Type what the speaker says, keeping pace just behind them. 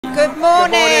Good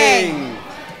morning.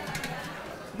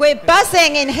 We're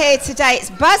buzzing in here today. It's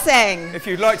buzzing. If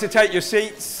you'd like to take your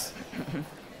seats,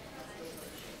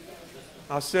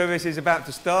 our service is about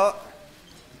to start.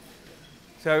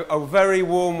 So a very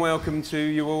warm welcome to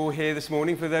you all here this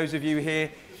morning, for those of you here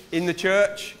in the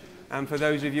church and for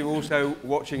those of you also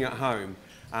watching at home.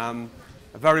 A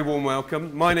very warm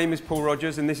welcome. My name is Paul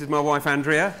Rogers and this is my wife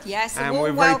Andrea. Yes, a and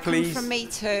warm welcome from me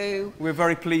too. We're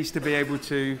very pleased to be able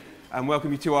to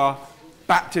welcome you to our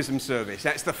baptism service.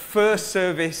 That's the first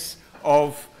service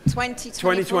of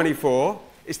 2024.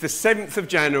 It's the 7th of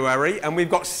January and we've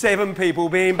got 7 people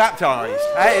being baptised.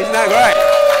 Hey, isn't that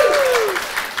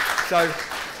great? So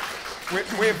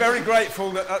we're very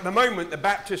grateful that at the moment the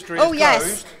baptistry is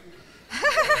closed.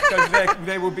 So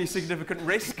there will be significant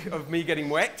risk of me getting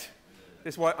wet.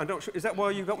 That's why I'm not sure. Is that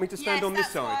why you got me to stand on this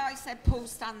side? Yes, that's why I said Paul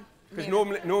stand. Because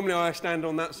normally I stand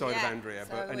on that side of Andrea.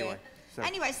 So but anyway.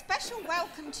 Anyway, special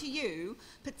welcome to you,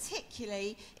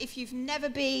 particularly if you've never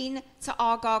been to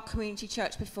Argyle Community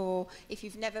Church before, if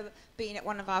you've never been at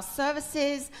one of our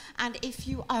services, and if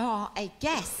you are a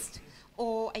guest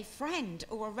or a friend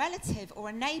or a relative or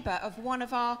a neighbour of one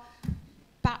of our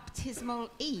baptismal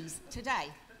E's today.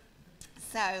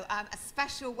 So a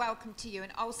special welcome to you,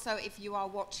 and also if you are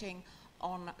watching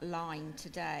online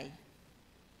today.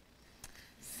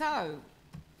 So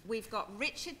we've got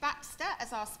Richard Baxter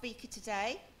as our speaker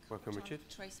today. Welcome, Richard.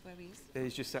 Trace where he is. Yeah,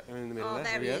 he's just sat there in the middle there. Oh,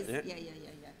 there he is. Yeah.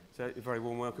 So a very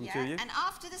warm welcome to you. And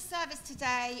after the service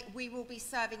today, we will be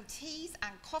serving teas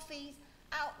and coffees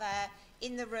out there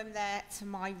in the room there to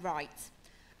my right.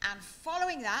 And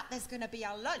following that, there's going to be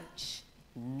a lunch.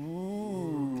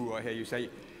 Ooh, I hear you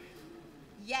say.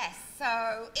 Yes,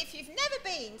 so if you've never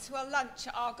been to a lunch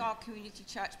at Argyle Community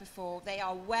Church before, they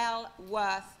are well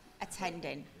worth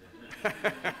attending.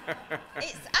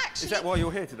 It's actually... Is that why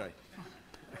you're here today?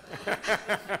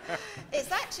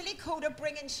 It's actually called a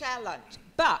bring and share lunch.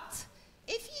 But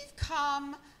if you've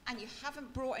come and you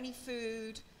haven't brought any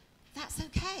food, that's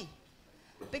okay.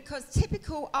 Because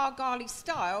typical Argyle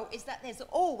style is that there's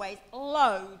always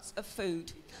loads of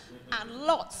food and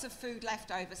lots of food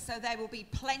left over, so there will be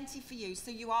plenty for you. So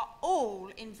you are all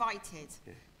invited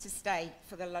to stay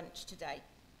for the lunch today.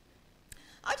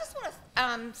 I just want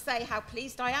to say how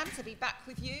pleased I am to be back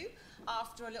with you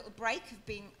after a little break of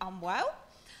being unwell.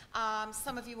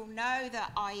 Some of you will know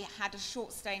that I had a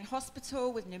short stay in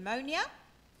hospital with pneumonia,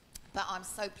 but I'm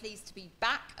so pleased to be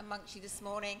back amongst you this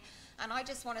morning. And I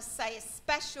just want to say a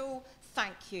special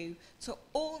thank you to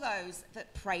all those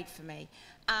that prayed for me,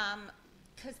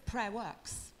 because prayer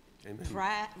works. Amen.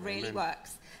 Prayer really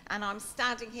works. And I'm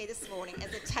standing here this morning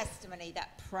as a testimony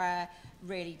that prayer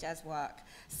really does work.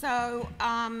 So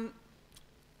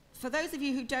for those of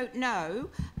you who don't know,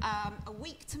 a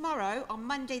week tomorrow, on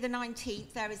Monday the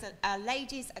 19th, there is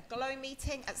a Glow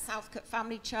meeting at Southcote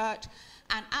Family Church.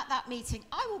 And at that meeting,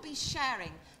 I will be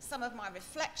sharing some of my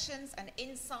reflections and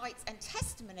insights and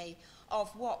testimony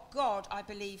of what God, I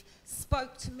believe,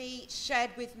 spoke to me,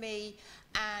 shared with me,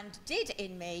 and did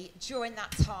in me during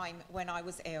that time when I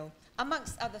was ill,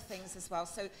 amongst other things as well.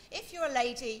 So if you're a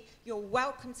lady, you're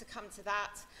welcome to come to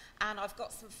that. And I've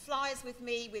got some flyers with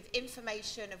me with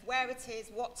information of where it is,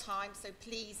 what time. So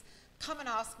please come and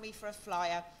ask me for a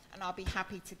flyer, and I'll be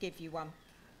happy to give you one.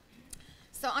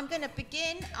 So I'm going to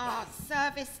begin our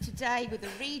service today with a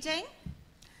reading,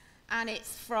 and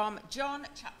it's from John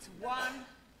chapter 1,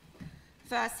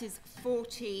 verses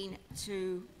 14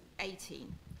 to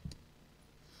 18.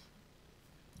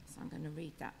 So I'm going to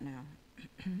read that now.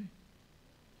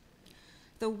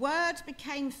 The Word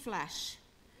became flesh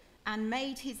and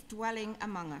made his dwelling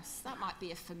among us. That might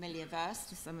be a familiar verse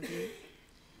to some of you.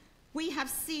 We have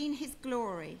seen his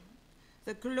glory,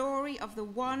 the glory of the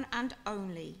one and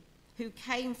only, who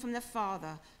came from the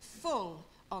Father, full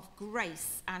of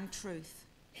grace and truth.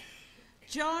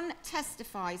 John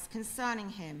testifies concerning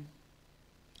him.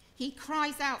 He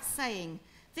cries out, saying,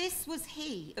 "This was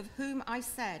he of whom I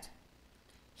said,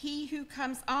 he who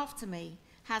comes after me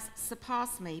has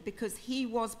surpassed me, because he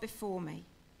was before me."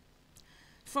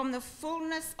 From the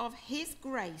fullness of his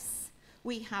grace,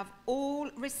 we have all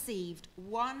received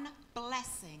one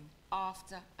blessing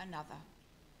after another.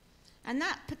 And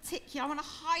that particular, I want to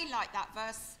highlight that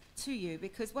verse to you,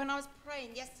 because when I was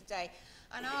praying yesterday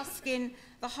and asking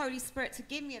the Holy Spirit to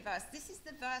give me a verse, this is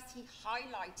the verse he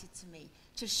highlighted to me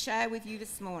to share with you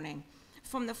this morning.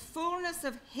 From the fullness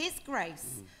of his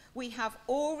grace, we have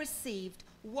all received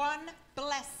one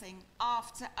blessing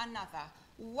after another.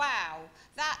 Wow,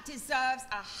 that deserves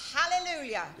a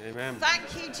hallelujah. Amen.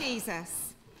 Thank you,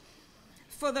 Jesus.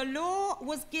 For the law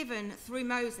was given through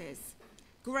Moses.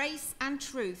 Grace and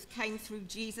truth came through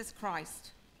Jesus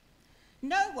Christ.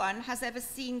 No one has ever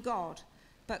seen God,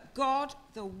 but God,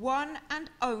 the one and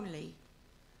only,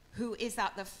 who is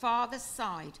at the Father's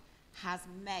side, has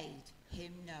made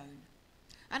him known.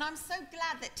 And I'm so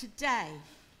glad that today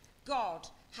God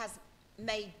has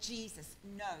made Jesus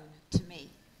known to me,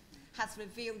 has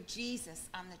revealed Jesus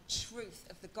and the truth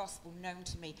of the gospel known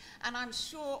to me. And I'm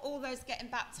sure all those getting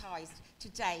baptized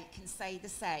today can say the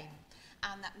same,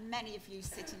 and that many of you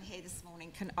sitting here this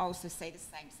morning can also say the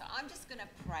same. So I'm just going to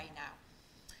pray now.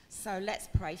 So let's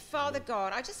pray. Father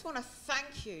God, I just want to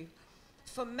thank you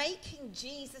for making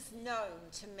Jesus known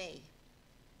to me.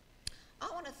 I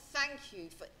want to thank you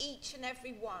for each and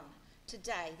every one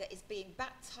today that is being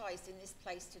baptized in this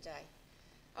place today.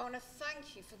 I want to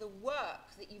thank you for the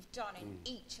work that you've done in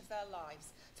each of their lives,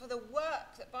 for the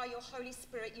work that by your Holy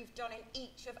Spirit you've done in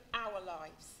each of our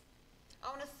lives. I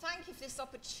want to thank you for this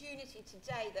opportunity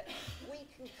today that we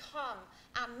can come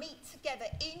and meet together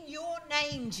in your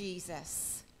name,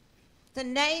 Jesus. The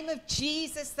name of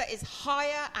Jesus that is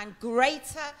higher and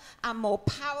greater and more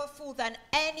powerful than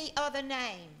any other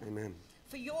name. Amen.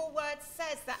 For your word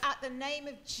says that at the name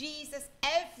of Jesus,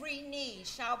 every knee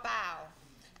shall bow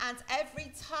and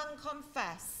every tongue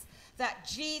confess that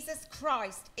Jesus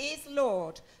Christ is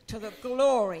Lord, to the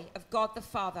glory of God the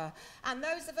Father. And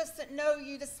those of us that know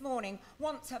you this morning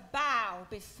want to bow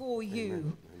before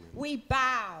you. Amen.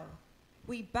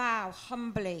 We bow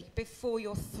humbly before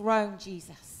your throne,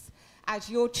 Jesus, as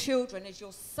your children, as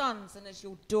your sons and as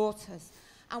your daughters.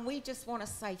 And we just want to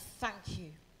say thank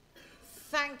you.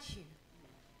 Thank you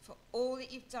for all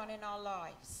that you've done in our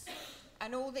lives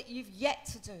and all that you've yet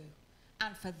to do,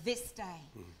 and for this day.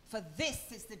 For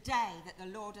this is the day that the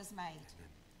Lord has made.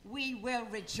 We will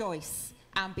rejoice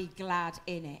and be glad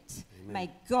in it. Amen. May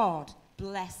God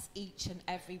bless each and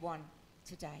every one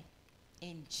today.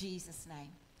 In Jesus'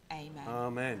 name, amen.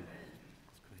 Amen.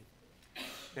 That's great.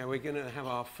 Now we're going to have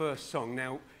our first song.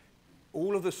 Now,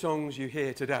 all of the songs you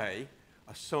hear today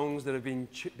are songs that have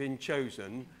been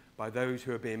chosen by those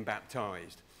who are being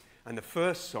baptized. And the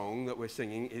first song that we're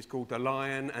singing is called The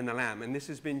Lion and the Lamb. And this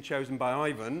has been chosen by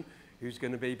Ivan, who's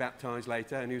going to be baptized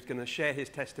later and who's going to share his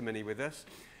testimony with us.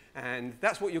 And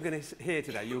that's what you're going to hear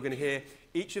today. You're going to hear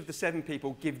each of the 7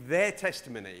 people give their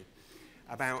testimony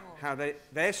about how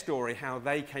their story, how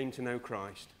they came to know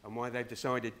Christ and why they've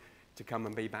decided to come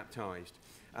and be baptized.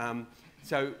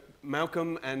 So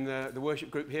Malcolm and the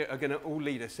worship group here are going to all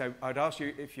lead us. So I'd ask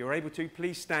you, if you're able to,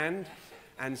 please stand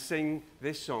and sing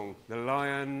this song, The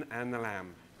Lion and the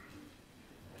Lamb.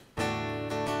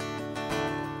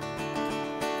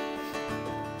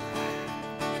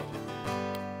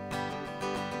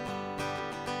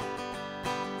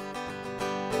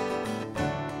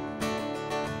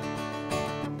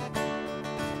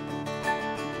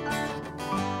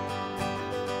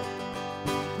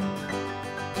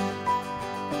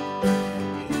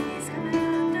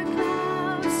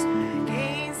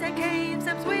 Kings and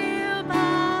kingdoms will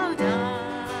bow down.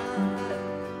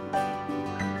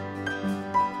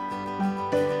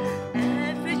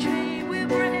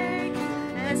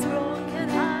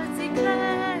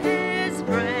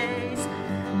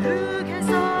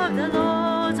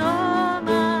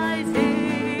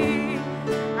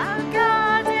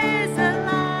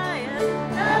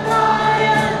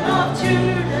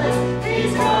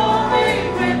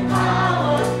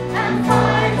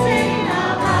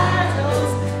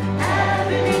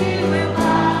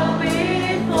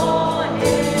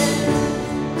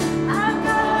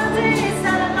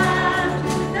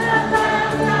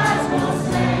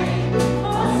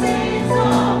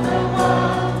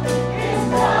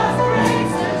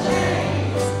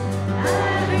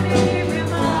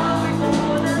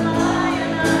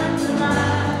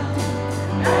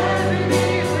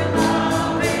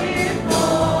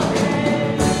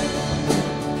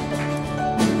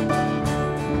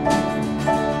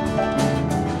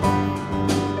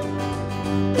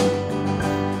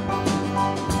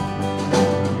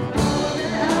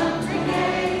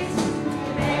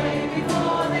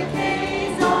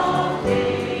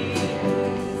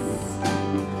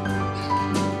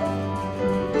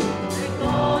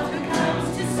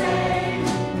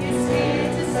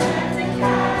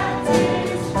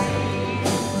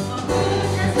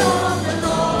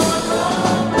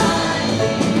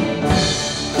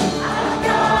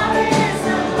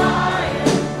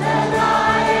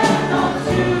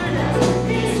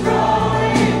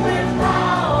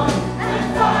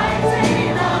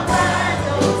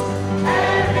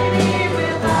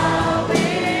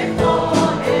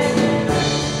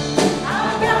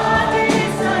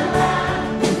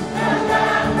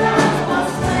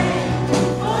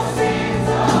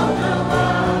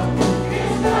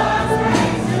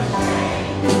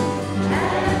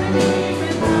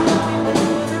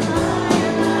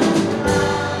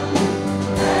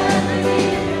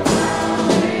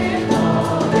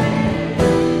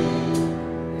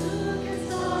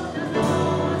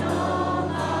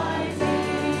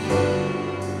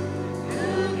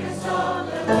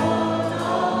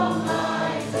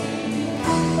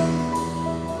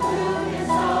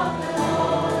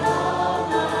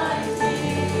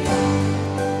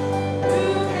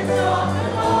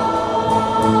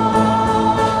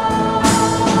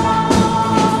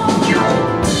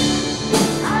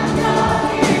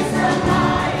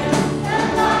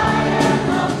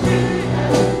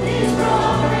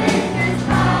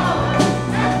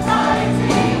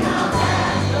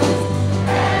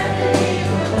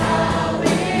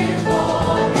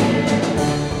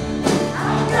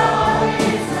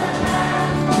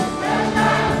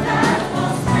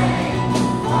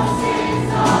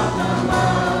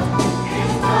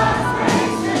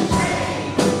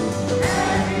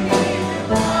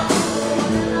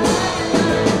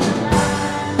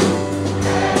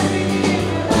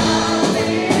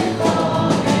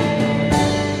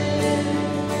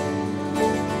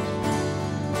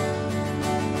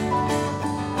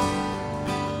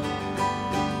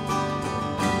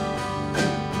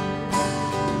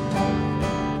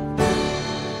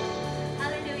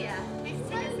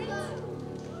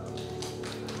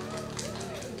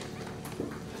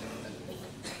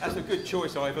 That's a good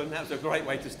choice, Ivan. That was a great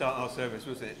way to start our service,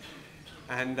 wasn't it?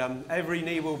 And every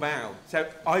knee will bow. So,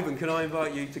 Ivan, can I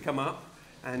invite you to come up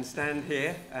and stand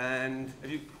here? And have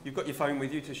you've got your phone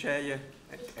with you to share your...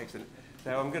 Excellent.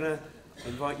 So I'm going to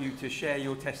invite you to share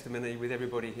your testimony with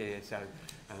everybody here. So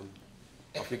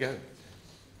off you go.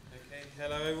 Okay,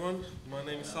 hello everyone. My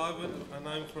name is Ivan and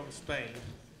I'm from Spain.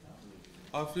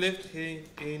 I've lived here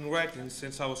in Reading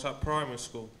since I was at primary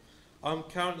school. I'm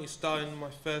currently studying my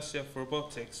first year of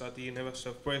robotics at the University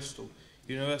of Bristol,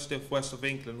 University of West of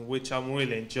England, which I'm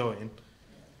really enjoying.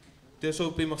 This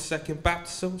will be my second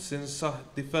baptism since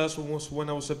the first one was when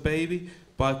I was a baby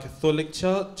by a Catholic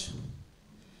church.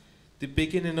 The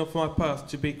beginning of my path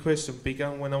to be Christian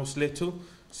began when I was little,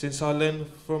 since I learned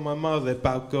from my mother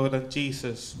about God and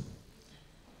Jesus.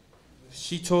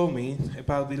 She told me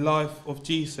about the life of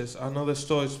Jesus and other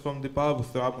stories from the Bible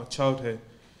throughout my childhood.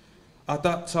 At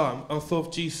that time, I thought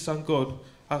of Jesus and God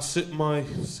as my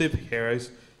superheroes.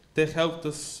 They helped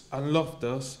us and loved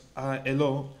us a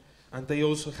lot, and they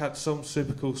also had some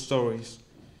super cool stories.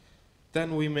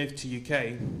 Then we moved to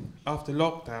UK. After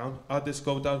lockdown, I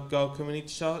discovered Argyle Community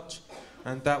Church,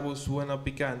 and that was when I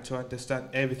began to understand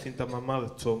everything that my mother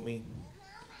taught me.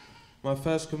 My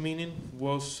first communion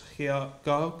was here at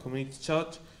Argyle Community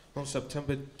Church on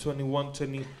September 21,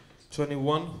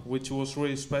 2021, which was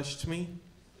really special to me.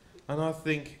 And I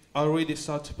think I really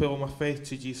started to build my faith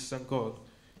to Jesus and God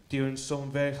during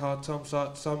some very hard times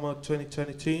like summer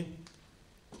 2022.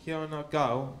 Here in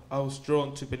Argyle, I was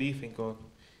drawn to believe in God,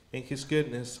 in His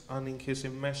goodness and in His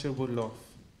immeasurable love.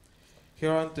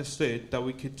 Here I understood that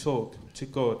we could talk to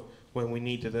God when we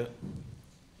needed it.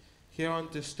 Here I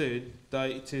understood that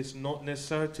it is not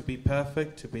necessary to be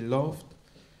perfect to be loved.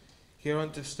 Here I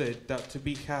understood that to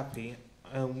be happy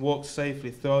and walk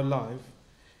safely through our life,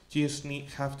 you just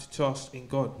have to trust in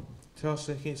God, trust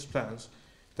in His plans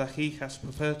that He has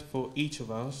prepared for each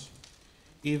of us,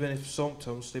 even if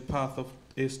sometimes the path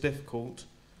is difficult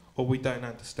or we don't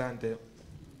understand it.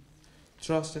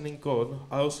 Trusting in God,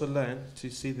 I also learned to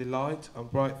see the light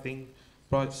and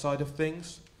bright side of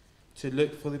things, to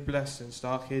look for the blessings that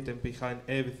are hidden behind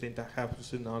everything that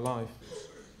happens in our life.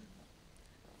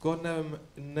 God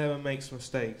never makes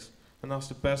mistakes, and as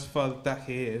the best Father that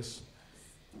He is,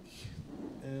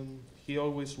 He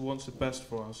always wants the best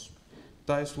for us.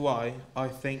 That is why I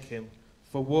thank Him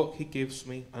for what He gives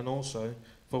me and also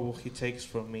for what He takes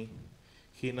from me.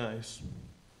 He knows.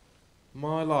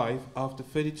 My life, after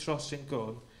fully trusting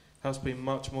God, has been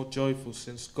much more joyful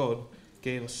since God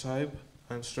gave us hope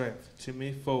and strength to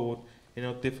move forward in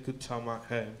our difficult time at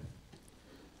home.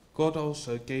 God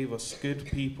also gave us good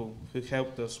people who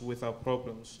helped us with our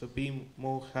problems to be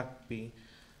more happy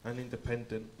and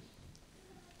independent.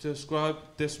 To describe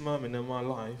this moment in my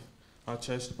life, I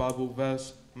chose the Bible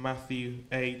verse Matthew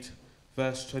 8,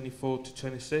 verse 24 to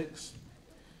 26.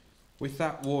 With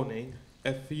that warning,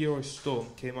 a furious storm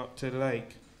came up to the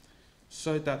lake,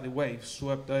 so that the waves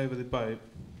swept over the boat.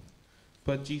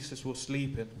 But Jesus was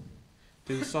sleeping.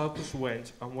 The disciples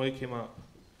went and woke Him up.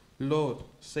 "Lord,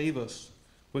 save us,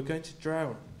 we're going to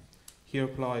drown." He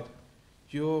replied,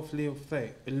 "You of little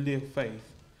faith,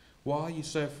 why are you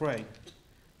so afraid?"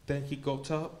 Then He got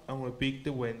up and rebuked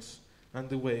the winds and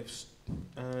the waves,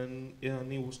 and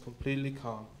it was completely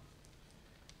calm.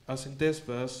 As in this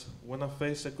verse, when I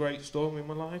faced a great storm in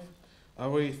my life, I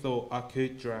really thought I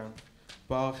could drown,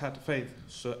 but I had faith,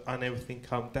 and everything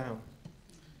calmed down.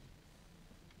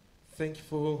 Thank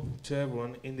you to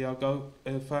everyone in the Argyle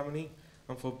family,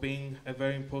 and for being a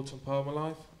very important part of my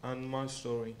life and my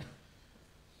story.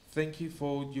 Thank you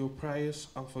for your prayers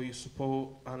and for your support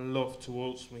and love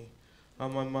towards me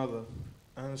and my mother,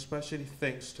 and especially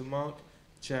thanks to Mark,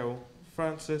 Cheryl,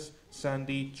 Francis,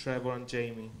 Sandy, Trevor and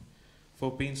Jamie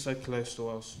for being so close to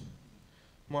us.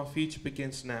 My future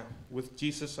begins now, with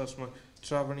Jesus as my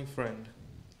travelling friend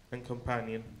and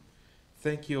companion.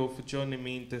 Thank you all for joining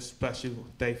me in this special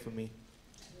day for me.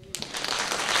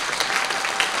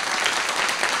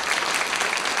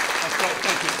 That's great,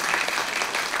 thank you.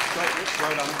 Great,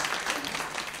 well done.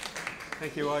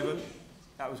 Thank you, Ivan.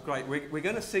 That was great. We're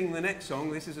going to sing the next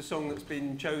song. This is a song that's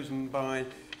been chosen by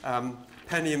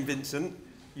Penny and Vincent.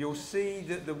 You'll see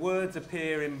that the words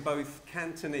appear in both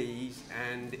Cantonese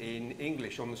and in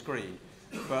English on the screen,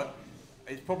 but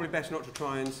it's probably best not to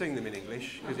try and sing them in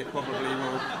English, because it probably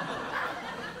will.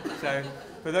 So,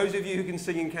 for those of you who can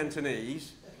sing in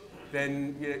Cantonese,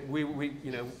 then we're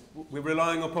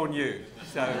relying upon you.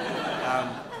 So,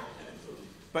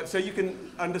 but so you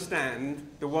can understand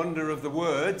the wonder of the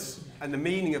words and the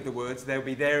meaning of the words, they'll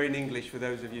be there in English for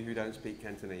those of you who don't speak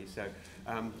Cantonese. So,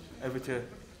 over to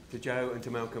Joe and to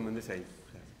Malcolm and the team,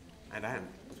 and Anne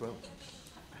as well.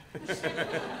 We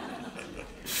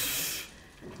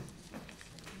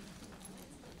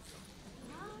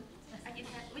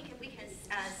can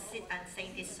sit and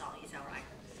sing this song. Is that right?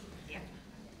 Yeah.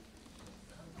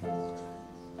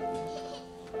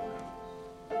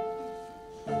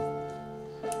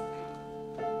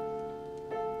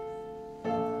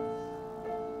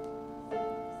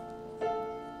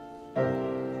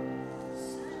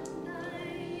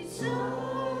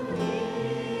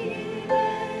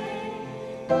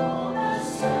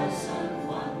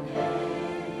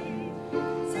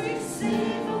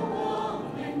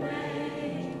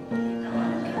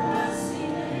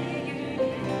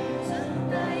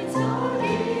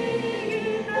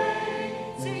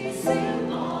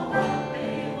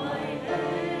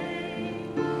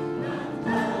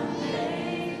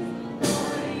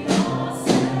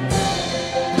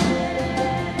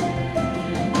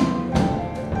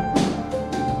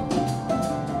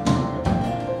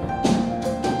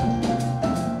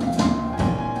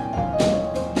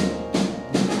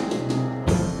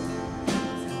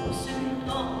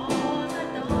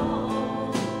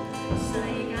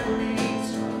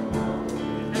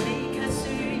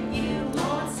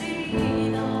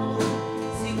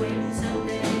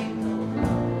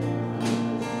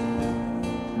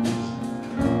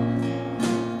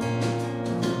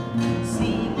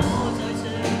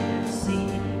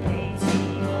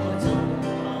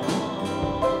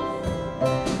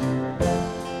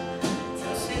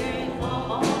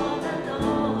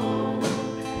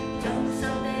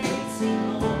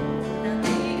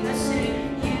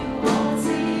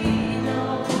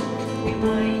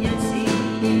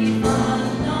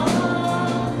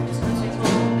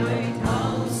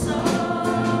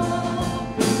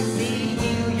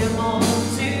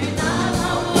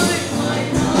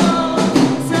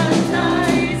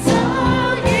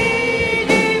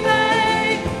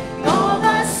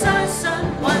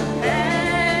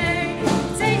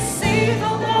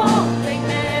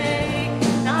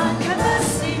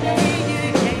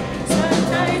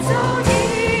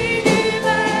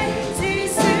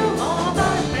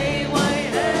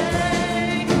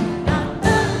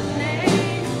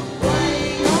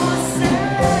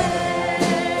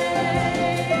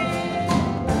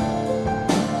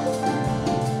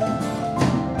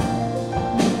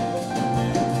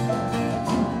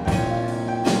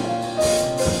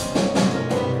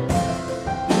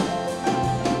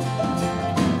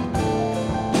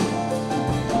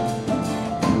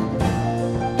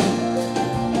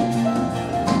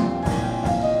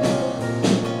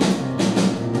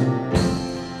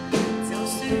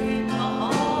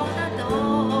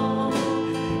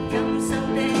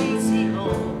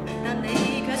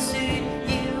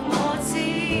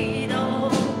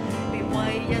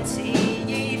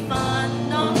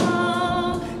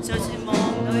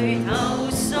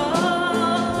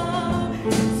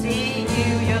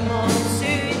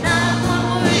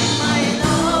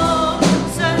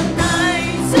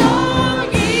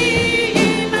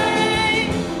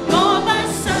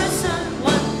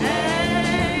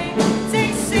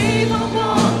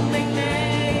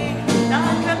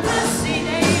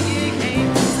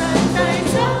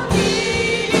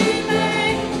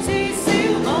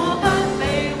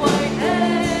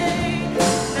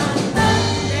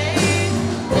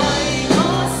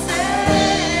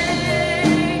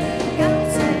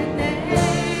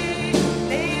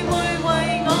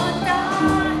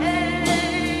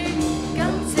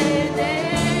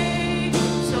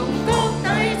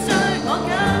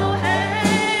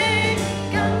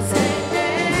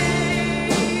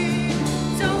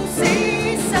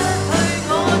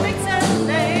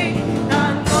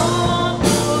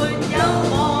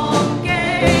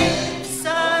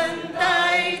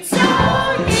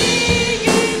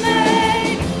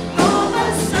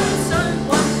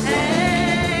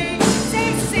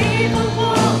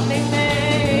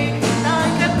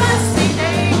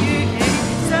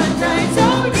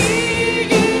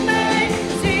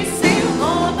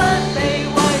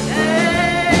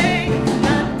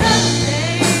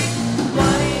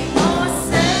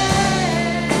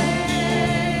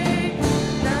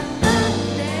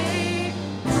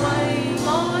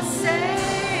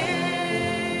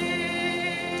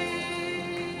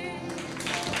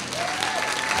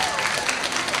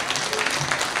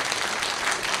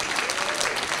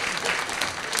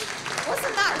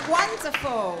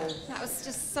 Wonderful. That was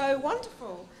just so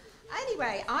wonderful.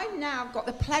 Anyway, I've now got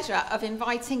the pleasure of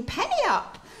inviting Penny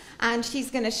up, and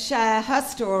she's going to share her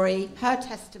story, her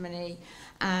testimony,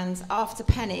 and after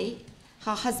Penny,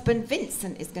 her husband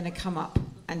Vincent is going to come up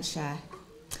and share.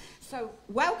 So,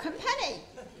 welcome Penny.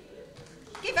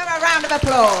 Give her a round of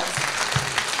applause.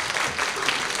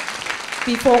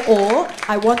 Before all,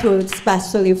 I want to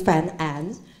especially thank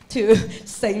Anne to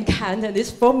sing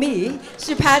Cantonese for me.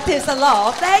 She practiced a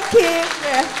lot. Thank you.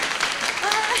 Yeah.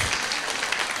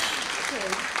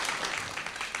 Okay.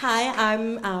 Hi,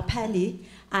 I'm Penny.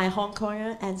 I'm Hong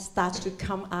Konger and started to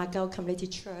come Argyle Community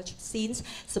Church since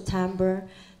September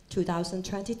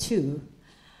 2022.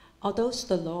 Although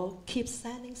the Lord keeps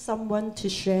sending someone to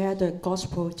share the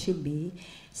gospel to me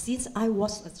since I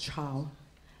was a child,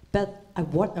 but I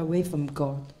walked away from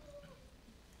God.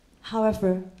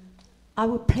 However, I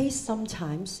would pray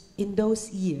sometimes in those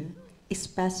years,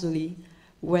 especially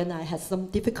when I had some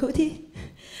difficulty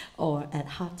or at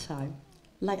hard time,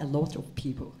 like a lot of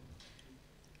people.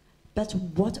 But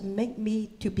what made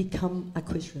me to become a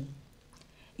Christian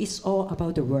is all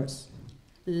about the words,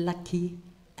 lucky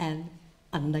and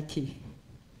unlucky.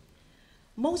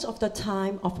 Most of the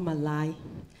time of my life,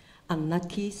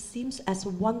 unlucky seems as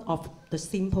one of the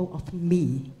symbol of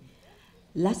me.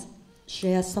 Let's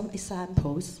share some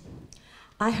examples.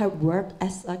 I have worked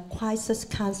as a crisis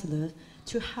counselor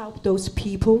to help those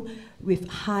people with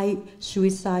high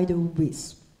suicidal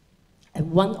risk.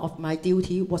 And one of my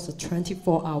duty was a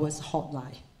 24 hours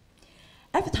hotline.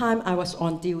 Every time I was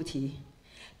on duty,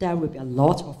 there would be a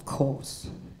lot of calls.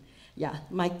 Yeah,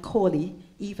 my colleague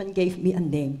even gave me a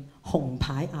name, Hong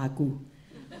Pai Agu.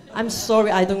 I'm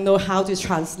sorry, I don't know how to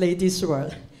translate this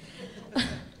word.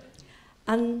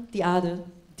 And the other,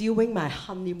 during my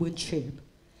honeymoon trip,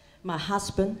 my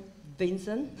husband,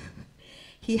 Vincent,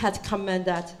 he had commented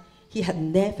that he had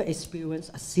never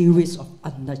experienced a series of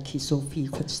unlucky so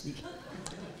frequently.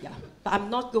 Yeah, but I'm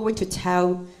not going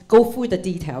to go through the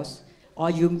details, or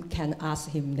you can ask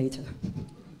him later.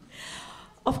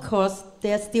 Of course,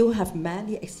 there still have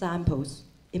many examples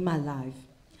in my life,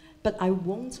 but I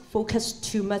won't focus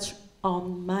too much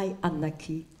on my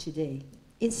unlucky today.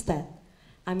 Instead,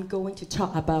 I'm going to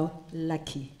talk about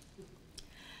lucky.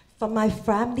 From my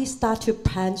family started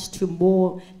plans to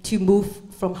move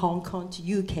from Hong Kong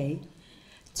to UK,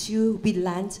 till we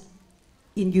land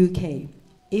in UK.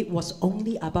 It was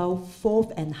only about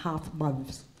 4.5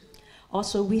 months.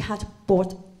 Also, we had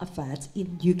bought a flat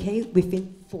in UK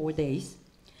within 4 days,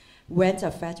 rent a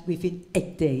flat within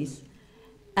 8 days,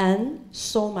 and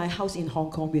sold my house in Hong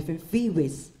Kong within 3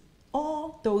 weeks.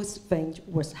 All those things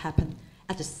was happen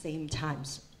at the same time.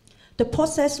 The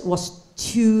process was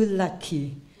too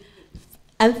lucky.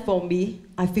 And for me,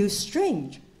 I feel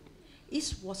strange.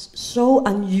 It was so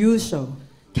unusual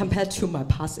compared to my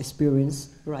past experience,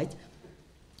 right?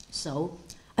 So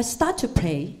I start to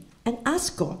pray and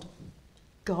ask God,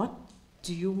 God,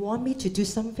 do you want me to do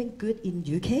something good in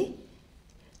UK?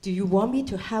 Do you want me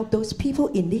to help those people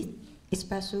in need,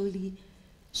 especially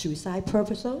suicide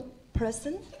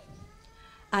person?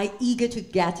 I eager to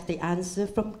get the answer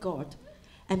from God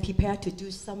and prepare to do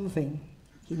something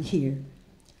in here.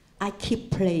 I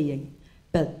keep praying,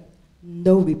 but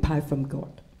no reply from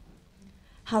God.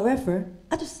 However,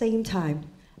 at the same time,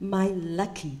 my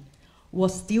lucky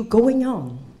was still going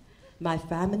on. My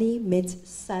family met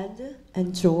Sandra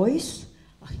and Joyce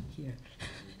here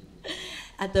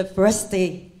at the first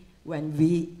day when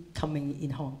we coming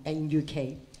in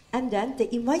UK. And then they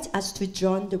invite us to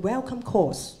join the welcome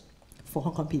course for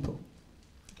Hong Kong people.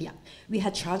 Yeah, we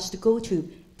had chance to go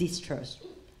to this church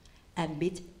and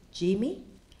meet Jimmy,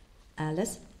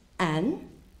 Alice, Anne,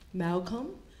 Malcolm,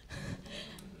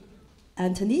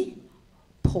 Anthony,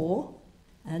 Paul,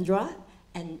 Andra,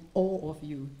 and all of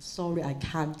you. Sorry, I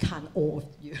can't count all of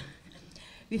you.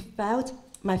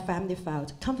 My family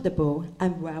felt comfortable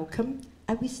and welcome,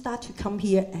 and we start to come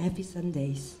here every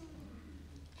Sundays.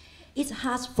 It's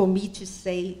hard for me to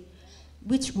say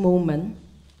which moment,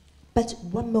 but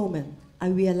one moment I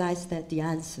realized that the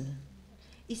answer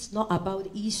is not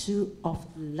about the issue of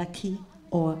lucky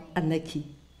or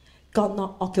unlucky. God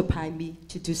not occupy me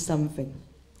to do something.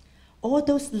 All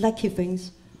those lucky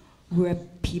things were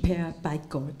prepared by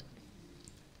God.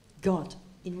 God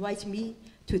invites me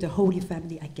to the Holy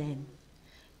Family again.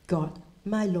 God,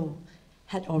 my Lord,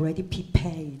 had already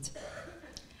prepared.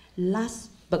 Last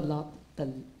but not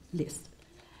the least,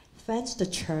 thanks the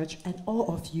church and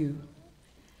all of you.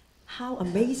 How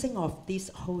amazing of this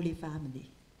Holy Family.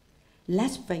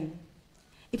 Let's think,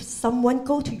 if someone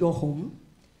go to your home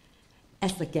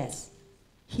as a guest,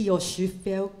 he or she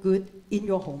feel good in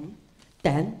your home,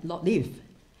 then not live,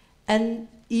 and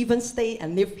even stay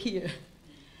and live here.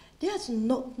 There's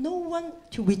no one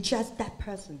to reject that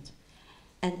person,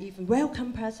 and even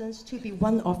welcome persons to be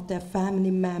one of their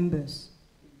family members.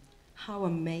 How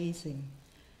amazing.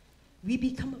 We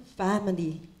become a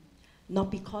family,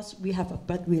 not because we have a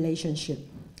blood relationship,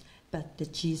 but the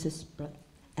Jesus blood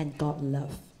and God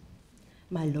love.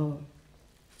 My Lord,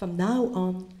 From now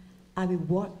on, I will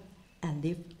walk and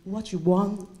live what you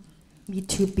want me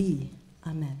to be.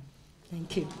 Amen.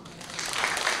 Thank you.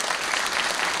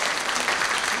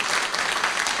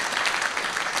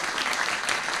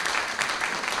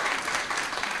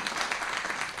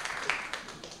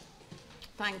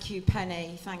 Thank you,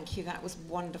 Penny. Thank you. That was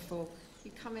wonderful.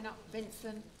 You coming up,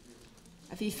 Vincent?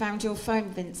 Have you found your phone,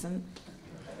 Vincent?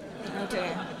 Oh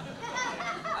dear.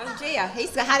 Oh dear.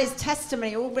 He's had his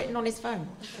testimony all written on his phone.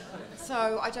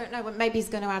 So I don't know. Maybe he's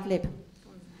going to ad lib.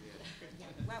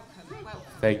 Welcome.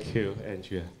 Thank you,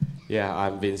 Andrea. Yeah,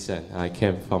 I'm Vincent. I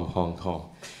came from Hong Kong.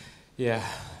 Yeah,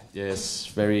 yes,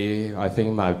 very. I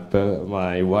think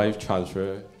my wife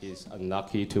transfer is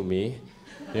unlucky to me.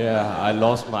 Yeah, I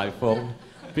lost my phone.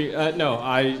 No,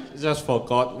 I just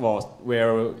forgot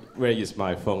where is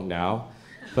my phone now.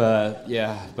 But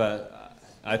yeah,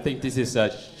 I think this is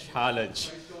a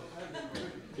challenge.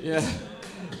 Yeah,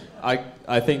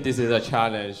 I think this is a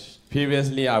challenge.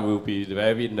 Previously, I will be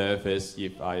very nervous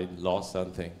if I lost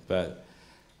something, but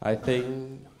I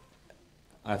think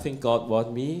God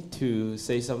wants me to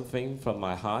say something from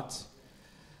my heart.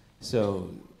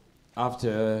 So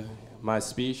after my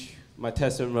speech, my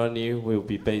testimony will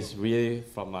be based really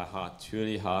from my heart,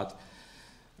 truly heart,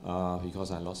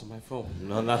 because I lost my phone.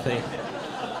 No, nothing.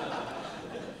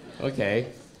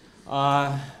 Okay.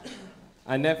 I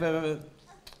never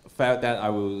felt that I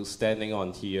was standing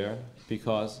on here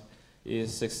because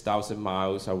it's 6,000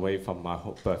 miles away from my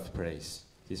birthplace.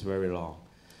 It's very long.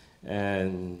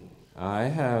 And I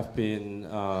have been,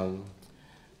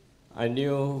 I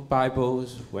knew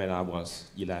Bibles when I was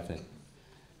 11.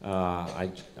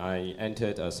 I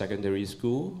entered a secondary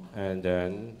school, and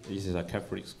then this is a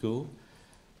Catholic school.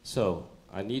 So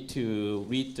I need to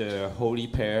read the Holy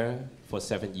Prayer for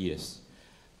 7 years.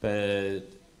 But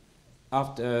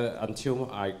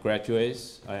until I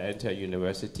graduate, I enter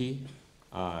university,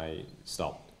 I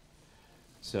stopped.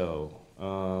 So,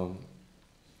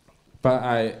 but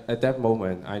at that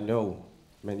moment, I know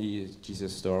many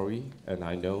Jesus story, and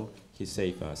I know He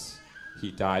saved us.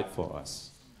 He died for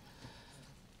us.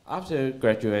 After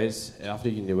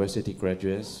university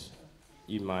graduates,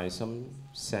 in my some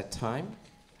sad time,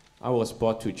 I was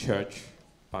brought to church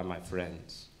by my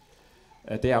friends.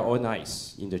 They are all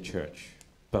nice in the church,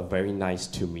 but very nice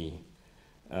to me.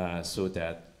 So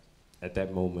that at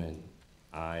that moment,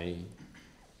 I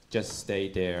just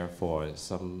stayed there for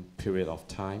some period of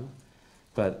time,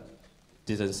 but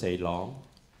didn't stay long.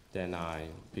 Then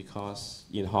because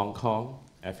in Hong Kong,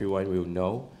 everyone will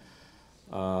know,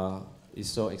 it's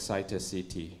so excited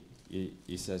city.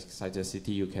 It's an excited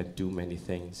city, you can do many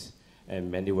things.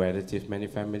 And many relatives, many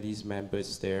families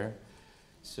members there.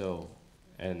 So,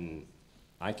 and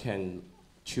I can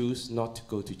choose not to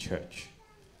go to church.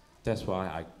 That's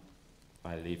why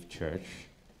I leave church.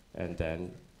 And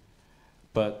then,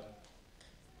 but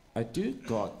I do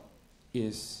God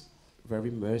is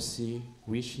very mercy,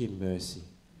 rich in mercy.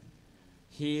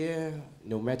 Here,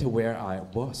 no matter where I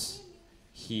was,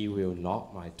 He will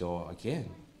knock my door again.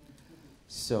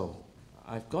 So,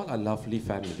 I've got a lovely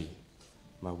family.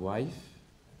 My wife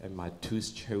and my 2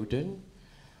 children.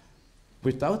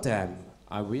 Without them,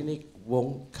 I really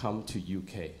won't come to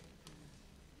UK.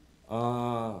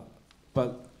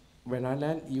 But when I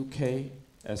land UK,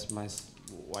 as my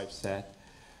wife said,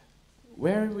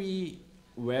 very,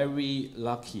 very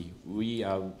lucky. We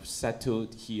are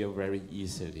settled here very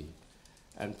easily.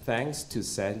 And thanks to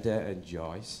Sandra and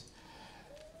Joyce,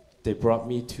 they brought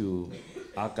me to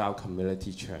Argyle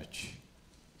Community Church.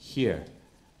 Here,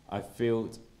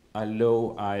 I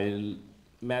know I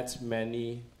met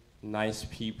many nice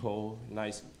people,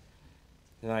 nice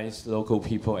local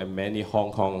people, and many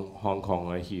Hong Kong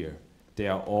are here. They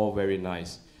are all very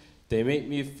nice. They make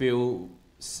me feel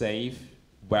safe,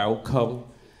 welcome,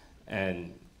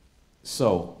 and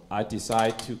so I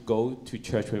decide to go to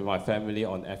church with my family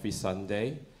on every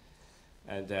Sunday,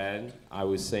 and then I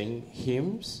will sing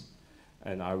hymns,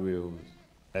 and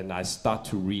I start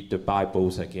to read the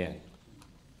Bibles again.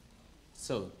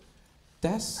 So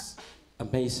that's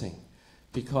amazing,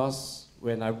 because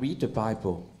when I read the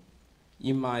Bible,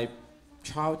 in my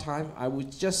child time, I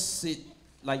would just sit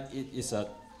like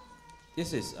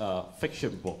this is a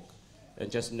fiction book,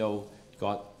 and just know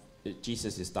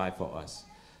Jesus is died for us.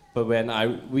 But when I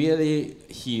really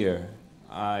hear,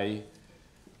 I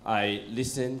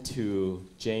listen to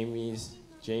Jamie's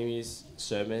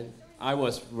sermon, I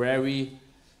was very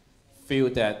feel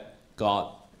that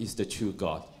God is the true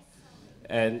God.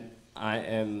 And I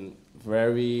am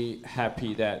very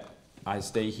happy that I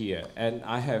stay here. And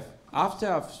after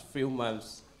a few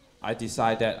months, I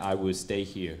decided that I will stay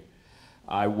here.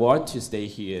 I want to stay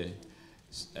here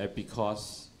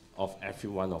because of every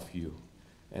one of you,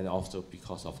 and also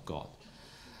because of God.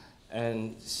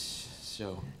 And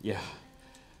so, yeah,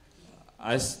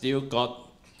 I still got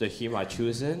the hymn I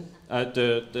chosen.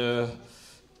 The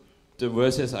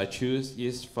verses I choose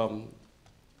is from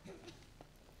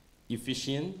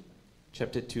Ephesians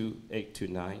chapter 2, 8 to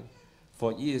 9.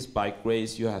 For it is by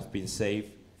grace you have been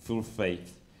saved through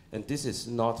faith. And this is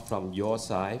not from your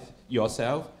side,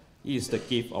 yourself, it is the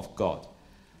gift of God,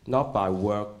 not by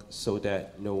work, so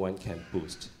that no one can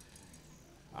boast.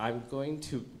 I'm going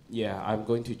to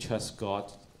trust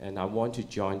God, and I want to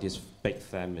join this big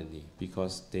family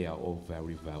because they are all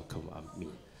very welcome on me.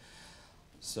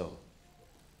 So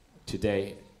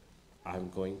today I'm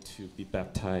going to be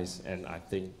baptized, and I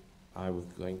think I'm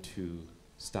going to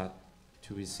start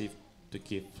to receive the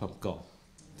gift from God.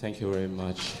 Thank you very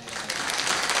much.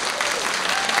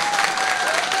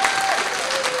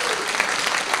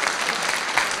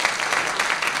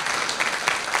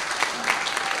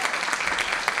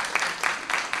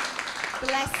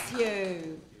 Bless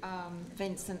you,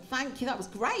 Vincent. Thank you. That was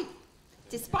great.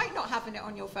 Despite not having it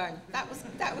on your phone, that was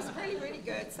really, really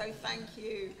good. So thank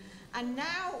you. And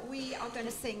now we are going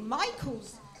to sing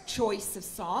Michael's choice of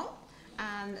song,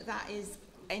 and that is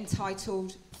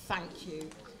entitled "Thank You."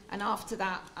 And after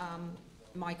that,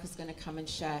 Michael's going to come and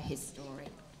share his story.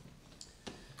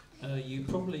 You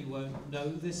probably won't know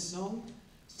this song,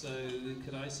 so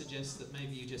could I suggest that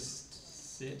maybe you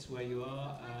just sit where you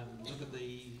are and look at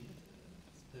the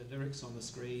lyrics on the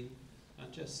screen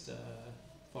and just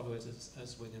follow it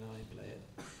as Wing and I play it.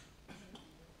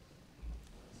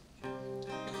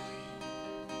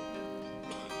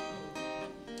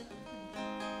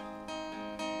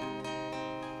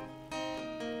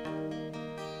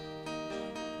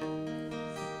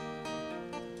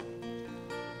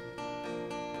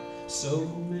 So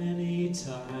many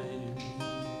times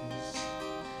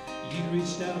you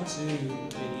reached out to me,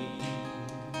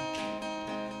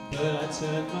 but I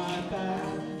turned my back,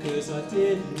 'cause I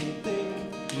didn't think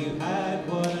you had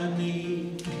what I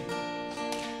need.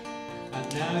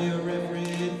 And now you're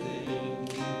everything,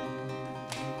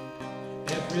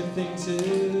 everything to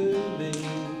me.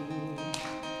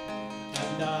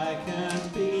 And I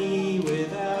can't be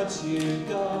without you,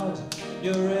 God,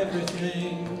 you're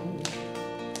everything.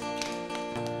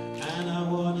 And I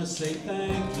want to say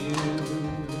thank you.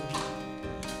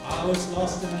 I was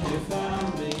lost and you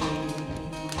found me.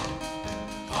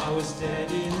 I was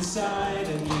dead inside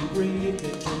and you breathed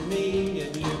it to me,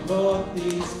 and you brought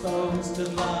these bones to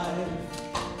life.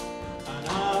 And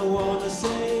I want to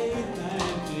say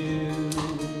thank you.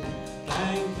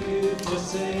 Thank you for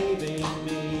saving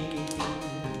me.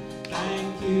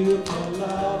 Thank you for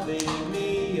loving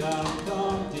me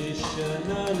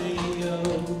unconditionally.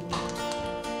 Oh.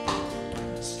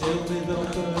 Still with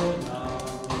open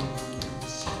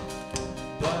arms,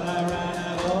 but I ran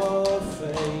out of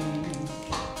faith.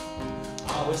 I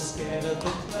was scared of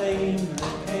the claim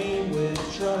that came with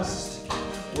trust.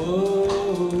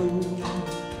 Whoa.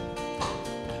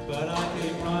 But I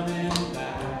came running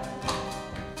back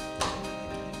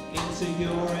into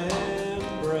your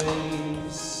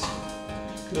embrace,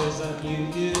 'cause I knew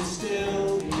you'd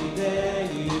still be there,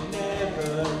 you'd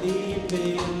never leave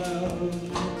me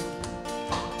alone.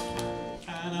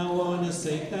 And I want to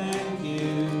say thank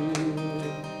you.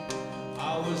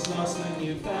 I was lost when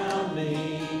you found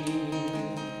me.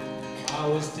 I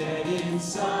was dead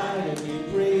inside and you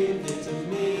breathed it to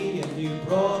me, and you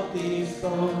brought these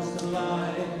bones to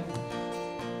life.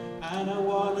 And I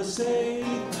want to say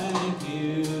thank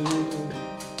you.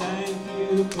 Thank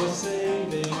you for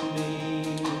saving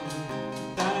me.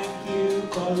 Thank you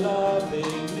for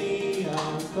loving me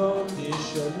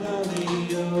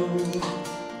unconditionally. Oh.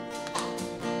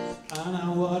 And I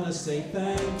want to say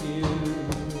thank you.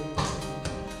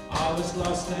 I was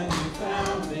lost and you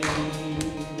found me.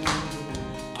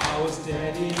 I was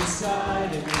dead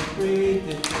inside and you breathed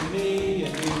it to me,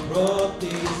 and you brought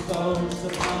these bones to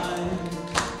life.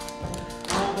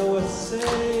 And I want to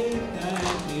say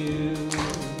thank you.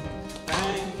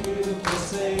 Thank you for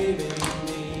saving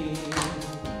me.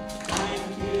 Thank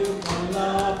you for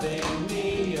loving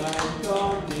me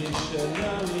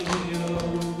unconditionally.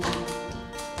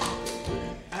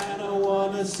 And I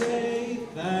want to say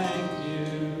thank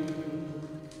you.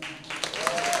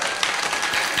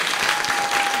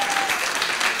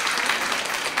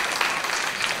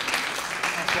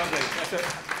 That's lovely.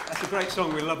 That's a great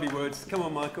song with lovely words. Come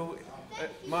on, Michael.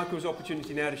 Michael's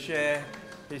opportunity now to share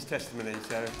his testimony.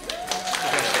 So,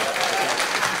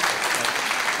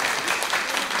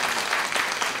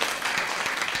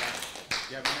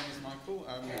 yeah, my name is Michael.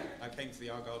 I came to the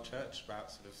Argyle church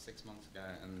about sort of 6 months ago,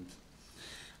 and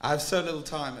I have so little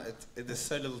time, there's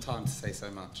so little time to say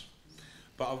so much.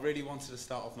 But I really wanted to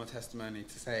start off my testimony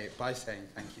by saying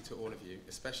thank you to all of you,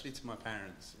 especially to my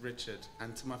parents, Richard,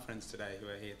 and to my friends today who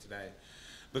are here today,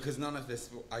 because none of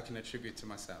this I can attribute to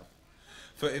myself.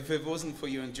 For if it wasn't for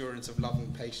your endurance of love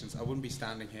and patience, I wouldn't be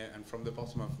standing here, and from the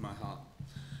bottom of my heart,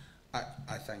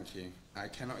 I thank you. I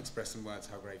cannot express in words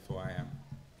how grateful I am.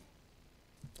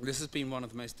 This has been one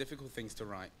of the most difficult things to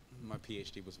write. My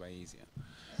PhD was way easier.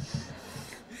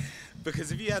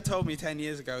 Because if you had told me 10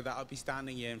 years ago that I'd be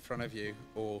standing here in front of you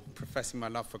or professing my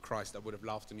love for Christ, I would have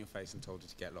laughed in your face and told you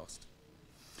to get lost.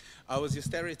 I was your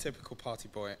stereotypical party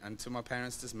boy, and to my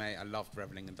parents' dismay, I loved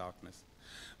reveling in darkness.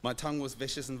 My tongue was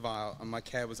vicious and vile, and my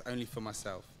care was only for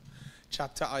myself.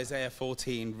 Chapter Isaiah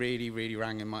 14 really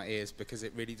rang in my ears because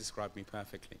it really described me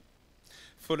perfectly.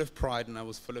 Full of pride, and I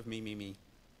was full of me.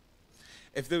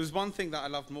 If there was one thing that I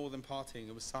loved more than partying,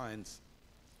 it was science.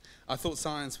 I thought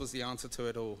science was the answer to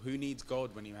it all. Who needs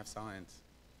God when you have science?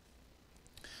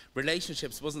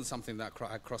 Relationships wasn't something that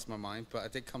had crossed my mind, but I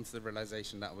did come to the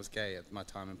realization that I was gay at my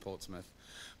time in Portsmouth.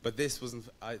 But this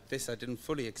I didn't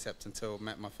fully accept until I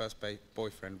met my first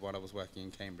boyfriend while I was working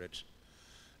in Cambridge.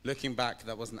 Looking back,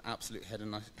 that was an absolute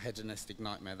hedonistic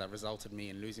nightmare that resulted in me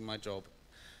in losing my job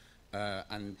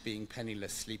and being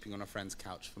penniless, sleeping on a friend's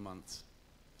couch for months.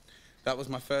 That was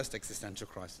my first existential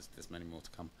crisis. There's many more to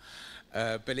come.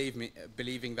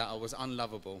 Believing that I was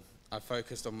unlovable, I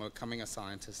focused on becoming a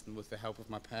scientist, and with the help of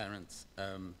my parents,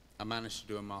 I managed to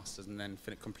do a master's and then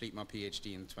complete my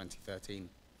PhD in 2013.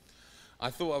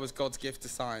 I thought I was God's gift to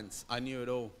science. I knew it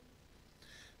all.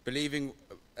 Believing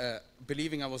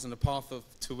I was on the path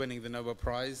to winning the Nobel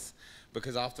Prize,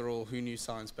 because after all, who knew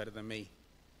science better than me?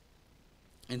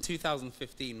 In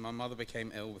 2015, my mother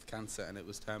became ill with cancer, and it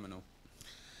was terminal.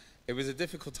 It was a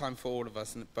difficult time for all of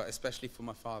us, but especially for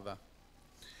my father.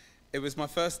 It was my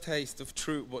first taste of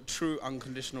what true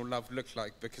unconditional love looked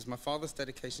like, because my father's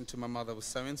dedication to my mother was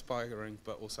so inspiring,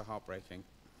 but also heartbreaking.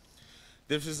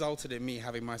 This resulted in me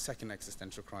having my second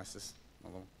existential crisis,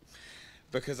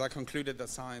 because I concluded that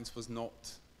science was not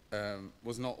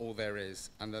all there is,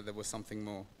 and that there was something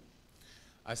more.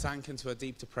 I sank into a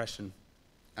deep depression,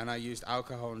 and I used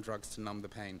alcohol and drugs to numb the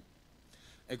pain.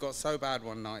 It got so bad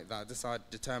one night that I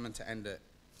determined to end it.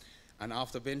 And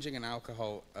after binging on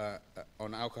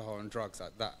alcohol and drugs,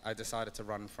 I decided to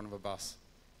run in front of a bus.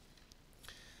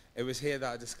 It was here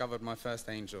that I discovered my first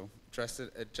angel, dressed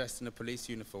in a police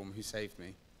uniform, who saved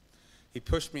me. He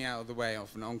pushed me out of the way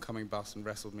of an oncoming bus and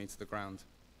wrestled me to the ground.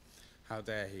 How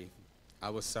dare he? I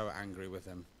was so angry with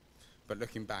him. But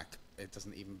looking back, it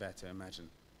doesn't even bear to imagine.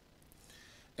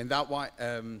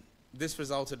 This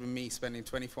resulted in me spending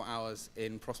 24 hours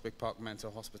in Prospect Park Mental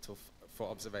Hospital for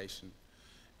observation.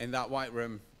 In that white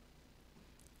room,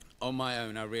 on my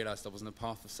own, I realized I was on a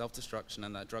path of self-destruction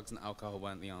and that drugs and alcohol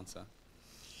weren't the answer.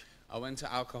 I went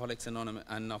to Alcoholics Anonymous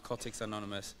and Narcotics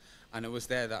Anonymous, and it was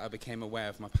there that I became aware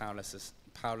of my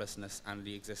powerlessness and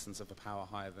the existence of a power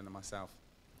higher than myself.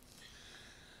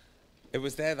 It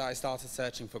was there that I started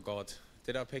searching for God.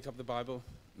 Did I pick up the Bible?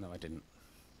 No, I didn't.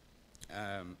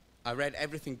 I read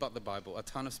everything but the Bible, a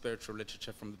ton of spiritual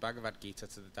literature from the Bhagavad Gita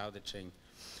to the Tao Te Ching,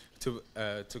 to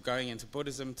going into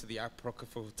Buddhism, to the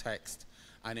apocryphal text,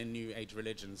 and in New Age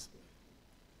religions.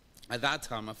 At that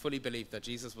time, I fully believed that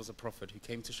Jesus was a prophet who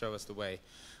came to show us the way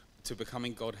to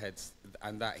becoming Godheads,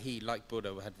 and that he, like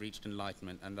Buddha, had reached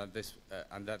enlightenment, and that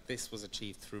this was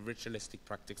achieved through ritualistic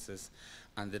practices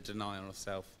and the denial of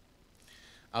self.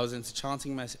 I was into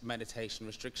chanting meditation,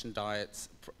 restriction diets,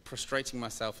 prostrating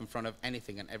myself in front of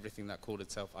anything and everything that called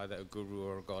itself either a guru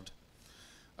or a god.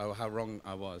 Oh, how wrong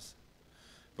I was.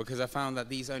 Because I found that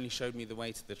these only showed me the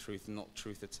way to the truth and not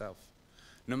truth itself.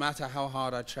 No matter how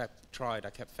hard I tried, I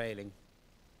kept failing.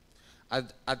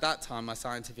 At that time, my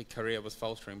scientific career was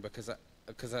faltering because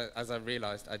as I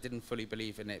realized, I didn't fully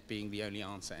believe in it being the only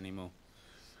answer anymore.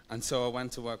 And so I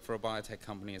went to work for a biotech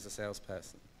company as a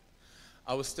salesperson.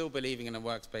 I was still believing in a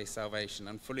works-based salvation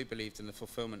and fully believed in the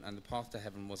fulfillment, and the path to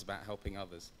heaven was about helping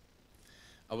others.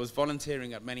 I was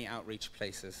volunteering at many outreach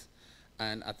places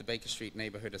and at the Baker Street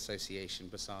Neighborhood Association,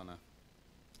 Basana.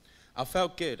 I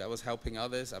felt good. I was helping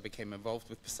others. I became involved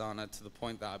with Basana to the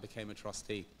point that I became a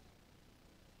trustee.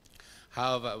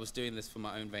 However, I was doing this for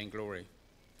my own vainglory.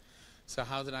 So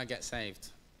how did I get saved?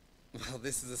 Well,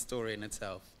 this is a story in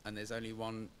itself, and there's only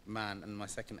one man and my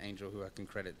second angel who I can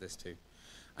credit this to.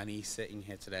 And he's sitting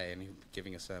here today and he's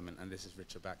giving a sermon, and this is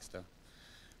Richard Baxter.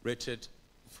 Richard,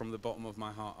 from the bottom of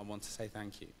my heart, I want to say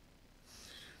thank you.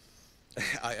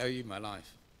 I owe you my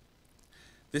life.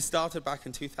 This started back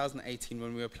in 2018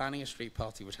 when we were planning a street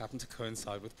party which happened to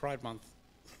coincide with Pride Month.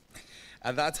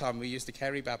 At that time, we used the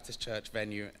Kerry Baptist Church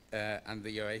venue and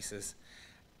the Oasis,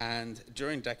 and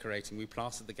during decorating, we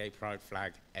plastered the gay pride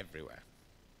flag everywhere.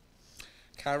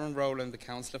 Karen Rowland, the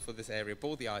councillor for this area,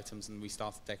 bought the items, and we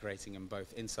started decorating them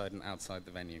both inside and outside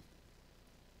the venue.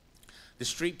 The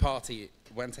street party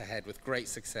went ahead with great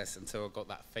success until I got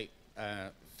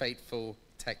that fateful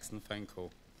text and phone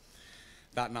call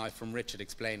that night from Richard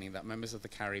explaining that members of the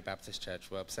Kerry Baptist Church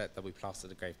were upset that we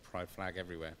plastered the gay pride flag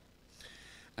everywhere,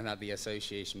 and that the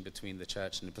association between the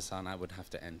church and the Basana would have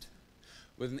to end.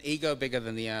 With an ego bigger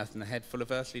than the earth and a head full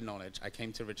of earthly knowledge, I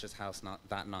came to Richard's house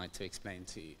that night to explain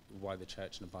to you why the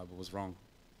church and the Bible was wrong.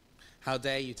 How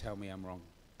dare you tell me I'm wrong?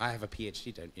 I have a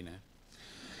PhD, don't you know?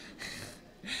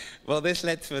 Well, this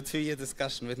led to a 2-year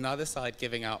discussion with neither side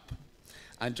giving up.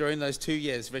 And during those 2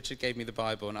 years, Richard gave me the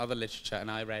Bible and other literature, and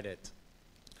I read it.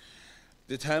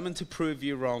 Determined to prove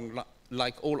you wrong,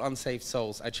 like all unsaved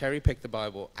souls, I cherry-picked the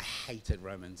Bible. I hated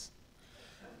Romans.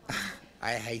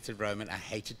 I hated Roman, I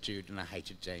hated Jude, and I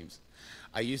hated James.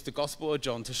 I used the Gospel of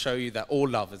John to show you that all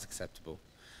love is acceptable.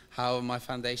 However, my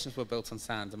foundations were built on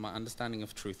sand, and my understanding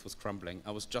of truth was crumbling.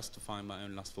 I was justifying my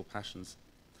own lustful passions.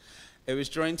 It was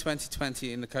during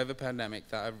 2020, in the COVID pandemic,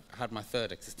 that I had my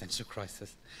third existential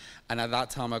crisis. And at that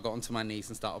time, I got onto my knees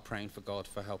and started praying for God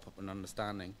for help and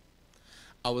understanding.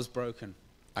 I was broken.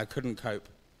 I couldn't cope.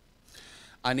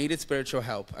 I needed spiritual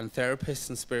help, and therapists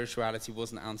and spirituality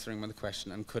wasn't answering the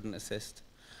question and couldn't assist.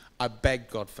 I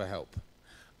begged God for help.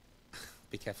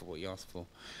 Be careful what you ask for.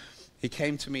 He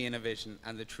came to me in a vision,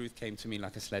 and the truth came to me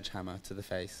like a sledgehammer to the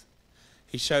face.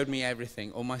 He showed me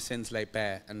everything, all my sins laid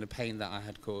bare, and the pain that I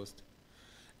had caused.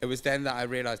 It was then that I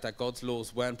realized that God's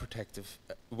laws were protective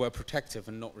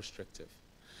and not restrictive,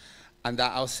 and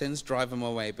that our sins drive him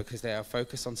away because they are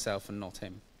focused on self and not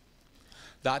him.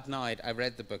 That night, I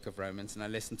read the book of Romans, and I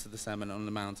listened to the Sermon on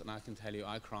the Mount, and I can tell you,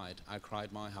 I cried. I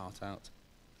cried my heart out.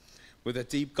 With a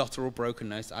deep guttural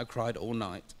brokenness, I cried all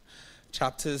night.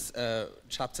 Chapters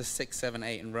 6, 7,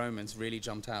 8 in Romans really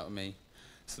jumped out at me.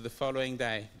 So the following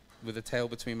day, with a tail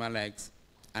between my legs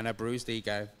and a bruised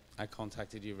ego, I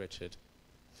contacted you, Richard,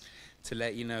 to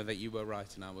let you know that you were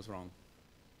right and I was wrong.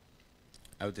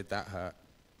 Oh, did that hurt?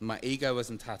 My ego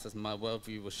was in tatters and my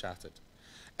worldview was shattered.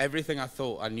 Everything I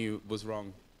thought I knew was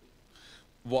wrong.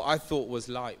 What I thought was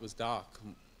light was dark,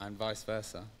 and vice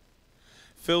versa.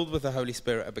 Filled with the Holy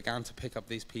Spirit, I began to pick up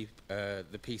the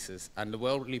pieces, and the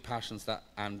worldly passions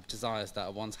and desires that I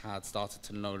once had started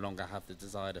to no longer have the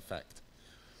desired effect.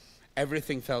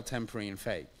 Everything felt temporary and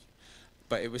fake,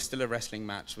 but it was still a wrestling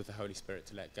match with the Holy Spirit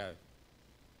to let go.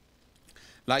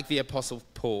 Like the Apostle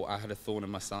Paul, I had a thorn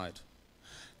in my side.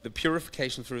 The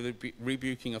purification through the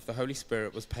rebuking of the Holy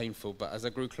Spirit was painful, but as I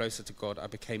grew closer to God, I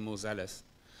became more zealous.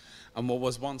 And what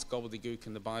was once gobbledygook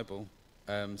in the Bible,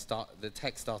 the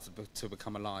text started to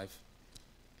become alive.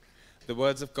 The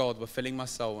words of God were filling my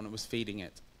soul, and it was feeding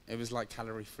it. It was like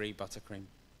calorie-free buttercream.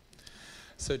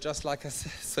 So just like I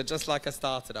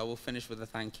started, I will finish with a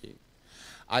thank you.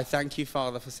 I thank you,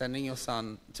 Father, for sending your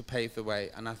Son to pave the way,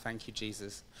 and I thank you,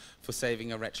 Jesus, for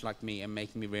saving a wretch like me and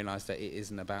making me realize that it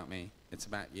isn't about me, it's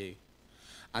about you.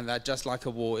 And that just like a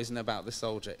war isn't about the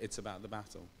soldier, it's about the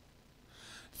battle.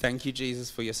 Thank you, Jesus,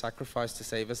 for your sacrifice to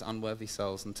save us unworthy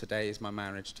souls, and today is my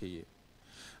marriage to you.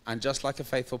 And just like a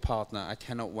faithful partner, I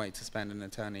cannot wait to spend an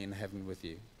eternity in heaven with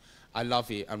you. I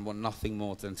love you and want nothing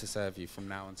more than to serve you from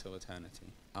now until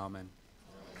eternity. Amen.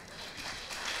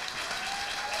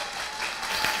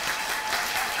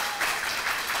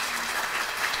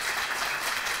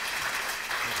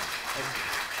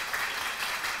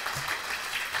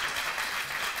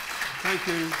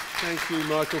 Thank you,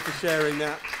 Michael, for sharing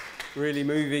that really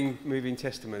moving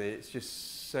testimony. It's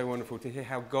just so wonderful to hear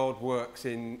how God works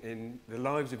in the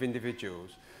lives of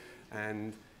individuals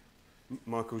and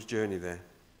Michael's journey there.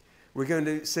 We're going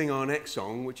to sing our next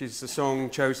song, which is a song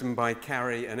chosen by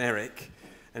Carrie and Eric,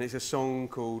 and it's a song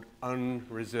called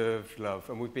Unreserved Love.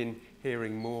 And we've been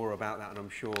hearing more about that, and I'm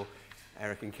sure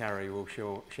Eric and Carrie will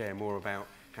share more about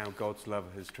how God's love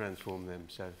has transformed them.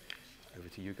 So over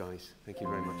to you guys. Thank you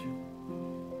very much.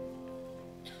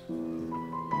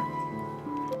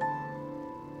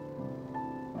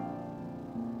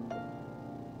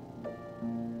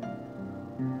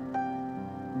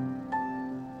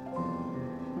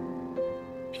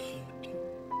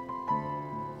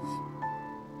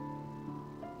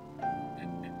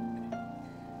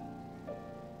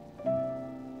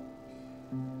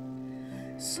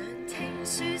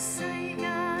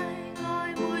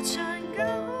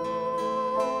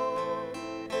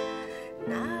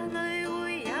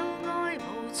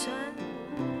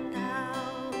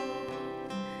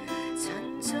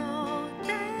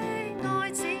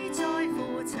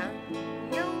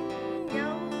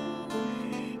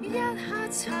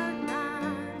 剎那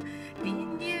便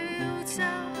要走，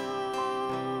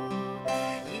而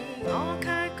我卻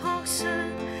確信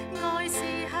愛是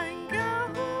恒久。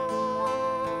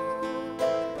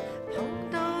碰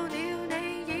到了你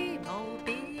已無別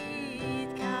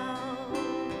求，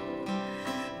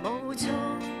無從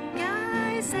解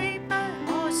釋不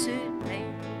可説明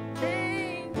的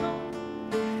夢，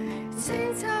千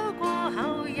秋過後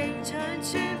仍長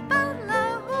存不朽。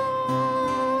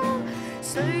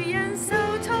誰人受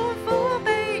痛苦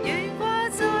被懸掛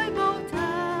在木頭，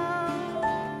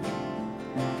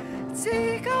至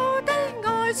高的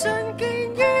愛盡見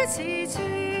於慈存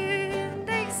的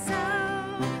手，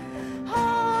汗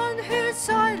血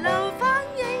在流反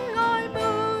映愛沒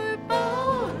保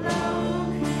留，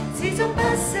始終不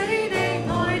死的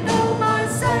愛到萬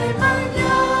世不休，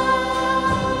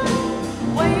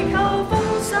為求奉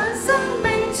上生命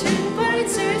全歸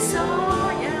主所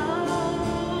有。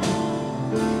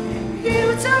要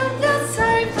將一切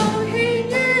奉獻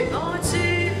於我主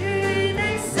的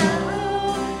手，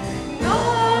我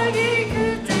已決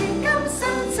定今生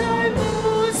再沒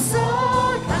所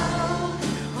求，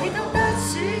唯獨得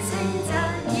主稱讚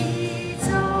已足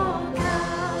夠。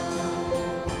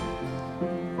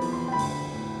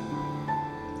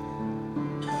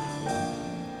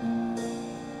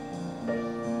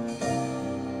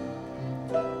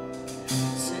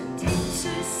常聽說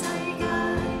世界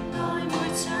愛沒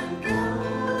長久，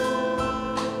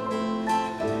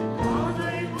哪裏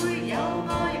會有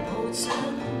愛無盡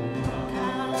頭？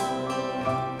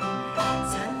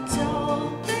塵俗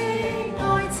的愛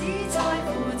只在乎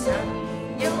曾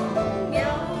擁有，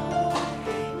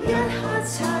一刻剎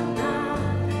那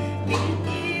便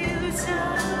要走，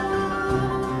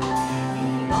而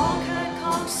我卻確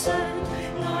信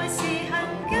愛是恒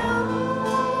久。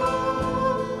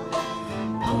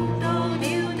碰到了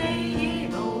你已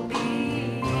無別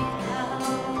求，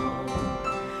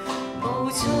無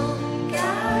從解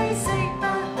釋不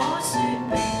可説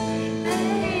明的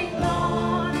愛，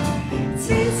千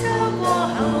秋過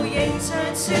後仍長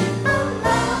存不朽。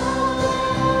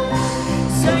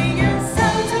誰人受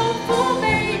痛苦被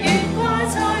懸掛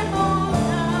在木頭，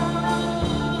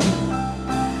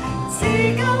至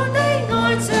高的愛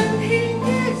盡獻於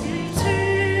慈存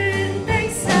的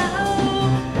手，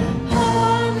汗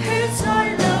血在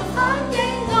流反映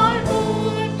愛沒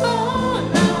保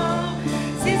留，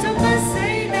始終不死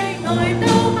的愛到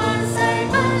萬世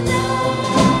不休，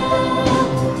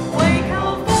為求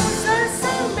奉上生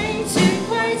命全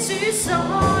歸主所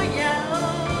有，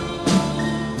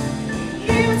要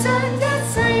將一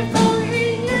切奉獻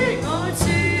於我主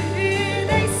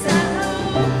的手，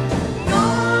我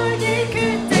已決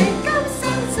定今生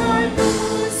再沒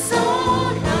所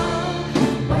求，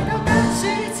唯獨得主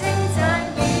稱讚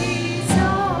已足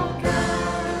夠。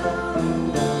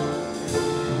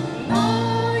我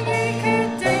已決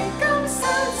定今生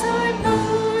再沒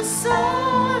所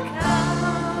求，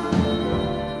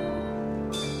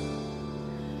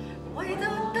唯獨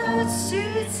得主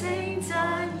稱讚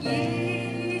已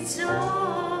足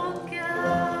夠。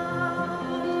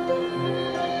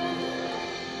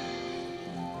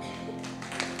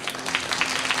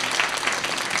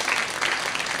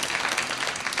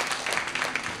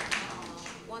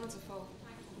Wonderful.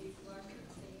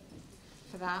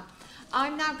 For that.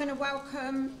 I'm now going to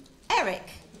welcome Eric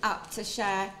up to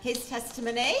share his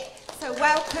testimony. So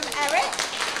welcome, Eric.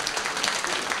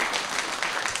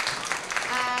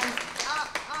 And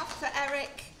after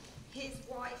Eric, his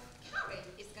wife Karen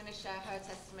is going to share her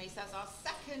testimony. So it's our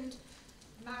second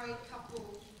married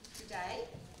couple today.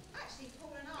 Actually,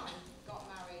 Paul and I got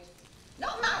married.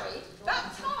 Not married,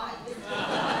 baptised.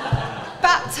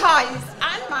 Baptised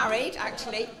and married,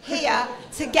 actually, here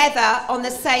together on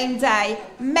the same day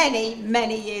many,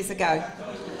 many years ago.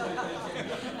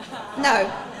 No,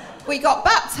 we got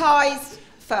baptised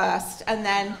first and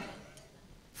then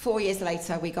 4 years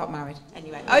later we got married.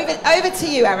 Anyway, over to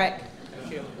you, Eric.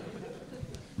 Thank you.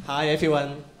 Hi,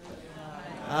 everyone.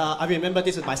 I remember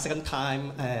this is my second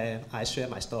time I share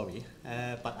my story,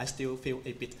 but I still feel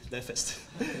a bit nervous.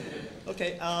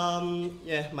 Okay,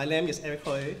 yeah, my name is Eric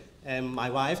Hui, and my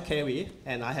wife Carrie,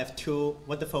 and I have two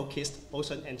wonderful kids,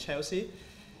 Ocean and Chelsea.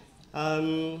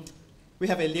 We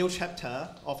have a new chapter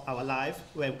of our life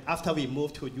after we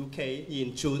moved to UK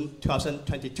in June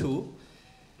 2022.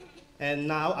 And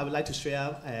now I would like to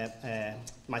share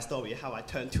my story, how I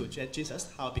turned to Jesus,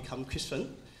 how I become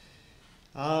Christian.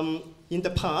 In the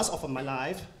past of my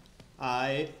life,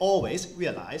 I always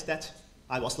realized that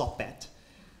I was not bad.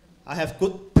 I have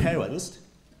good parents,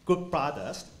 good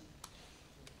brothers,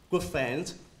 good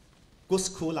friends, good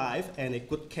school life, and a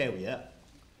good career.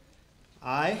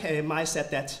 I had a mindset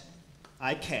that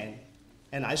I can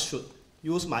and I should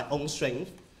use my own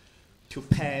strength to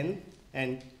plan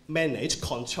and manage,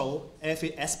 control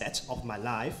every aspect of my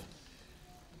life.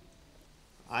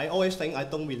 I always think I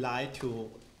don't rely to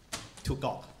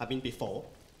God, before.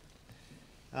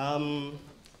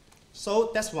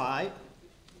 So that's why,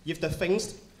 if the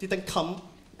things didn't come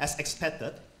as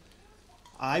expected,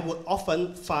 I would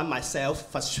often find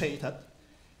myself frustrated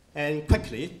and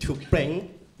quickly to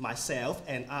blame myself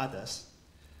and others.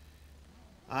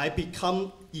 I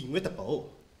become irritable.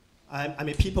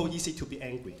 People easy to be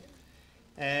angry.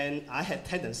 And I had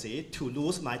tendency to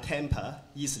lose my temper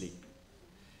easily.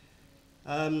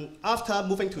 After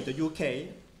moving to the UK,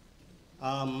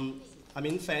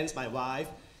 friends, my wife,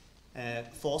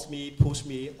 forced me, pushed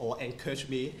me, or encouraged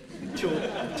me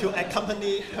to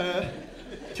accompany her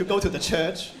to go to the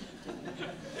church.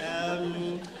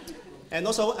 And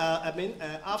also,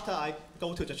 after I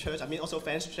go to the church, also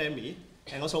friends share me,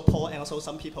 and also Paul, and also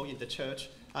some people in the church.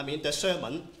 The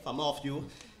sermon from all of you,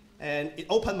 and it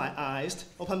opened my eyes,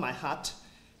 opened my heart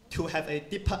to have a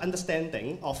deeper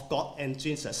understanding of God and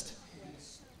Jesus.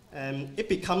 It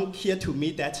became clear to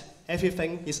me that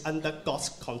everything is under God's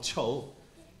control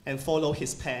and follow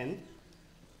His plan.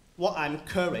 What I'm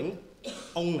currently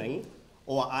owning,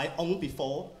 or I owned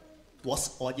before,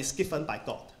 was or is given by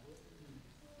God.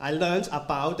 I learned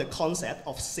about the concept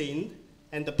of sin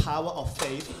and the power of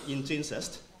faith in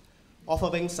Jesus,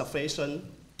 offering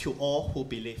salvation to all who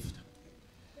believed.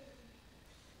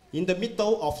 In the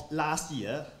middle of last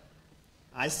year,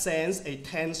 I sensed a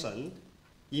tension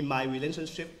in my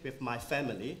relationship with my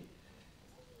family,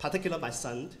 particularly my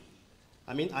son.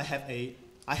 I had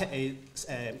a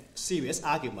serious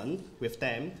argument with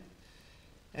them,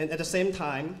 and at the same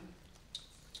time,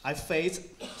 I faced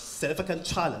significant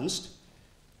challenge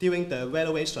during the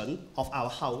renovation of our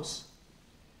house.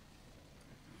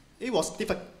 It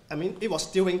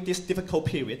was during this difficult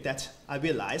period that I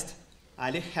realized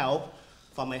I need help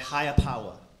from a higher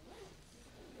power.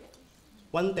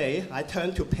 One day, I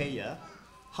turned to prayer,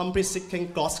 humbly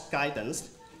seeking God's guidance,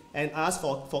 and asked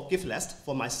for forgiveness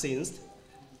for my sins.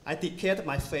 I declared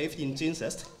my faith in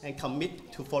Jesus and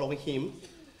commit to following Him.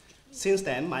 Since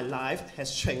then, my life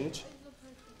has changed.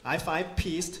 I find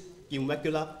peace in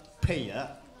regular prayer,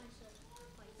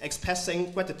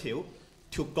 expressing gratitude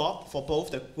to God for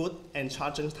both the good and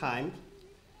challenging time.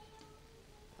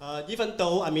 Even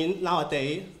though,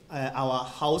 nowadays, our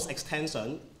house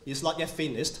extension is not yet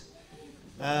finished.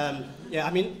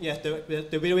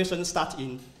 The renovation started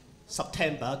in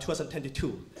September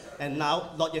 2022, and now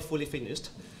not yet fully finished.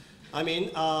 I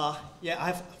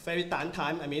have very down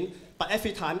time, but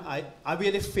every time I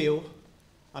really feel,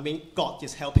 God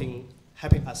is helping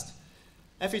us.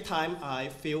 Every time I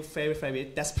feel very, very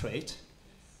desperate,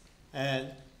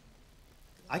 and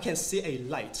I can see a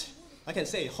light, I can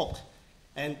see a hope,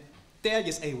 and there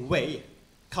is a way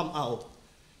come out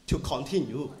to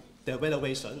continue the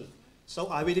renovation. So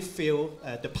I really feel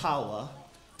the power,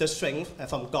 the strength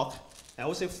from God. I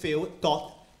also feel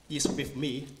God is with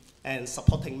me and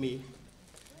supporting me.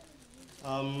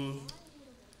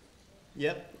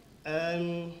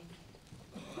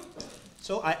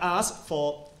 So I ask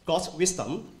for God's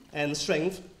wisdom and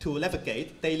strength to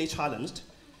navigate daily challenge,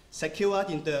 secure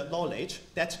in the knowledge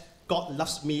that God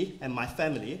loves me and my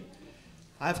family.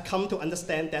 I have come to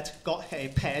understand that God has a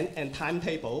plan and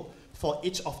timetable for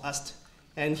each of us,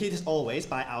 and He is always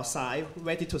by our side,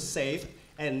 ready to save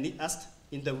and lead us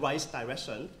in the right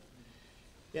direction.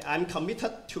 I'm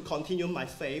committed to continue my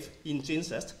faith in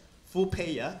Jesus through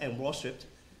prayer and worship,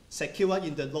 secure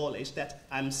in the knowledge that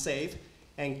I'm saved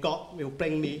and God will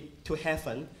bring me to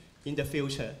heaven in the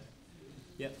future.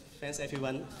 Thanks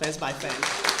everyone. Thanks my friends.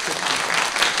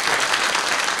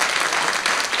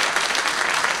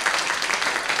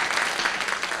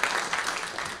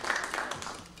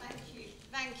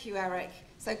 Thank you, Eric.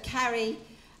 So Carrie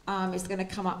is going to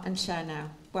come up and share now.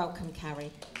 Welcome,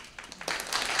 Carrie.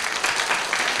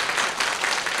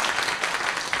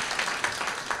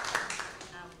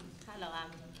 Hello, I'm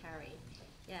Carrie.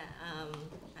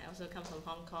 I also come from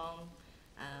Hong Kong.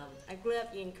 I grew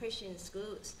up in Christian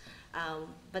schools,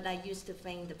 but I used to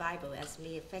think the Bible as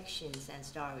mere fictions and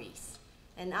stories.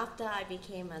 And after I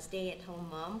became a stay-at-home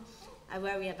mom, I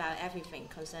worry about everything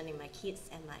concerning my kids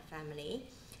and my family.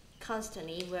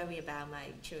 Constantly worry about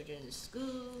my children's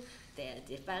school, their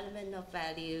development of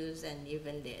values, and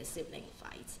even their sibling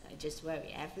fights. I just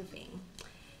worry everything.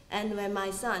 And when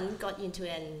my son got into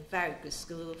a very good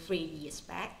school 3 years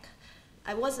back,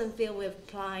 I wasn't filled with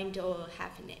pride or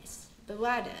happiness, but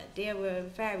rather there were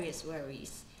various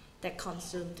worries that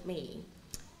consumed me.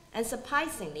 And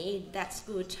surprisingly, that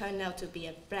school turned out to be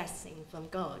a blessing from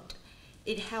God.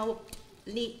 It helped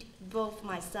lead both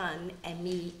my son and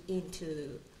me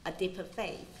into a deeper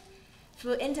faith.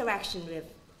 Through interaction with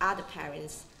other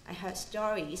parents, I heard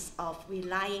stories of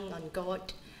relying on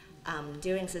God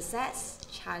during success,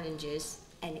 challenges,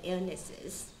 and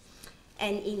illnesses.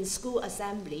 And in school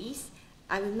assemblies,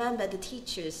 I remember the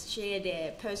teachers share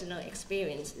their personal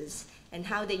experiences and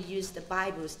how they use the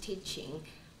Bible's teaching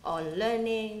on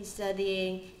learning,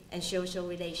 studying, and social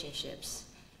relationships.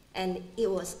 And it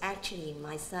was actually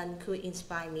my son who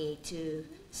inspired me to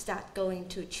start going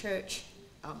to church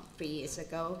 3 years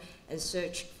ago and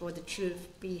search for the truth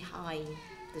behind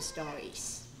the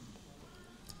stories.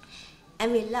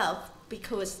 And we love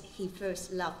because he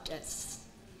first loved us.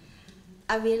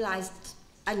 I realized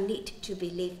I need to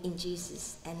believe in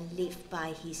Jesus and live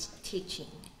by his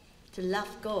teaching, to love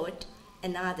God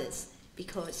and others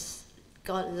because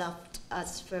God loved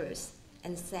us first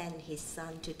and sent his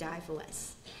son to die for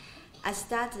us. I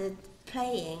started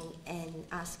praying and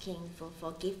asking for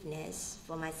forgiveness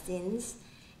for my sins,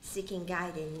 seeking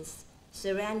guidance,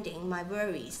 surrendering my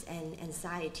worries and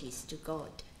anxieties to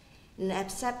God, and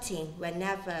accepting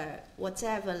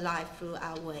whatever life threw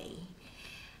our way.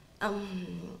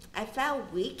 I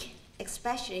felt weak,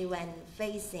 especially when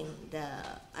facing the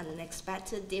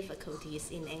unexpected difficulties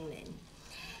in England.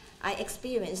 I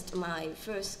experienced my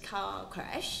first car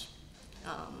crash.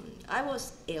 I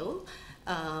was ill,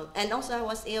 and also I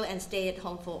was ill and stayed at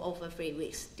home for over 3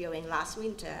 weeks during last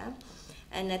winter.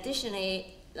 And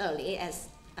additionally, as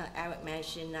Eric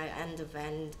mentioned, I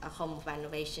underwent a home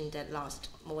renovation that lasted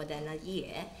more than a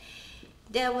year.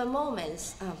 There were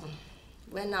moments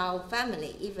when our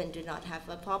family even did not have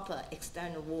a proper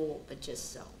external wall, but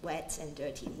just wet and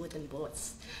dirty wooden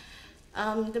boards.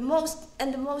 The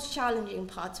most challenging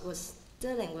part was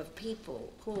dealing with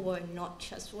people who were not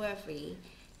trustworthy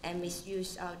and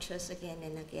misused our trust again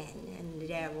and again. And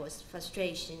there was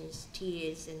frustrations,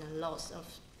 tears, and a loss of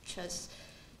trust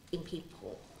in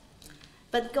people.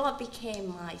 But God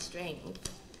became my strength.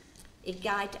 It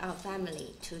guided our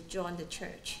family to join the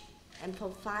church and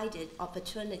provided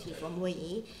opportunity for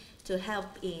me to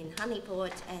help in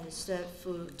honeypot and serve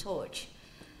food torch.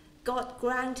 God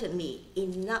granted me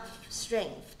enough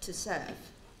strength to serve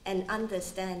and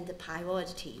understand the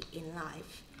priority in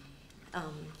life.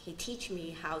 He taught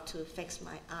me how to fix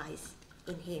my eyes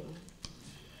in him.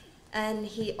 And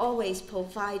he always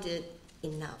provided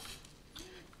enough.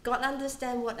 God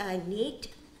understands what I need,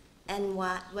 and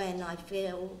when I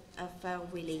felt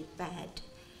really bad,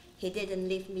 he didn't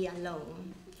leave me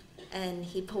alone. And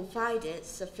he provided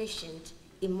sufficient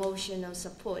emotional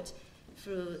support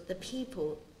through the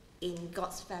people in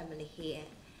God's family here.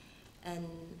 And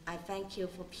I thank you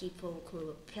for people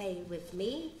who pray with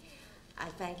me. I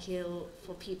thank you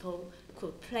for people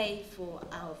who pray for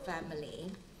our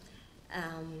family.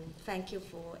 Thank you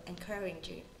for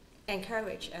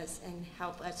encourage us and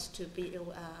help us to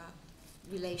build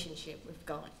a relationship with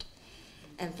God.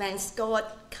 And thanks God,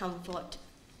 comfort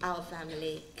our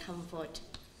family, comfort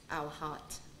our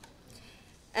heart.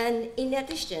 And in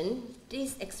addition,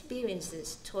 these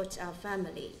experiences taught our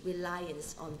family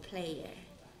reliance on prayer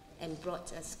and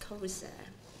brought us closer.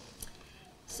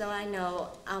 So I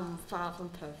know I'm far from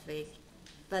perfect,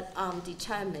 but I'm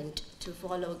determined to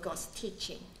follow God's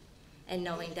teaching and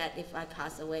knowing that if I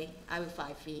pass away, I will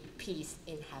find peace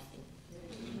in heaven.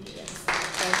 Yes,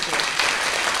 thank you.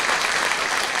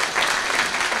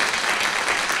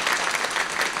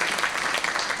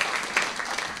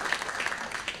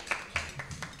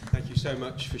 Thank you so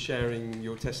much for sharing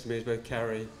your testimonies, both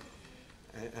Carrie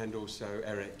and also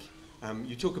Eric.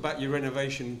 You talk about your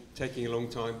renovation taking a long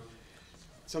time.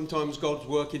 Sometimes God's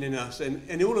working in us, and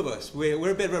in all of us,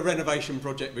 we're a bit of a renovation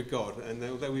project with God. And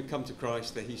although we've come to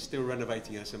Christ, that he's still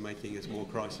renovating us and making us more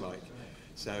Christ-like.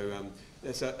 So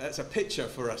that's a picture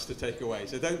for us to take away.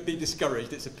 So don't be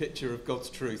discouraged. It's a picture of God's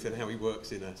truth and how he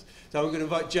works in us. So I'm going to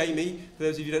invite Jamie. For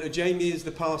those of you who don't know, Jamie is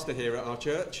the pastor here at our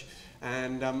church.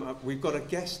 And we've got a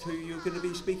guest who you're going to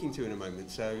be speaking to in a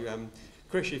moment. So,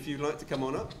 Krish, if you'd like to come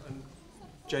on up, and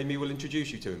Jamie will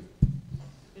introduce you to him.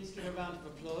 Please give a round of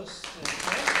applause.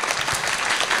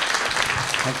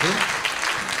 Thank you.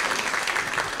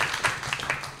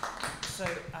 So,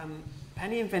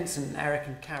 Penny and Vincent, Eric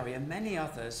and Carrie, and many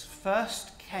others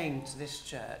first came to this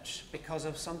church because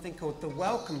of something called the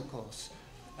Welcome Course,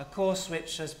 a course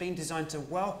which has been designed to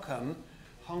welcome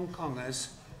Hong Kongers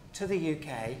to the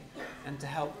UK and to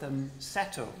help them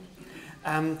settle.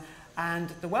 And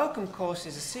the Welcome Course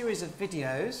is a series of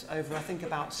videos over, I think,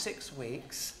 about 6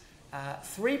 weeks,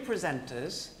 3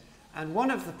 presenters, and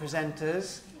one of the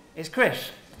presenters is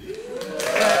Krish.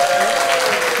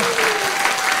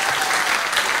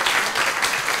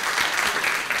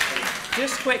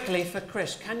 Just quickly for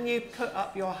Chris, can you put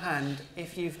up your hand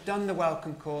if you've done the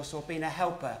welcome course or been a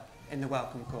helper in the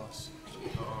welcome course?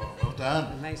 Oh, well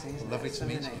done. Amazing, isn't it? Lovely to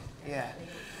meet you. Yeah.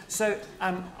 So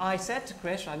I said to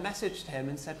Chris, I messaged him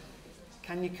and said,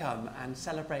 can you come and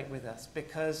celebrate with us?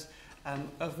 Because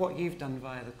of what you've done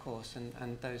via the course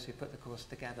and those who put the course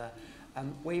together,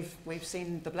 we've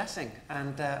seen the blessing,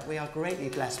 and we are greatly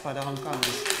blessed by the Hong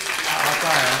Kongers at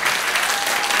Argyle.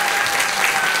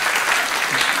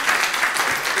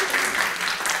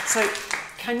 So,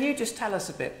 can you just tell us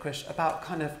a bit, Chris, about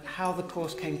kind of how the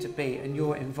course came to be and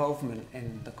your involvement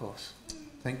in the course?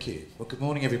 Thank you. Well, good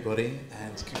morning, everybody,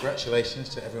 and congratulations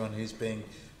to everyone who's being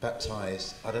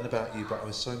baptised. I don't know about you, but I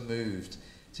was so moved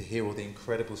to hear all the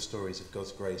incredible stories of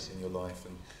God's grace in your life,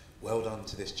 and well done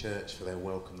to this church for their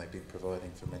welcome they've been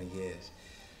providing for many years.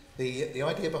 The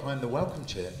idea behind the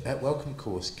welcome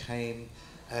course came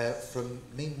from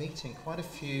me meeting quite a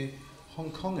few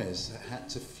Hong Kongers that had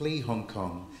to flee Hong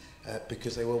Kong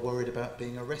because they were worried about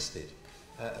being arrested.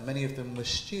 Many of them were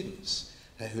students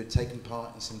who had taken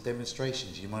part in some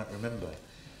demonstrations, you might remember.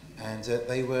 And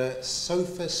they were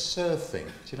sofa surfing.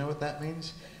 Do you know what that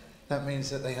means? That means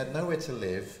that they had nowhere to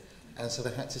live, and so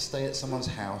they had to stay at someone's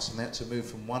house, and they had to move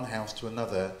from one house to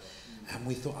another. And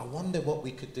we thought, I wonder what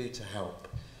we could do to help.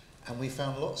 And we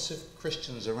found lots of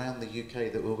Christians around the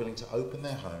UK that were willing to open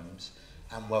their homes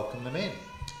and welcome them in.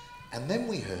 And then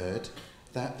we heard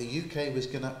that the UK was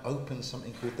going to open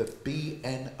something called the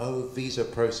BNO visa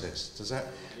process. Does that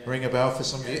ring a bell for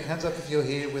some of you? Hands up if you're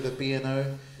here with a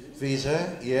BNO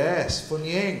visa. Yes, Fun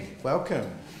Ying, welcome.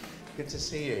 Good to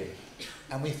see you.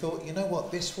 And we thought, you know what,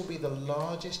 this will be the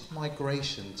largest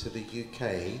migration to the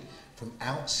UK from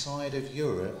outside of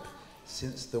Europe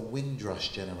since the Windrush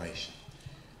generation.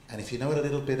 And if you know a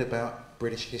little bit about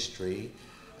British history,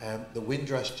 the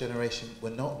Windrush generation were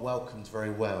not welcomed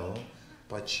very well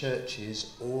by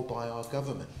churches or by our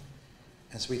government.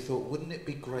 And so we thought, wouldn't it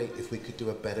be great if we could do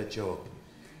a better job?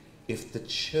 If the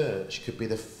church could be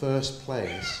the first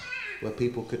place where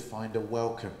people could find a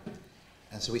welcome.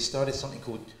 And so we started something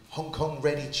called Hong Kong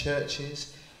Ready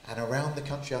Churches, and around the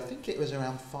country, I think it was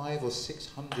around 500 or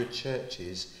 600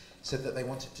 churches said that they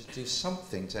wanted to do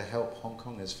something to help Hong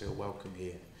Kongers feel welcome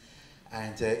here.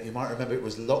 And you might remember it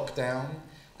was lockdown,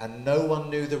 and no one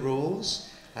knew the rules.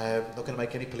 Not going to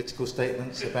make any political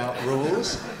statements about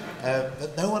rules,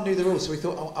 but no one knew the rules. So we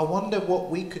thought, I wonder what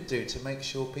we could do to make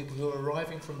sure people who are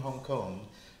arriving from Hong Kong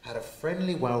had a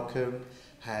friendly welcome,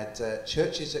 had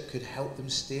churches that could help them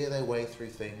steer their way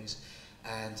through things,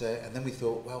 and then we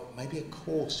thought, well, maybe a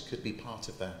course could be part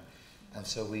of that. And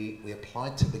so we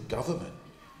applied to the government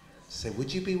to say,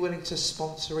 would you be willing to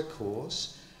sponsor a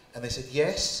course? And they said,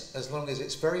 yes, as long as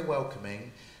it's very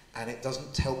welcoming and it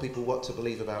doesn't tell people what to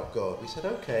believe about God. We said,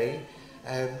 okay,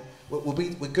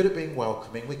 we're good at being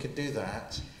welcoming, we can do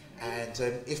that. And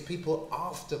if people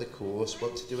after the course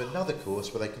want to do another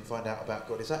course where they can find out about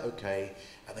God, is that okay?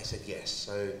 And they said yes.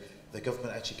 So the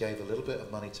government actually gave a little bit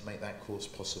of money to make that course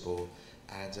possible.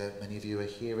 And many of you are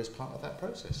here as part of that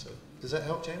process. So does that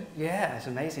help, Jamie? Yeah, it's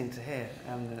amazing to hear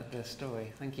the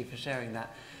story. Thank you for sharing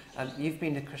that. You've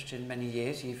been a Christian many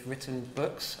years. You've written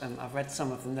books. I've read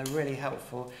some of them. They're really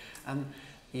helpful.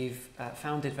 You've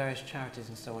founded various charities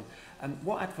and so on.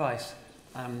 What advice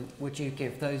would you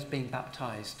give those being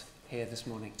baptised here this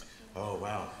morning? Oh,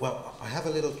 wow. Well, I have a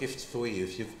little gift for you.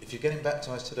 If you're getting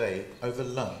baptised today, over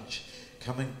lunch,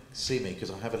 come and see me,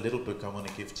 because I have a little book I want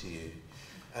to give to you.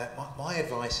 My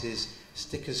advice is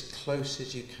stick as close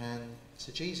as you can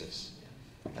to Jesus.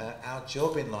 Our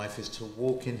job in life is to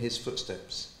walk in his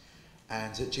footsteps,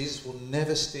 and Jesus will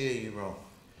never steer you wrong.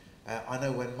 I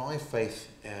know when my faith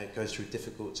goes through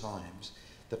difficult times,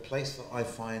 the place that I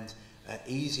find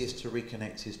easiest to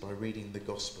reconnect is by reading the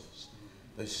Gospels.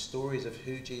 Those stories of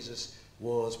who Jesus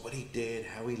was, what he did,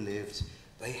 how he lived,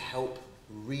 they help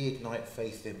reignite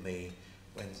faith in me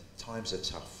when times are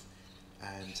tough.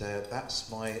 And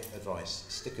that's my advice.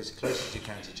 Stick as close as you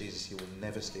can to Jesus. He will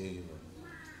never steer you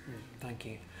wrong. Thank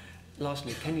you.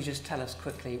 Lastly, can you just tell us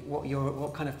quickly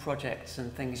what kind of projects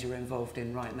and things you're involved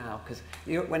in right now? Because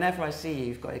whenever I see you,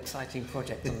 you've got exciting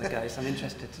projects on the go, so I'm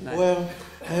interested to know. Well,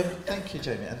 thank you,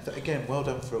 Jamie. And again, well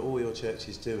done for all your church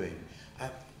is doing.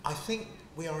 I think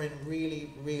we are in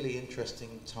really, really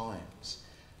interesting times.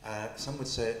 Some would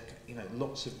say,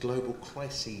 lots of global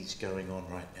crises going on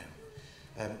right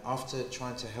now. After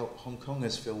trying to help Hong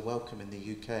Kongers feel welcome in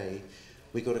the UK,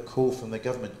 we got a call from the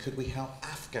government, could we help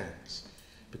Afghans?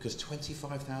 Because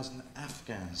 25,000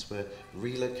 Afghans were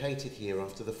relocated here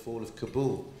after the fall of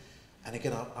Kabul. And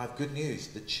again, I have good news,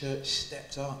 the church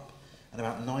stepped up, and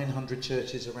about 900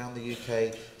 churches around the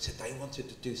UK said they wanted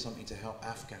to do something to help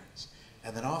Afghans.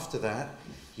 And then after that,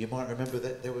 you might remember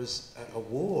that there was a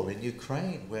war in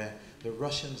Ukraine where the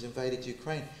Russians invaded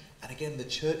Ukraine. And again, the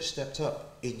church stepped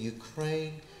up in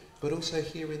Ukraine, but also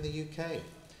here in the UK.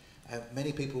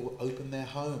 Many people opened their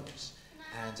homes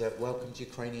and welcomed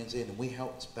Ukrainians in, and we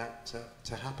helped that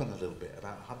to happen a little bit.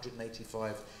 About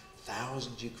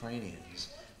 185,000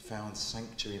 Ukrainians found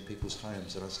sanctuary in people's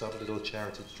homes, and I started a little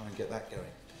charity to try and get that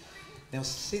going. Now,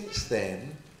 since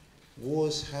then,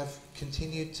 wars have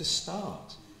continued to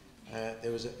start.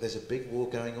 There's a big war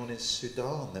going on in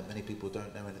Sudan that many people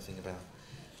don't know anything about.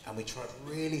 And we tried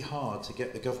really hard to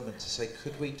get the government to say,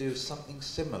 could we do something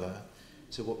similar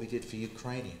to what we did for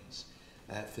Ukrainians,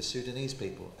 for Sudanese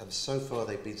people? And so far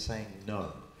they've been saying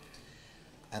no.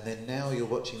 And then now you're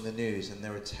watching the news and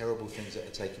there are terrible things that are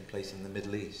taking place in the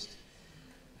Middle East.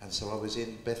 And so I was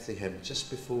in Bethlehem just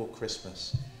before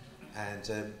Christmas,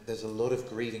 and there's a lot of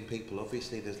grieving people.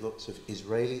 Obviously there's lots of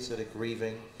Israelis that are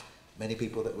grieving, many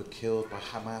people that were killed by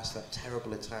Hamas, that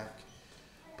terrible attack.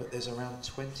 But there's around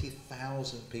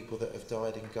 20,000 people that have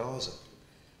died in Gaza,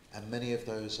 and many of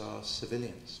those are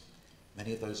civilians.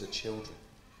 Many of those are children,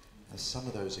 and some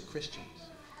of those are Christians.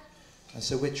 And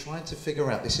so we're trying to figure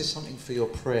out, this is something for your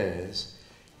prayers,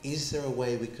 is there a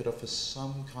way we could offer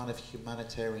some kind of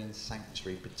humanitarian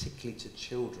sanctuary, particularly to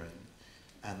children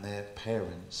and their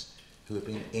parents who have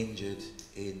been injured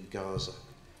in Gaza?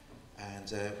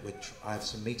 And I have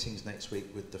some meetings next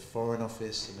week with the Foreign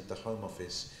Office and with the Home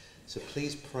Office. So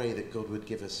please pray that God would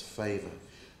give us favour.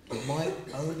 We might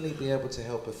only be able to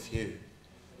help a few,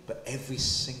 but every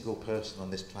single person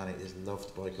on this planet is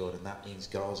loved by God, and that means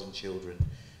Gazan children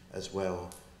as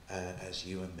well as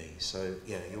you and me. So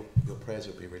yeah, your prayers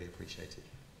would be really appreciated.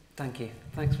 Thank you.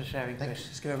 Thanks for sharing, Chris.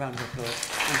 Let's give a round of applause.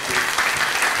 Thank you.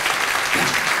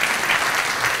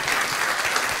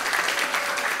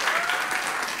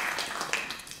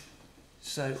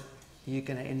 So, you're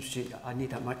going to introduce... I need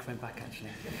that microphone back,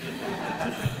 actually.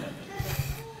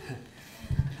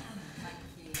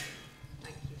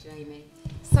 Thank you, Jamie.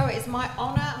 So it is my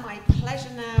honour, my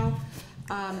pleasure now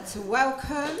to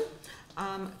welcome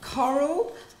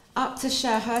Coral up to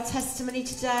share her testimony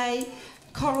today.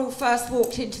 Coral first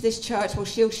walked into this church, well,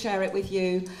 she'll share it with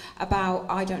you, about,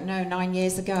 9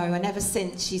 years ago, and ever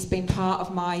since she's been part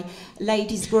of my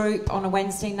ladies group on a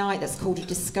Wednesday night that's called a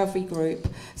Discovery Group.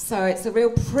 So it's a real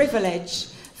privilege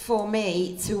for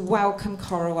me to welcome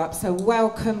Coral up. So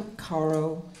welcome,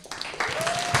 Coral.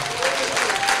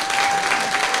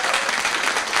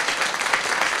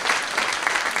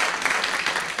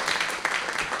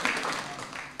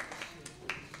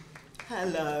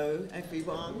 Hello,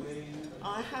 everyone.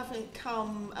 I haven't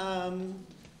come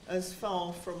as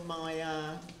far from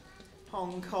my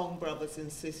Hong Kong brothers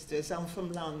and sisters. I'm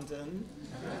from London,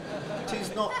 which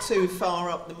is not too far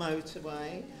up the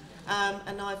motorway.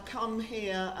 And I've come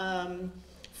here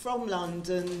from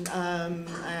London,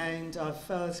 and I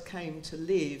first came to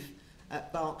live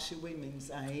at Berkshire Women's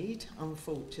Aid,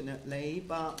 unfortunately,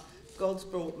 but God's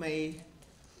brought me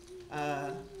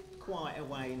quite a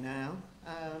way now.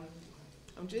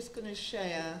 I'm just going to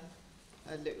share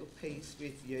a little piece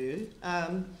with you.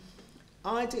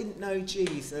 I didn't know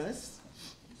Jesus,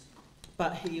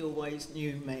 but he always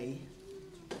knew me.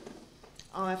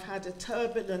 I've had a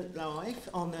turbulent life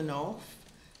on and off,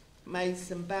 made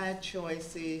some bad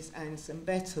choices and some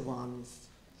better ones.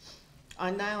 I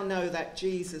now know that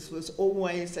Jesus was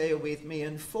always there with me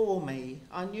and for me.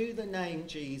 I knew the name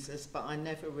Jesus, but I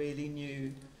never really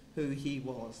knew who he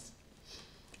was.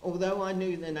 Although I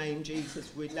knew the name Jesus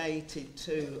related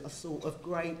to a sort of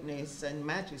greatness and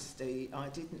majesty, I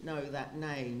didn't know that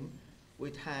name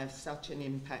would have such an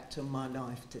impact on my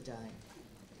life today.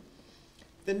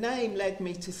 The name led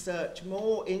me to search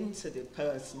more into the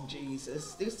person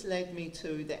Jesus. This led me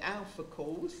to the Alpha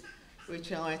course,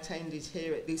 which I attended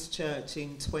here at this church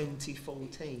in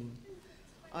 2014.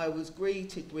 I was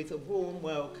greeted with a warm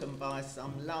welcome by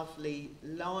some lovely,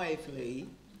 lively,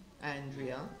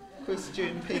 Andrea,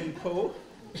 Christian people,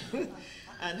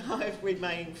 and I've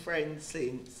remained friends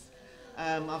since.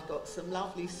 I've got some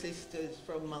lovely sisters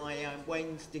from my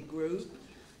Wednesday group,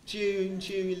 June,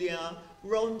 Julia,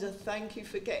 Rhonda, thank you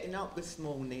for getting up this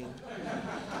morning.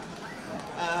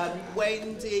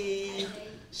 Wendy,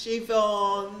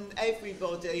 Siobhan,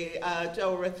 everybody,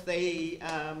 Dorothy,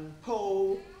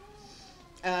 Paul.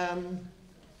 I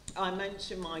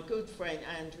mentioned my good friend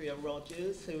Andrea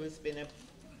Rogers, who has been a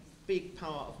big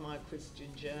part of my Christian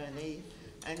journey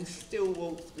and still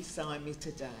walks beside me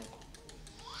today.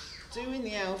 Doing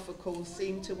the Alpha course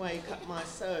seemed to wake up my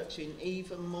searching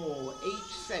even more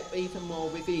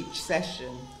with each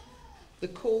session. The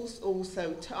course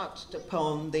also touched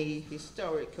upon the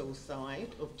historical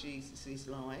side of Jesus'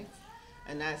 life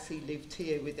and as he lived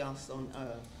here with us on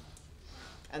earth,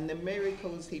 and the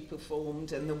miracles he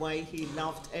performed and the way he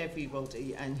loved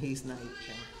everybody and his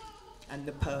nature and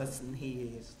the person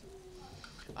he is.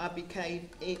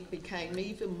 It became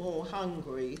even more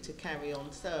hungry to carry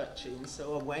on searching,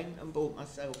 so I went and bought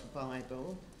myself a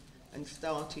Bible and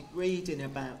started reading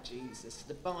about Jesus.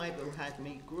 The Bible had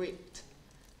me gripped,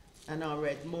 and I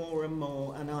read more and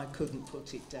more, and I couldn't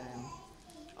put it down.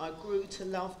 I grew to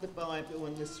love the Bible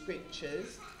and the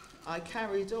scriptures. I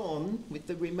carried on with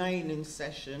the remaining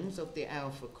sessions of the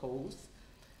Alpha course,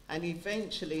 and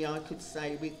eventually I could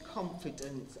say with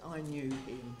confidence I knew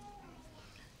him.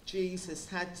 Jesus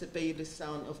had to be the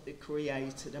Son of the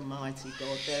Creator, the mighty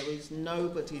God. There is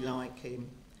nobody like him.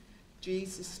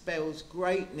 Jesus spells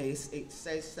greatness, it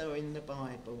says so in the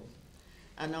Bible.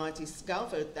 And I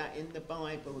discovered that in the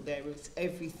Bible there is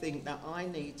everything that I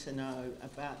need to know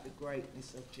about the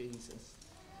greatness of Jesus.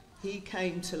 He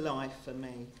came to life for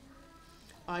me.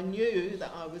 I knew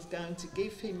that I was going to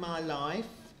give him my life,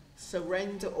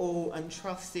 surrender all and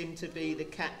trust him to be the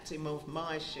captain of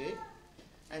my ship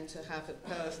and to have a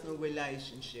personal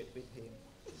relationship with him.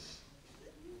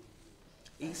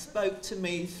 He spoke to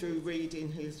me through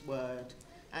reading his word,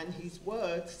 and his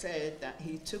word said that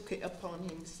he took it upon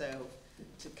himself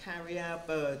to carry our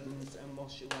burdens and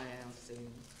wash away our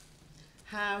sins.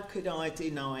 How could I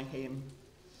deny him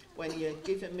when he had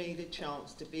given me the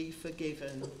chance to be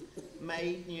forgiven,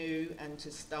 made new, and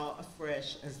to start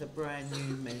afresh as a brand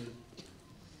new me?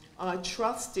 I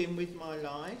trust him with my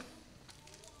life.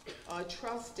 I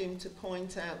trust him to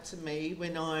point out to me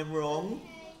when I am wrong.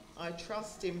 I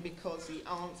trust him because he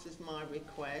answers my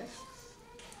requests.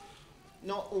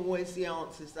 Not always the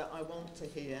answers that I want to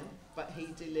hear, but he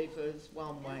delivers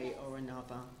one way or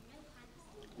another.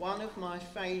 One of my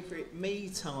favourite me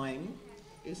time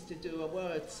is to do a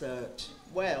word search.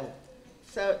 Well,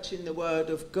 searching the word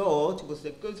of God was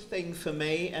a good thing for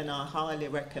me, and I highly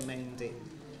recommend it.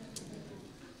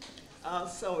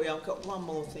 Sorry, I've got one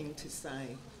more thing to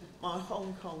say. My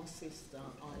Hong Kong sister,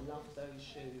 I love those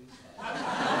shoes.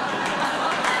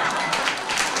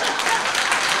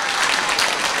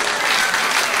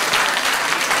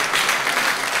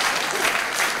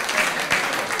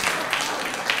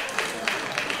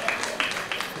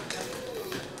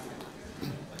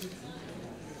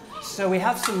 So we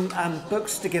have some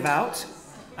books to give out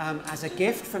as a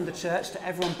gift from the church to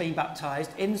everyone being baptised.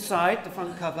 Inside the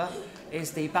front cover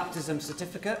is the baptism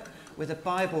certificate with a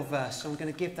Bible verse. So I'm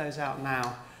going to give those out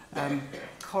now.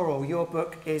 Coral, your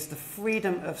book is The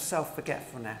Freedom of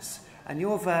Self-Forgetfulness. And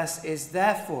your verse is,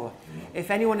 therefore, if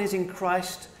anyone is in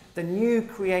Christ, the new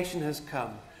creation has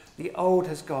come. The old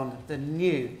has gone, the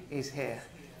new is here.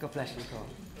 God bless you, Coral.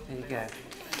 There you go.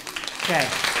 Okay.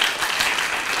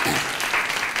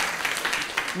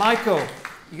 Michael,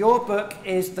 your book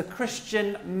is The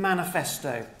Christian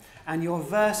Manifesto. And your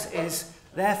verse is,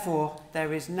 therefore,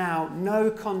 there is now no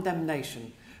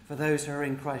condemnation for those who are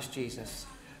in Christ Jesus.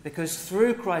 Because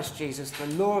through Christ Jesus, the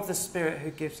law of the Spirit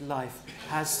who gives life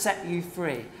has set you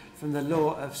free from the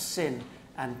law of sin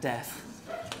and death.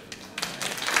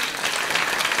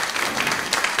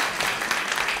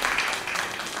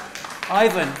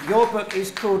 Ivan, your book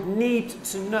is called Need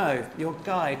to Know, your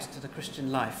guide to the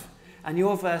Christian life. And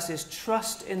your verse is,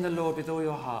 trust in the Lord with all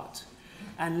your heart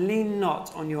and lean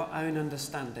not on your own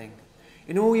understanding.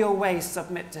 In all your ways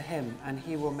submit to him, and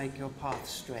he will make your path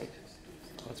straight.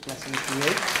 God's blessing to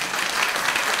you.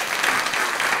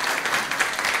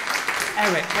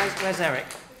 Eric, where's Eric?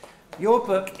 Your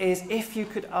book is If You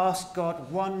Could Ask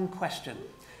God One Question.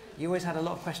 You always had a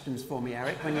lot of questions for me,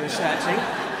 Eric, when you were searching.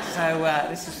 So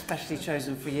this is specially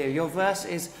chosen for you. Your verse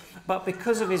is, but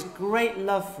because of his great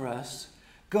love for us,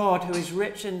 God, who is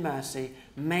rich in mercy,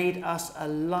 made us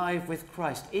alive with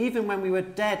Christ, even when we were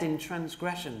dead in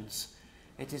transgressions.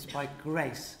 It is by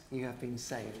grace you have been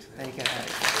saved. There you go, Eric.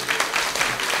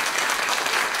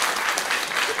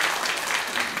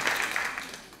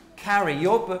 Carrie,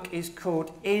 your book is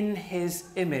called In His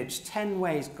Image, 10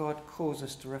 Ways God Calls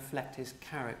Us to Reflect His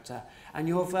Character. And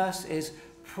your verse is,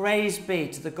 praise be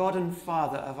to the God and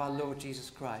Father of our Lord Jesus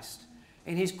Christ.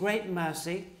 In his great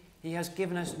mercy, he has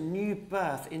given us new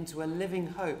birth into a living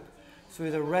hope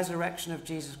through the resurrection of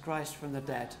Jesus Christ from the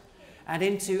dead, and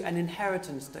into an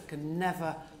inheritance that can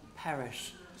never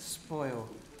perish, spoil,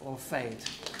 or fade.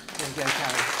 There you go,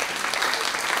 Carrie.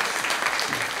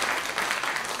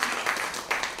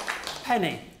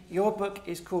 Penny, your book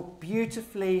is called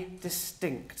Beautifully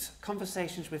Distinct,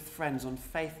 Conversations with Friends on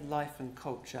Faith, Life and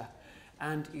Culture.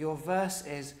 And your verse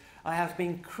is, I have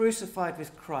been crucified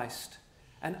with Christ,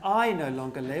 And I no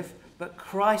longer live, but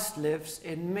Christ lives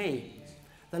in me.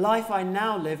 The life I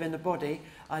now live in the body,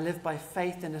 I live by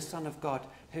faith in the Son of God,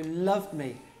 who loved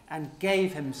me and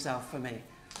gave himself for me.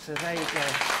 So there you go.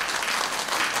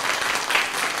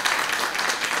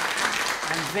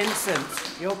 And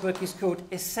Vincent, your book is called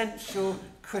Essential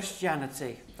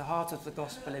Christianity, the heart of the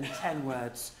gospel in 10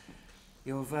 words.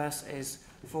 Your verse is,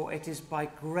 for it is by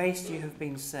grace you have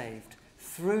been saved,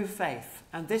 through faith,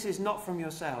 and this is not from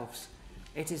yourselves.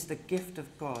 It is the gift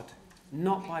of God,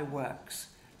 not by works,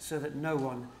 so that no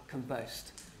one can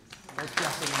boast. There's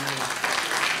blessing in that.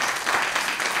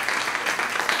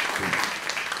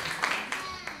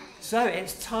 So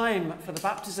it's time for the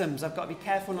baptisms. I've got to be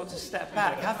careful not to step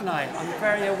back, haven't I? I'm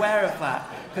very aware of that,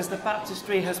 because the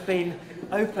baptistry has been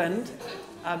opened.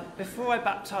 Before I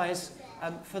baptise,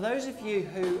 for those of you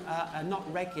who are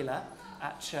not regular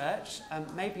at church,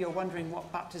 maybe you're wondering what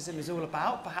baptism is all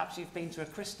about. Perhaps you've been to a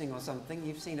christening or something.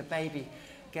 You've seen a baby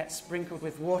get sprinkled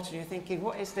with water and you're thinking,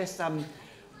 what is this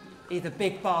either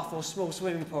big bath or small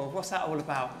swimming pool? What's that all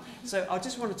about? So I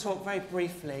just want to talk very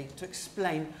briefly to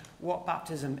explain what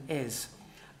baptism is.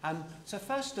 So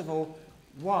first of all,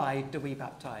 why do we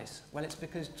baptise? Well, it's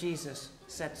because Jesus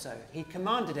said so. He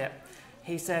commanded it.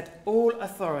 He said, all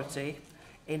authority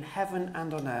in heaven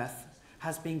and on earth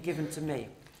has been given to me.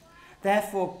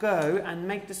 Therefore go and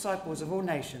make disciples of all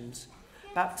nations,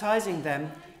 baptizing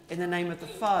them in the name of the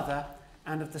Father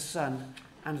and of the Son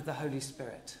and of the Holy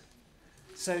Spirit.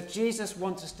 So Jesus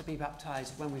wants us to be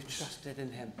baptized when we've trusted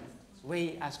in him.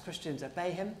 We as Christians obey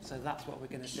him, so that's what we're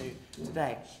going to do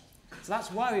today. So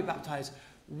that's why we baptize.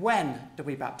 When do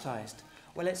we baptize?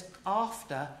 Well, it's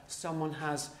after someone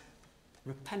has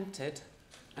repented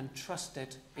and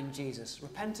trusted in Jesus.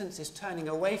 Repentance is turning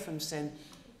away from sin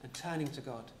and turning to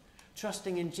God.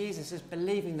 Trusting in Jesus is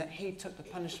believing that he took the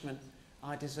punishment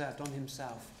I deserved on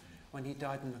himself when he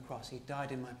died on the cross. He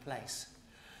died in my place.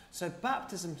 So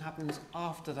baptism happens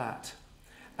after that.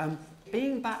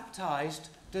 Being baptized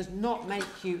does not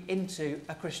make you into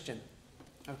a Christian.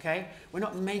 Okay? We're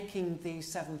not making these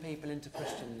 7 people into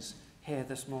Christians here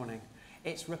this morning.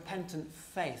 It's repentant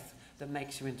faith that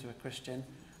makes you into a Christian,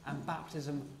 and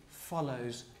baptism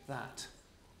follows that.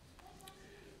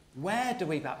 Where do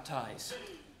we baptize?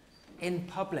 In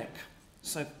public.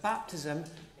 So baptism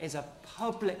is a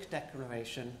public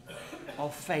declaration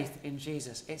of faith in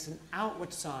Jesus. It's an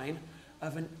outward sign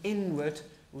of an inward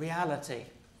reality.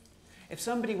 If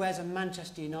somebody wears a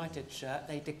Manchester United shirt,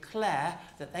 they declare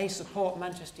that they support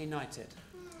Manchester United.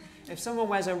 If someone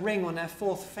wears a ring on their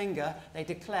 4th finger, they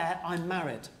declare, I'm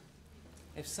married.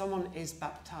 If someone is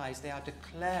baptized, they are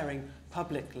declaring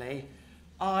publicly,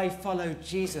 I follow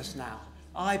Jesus now.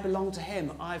 I belong to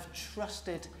him. I've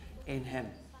trusted in him.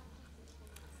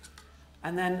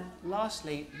 And then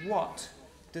lastly, what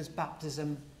does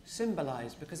baptism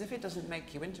symbolize? Because if it doesn't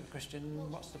make you into a Christian,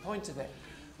 what's the point of it?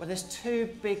 Well, there's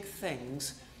 2 big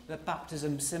things that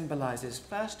baptism symbolizes.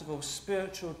 First of all,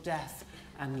 spiritual death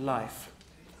and life.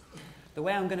 The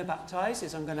way I'm going to baptize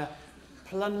is I'm going to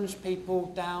plunge people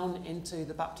down into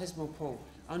the baptismal pool,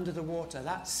 under the water.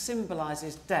 That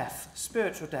symbolizes death,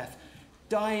 spiritual death,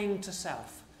 dying to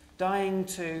self, dying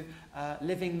to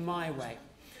living my way.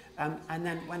 And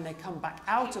then when they come back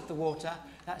out of the water,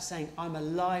 that's saying, I'm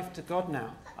alive to God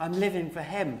now. I'm living for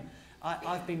him.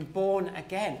 I've been born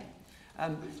again.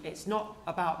 It's not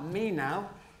about me now.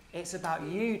 It's about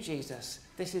you, Jesus.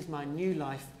 This is my new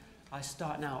life. I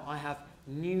start now. I have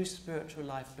new spiritual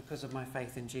life because of my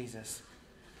faith in Jesus.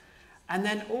 And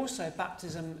then also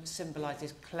baptism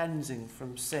symbolizes cleansing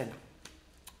from sin.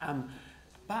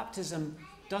 Baptism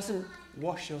doesn't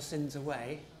wash your sins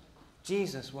away.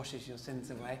 Jesus washes your sins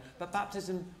away, but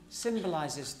baptism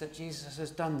symbolizes that Jesus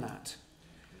has done that.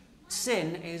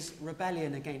 Sin is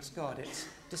rebellion against God. It's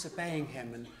disobeying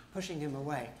him and pushing him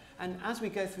away. And as we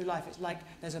go through life, it's like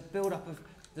there's a build-up of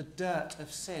the dirt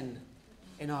of sin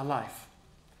in our life.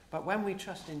 But when we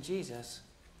trust in Jesus,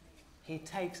 he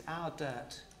takes our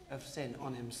dirt of sin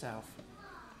on himself.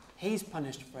 He's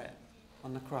punished for it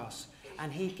on the cross,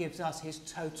 and he gives us his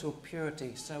total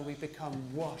purity, so we become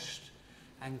washed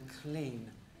and clean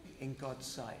in God's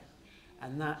sight.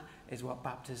 And that is what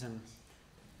baptism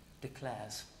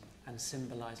declares and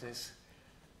symbolizes.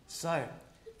 So,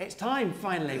 it's time,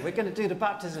 finally. We're going to do the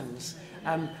baptisms.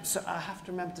 So I have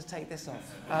to remember to take this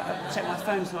off. Check my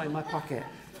phone's not in my pocket.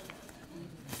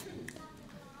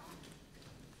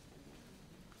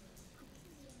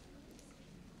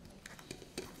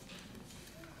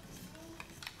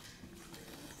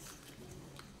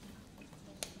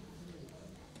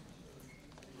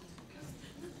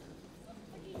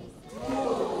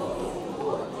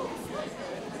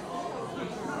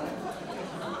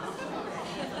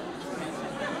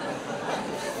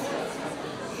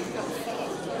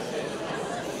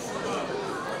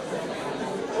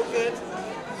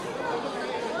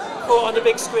 caught on the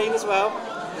big screen as well.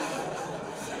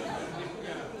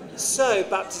 So,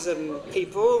 baptism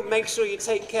people, make sure you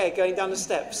take care going down the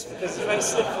steps because it's very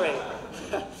slippery.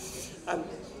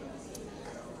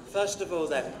 First of all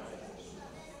then,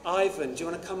 Ivan, do you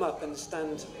want to come up and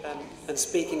stand and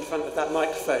speak in front of that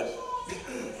microphone?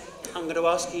 I'm going to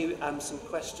ask you some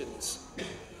questions.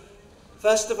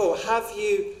 First of all, have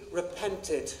you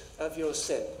repented of your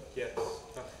sin? Yes,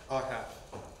 I have.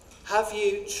 Have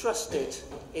you trusted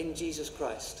in Jesus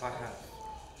Christ? I have.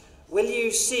 Will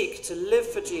you seek to live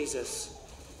for Jesus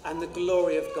and the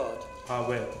glory of God? I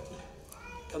will.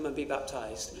 Come and be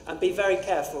baptized. And be very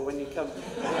careful when you come.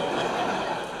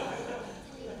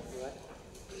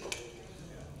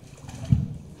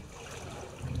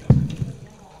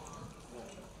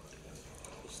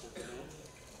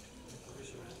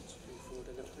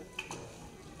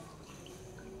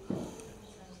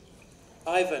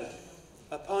 Ivan,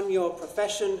 upon your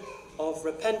profession of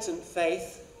repentant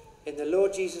faith in the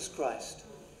Lord Jesus Christ,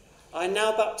 I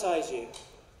now baptize you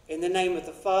in the name of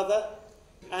the Father,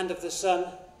 and of the Son,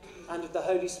 and of the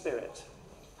Holy Spirit.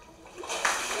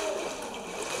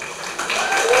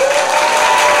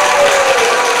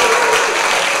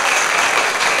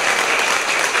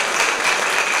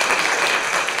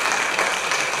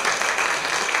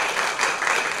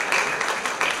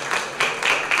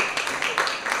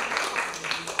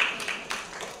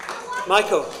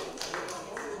 Michael.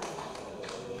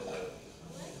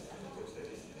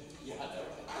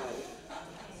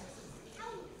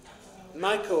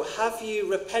 Michael, have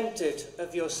you repented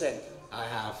of your sin? I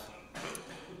have.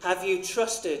 Have you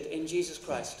trusted in Jesus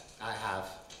Christ? I have.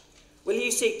 Will you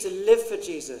seek to live for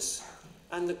Jesus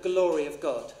and the glory of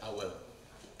God? I will.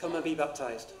 Come and be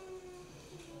baptized.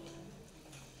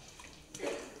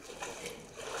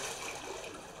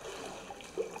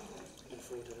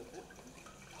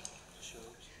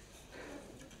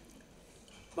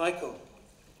 Michael,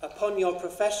 upon your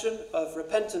profession of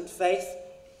repentant faith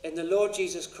in the Lord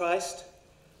Jesus Christ,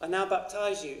 I now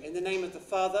baptize you in the name of the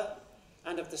Father,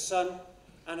 and of the Son,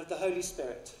 and of the Holy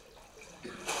Spirit.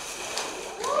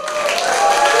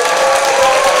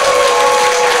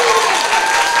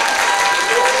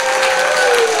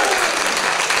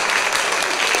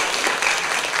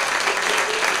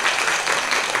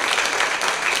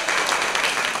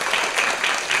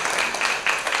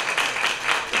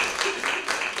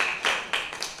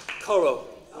 Coral,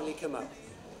 will you come up?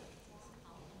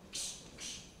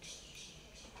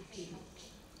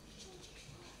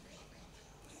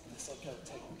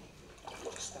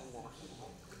 Stand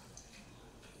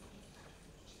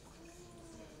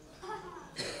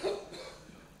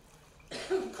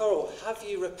there. Coral, have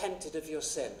you repented of your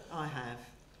sin? I have.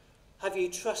 Have you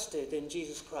trusted in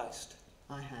Jesus Christ?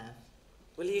 I have.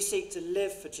 Will you seek to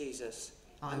live for Jesus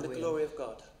and the glory of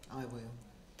God? I will.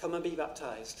 Come and be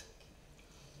baptized.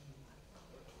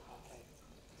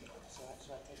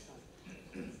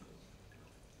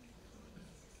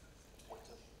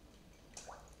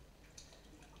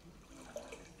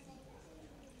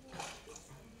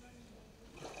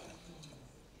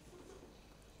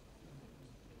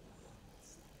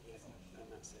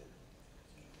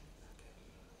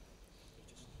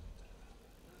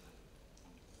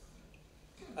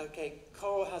 Okay,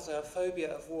 Coral has a phobia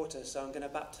of water, so I'm going to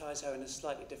baptize her in a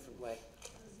slightly different way.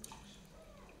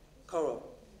 Coral,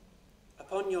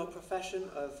 upon your profession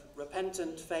of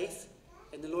repentant faith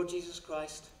in the Lord Jesus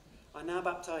Christ, I now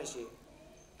baptize you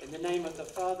in the name of the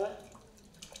Father,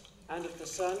 and of the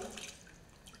Son,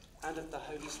 and of the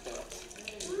Holy Spirit.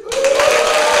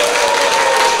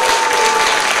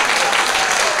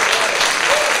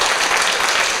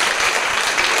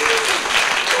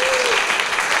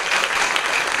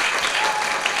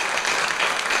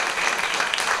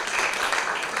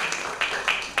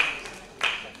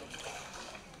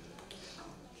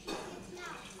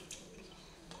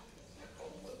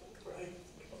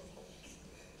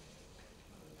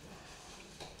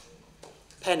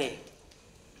 Penny.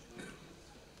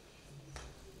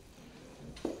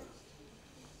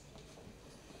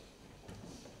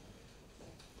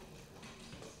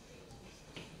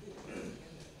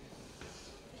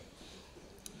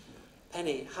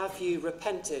 Penny, have you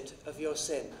repented of your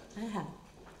sin? I have.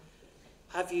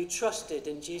 Have you trusted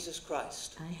in Jesus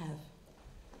Christ? I have.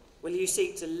 Will you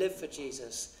seek to live for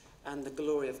Jesus and the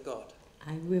glory of God?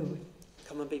 I will.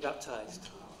 Come and be baptized.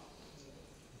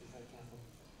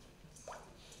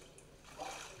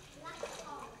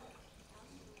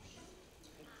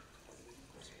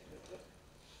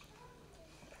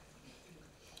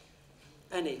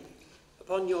 Penny,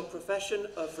 upon your profession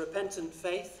of repentant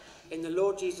faith in the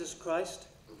Lord Jesus Christ,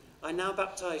 I now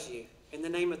baptize you in the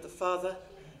name of the Father,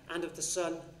 and of the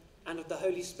Son, and of the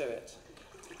Holy Spirit.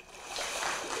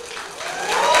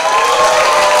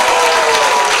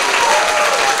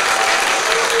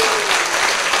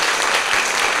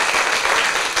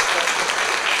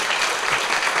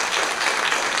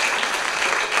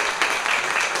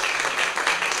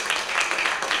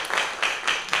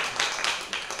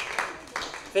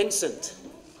 Vincent.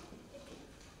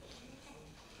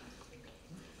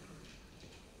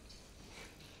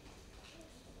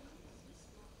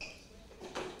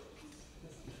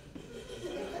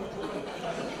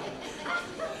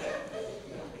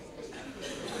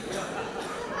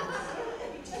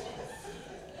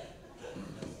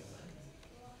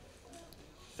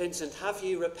 Vincent, have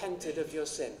you repented of your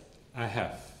sin? I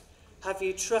have. Have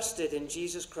you trusted in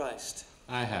Jesus Christ?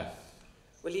 I have.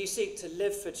 Will you seek to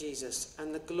live for Jesus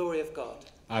and the glory of God?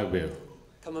 I will.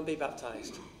 Come and be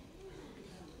baptized.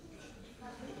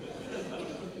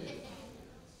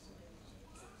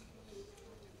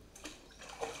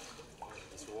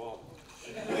 It's warm.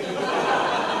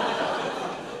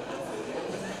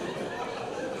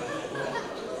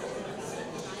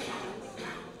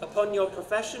 Upon your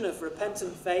profession of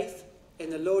repentant faith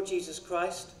in the Lord Jesus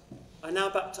Christ, I now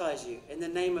baptize you in the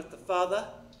name of the Father,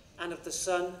 and of the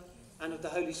Son, and of the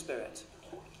Holy Spirit.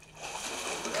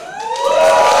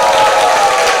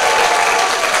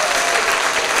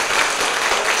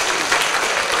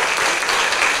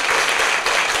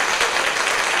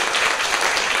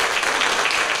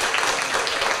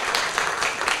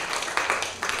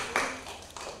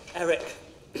 Eric.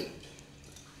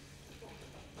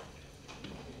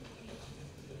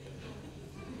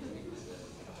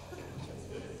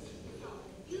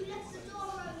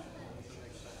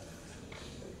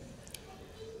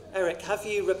 Eric, have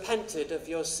you repented of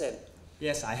your sin?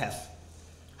 Yes, I have.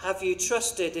 Have you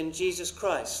trusted in Jesus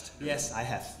Christ? Yes, I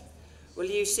have. Will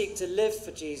you seek to live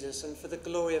for Jesus and for the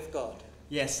glory of God?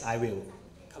 Yes, I will.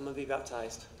 Come and be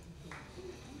baptized.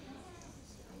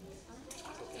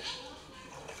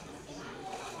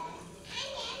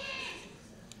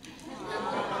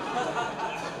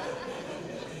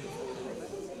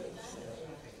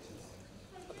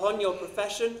 Upon your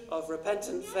profession of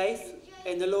repentant faith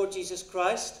in the Lord Jesus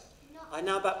Christ, I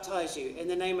now baptize you in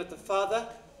the name of the Father,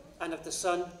 and of the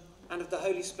Son, and of the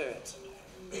Holy Spirit.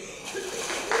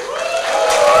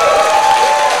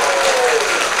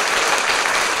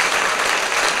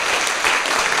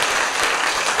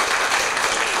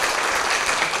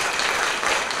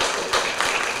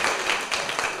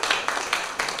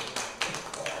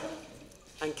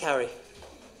 And Carrie.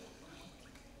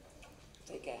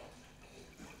 Take care.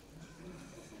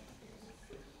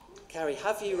 Carrie,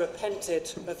 have you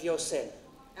repented of your sin?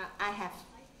 I have.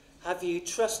 Have you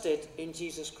trusted in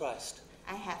Jesus Christ?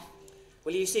 I have.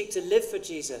 Will you seek to live for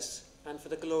Jesus and for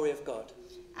the glory of God?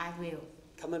 I will.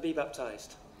 Come and be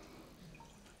baptized.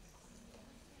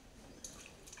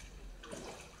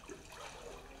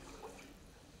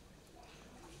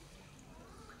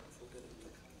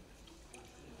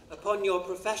 Upon your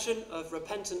profession of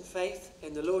repentant faith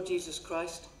in the Lord Jesus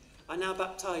Christ, I now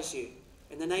baptize you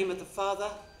in the name of the Father,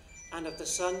 and of the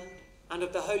Son, and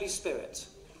of the Holy Spirit.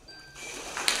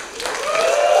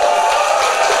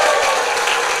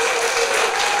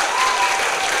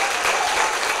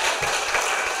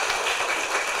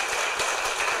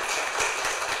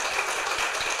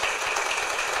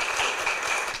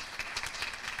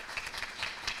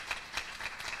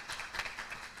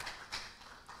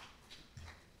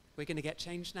 We're going to get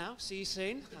changed now. See you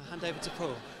soon. I'll hand over to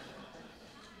Paul.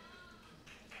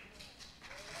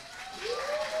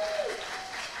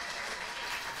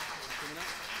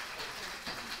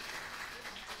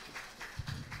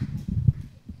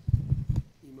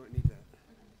 You might need that.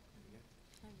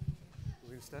 We're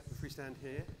going to start, if we stand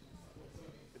here,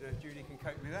 I don't know if Judy can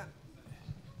cope with that.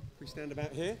 If we stand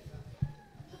about here.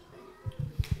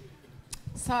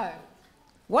 So,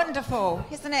 wonderful,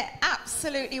 isn't it?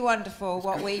 Absolutely wonderful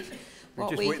what we've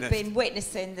been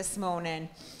witnessing this morning.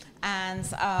 And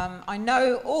I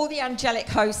know all the angelic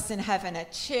hosts in heaven are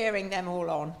cheering them all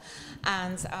on.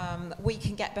 And we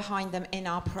can get behind them in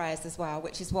our prayers as well,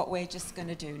 which is what we're just going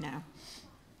to do now.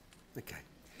 Okay,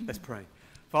 let's pray.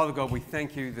 Father God, we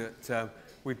thank you that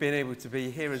we've been able to be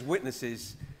here as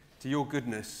witnesses to your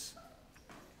goodness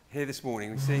here this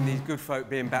morning. We've seen these good folk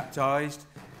being baptized.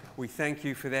 We thank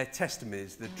you for their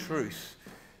testimonies, the truth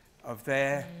of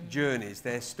their journeys,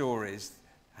 their stories,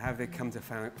 how they come to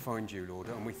find you, Lord.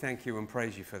 And we thank you and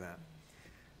praise you for that.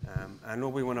 And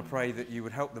Lord, we want to pray that you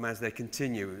would help them as they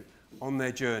continue on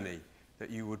their journey, that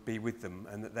you would be with them,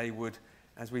 and that they would,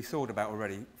 as we thought about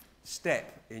already,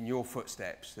 step in your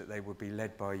footsteps, that they would be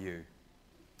led by you.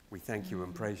 We thank you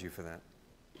and praise you for that.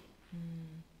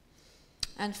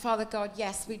 And Father God,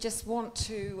 yes, we just want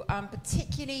to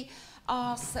particularly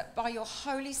ask that by your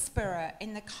Holy Spirit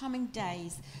in the coming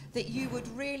days that you would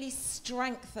really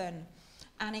strengthen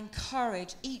and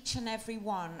encourage each and every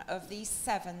one of these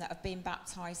 7 that have been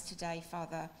baptized today,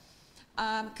 Father.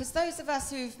 Because those of us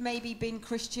who've maybe been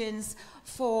Christians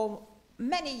for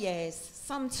many years,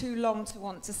 some too long to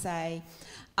want to say,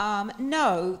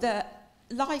 know that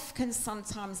life can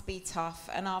sometimes be tough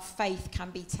and our faith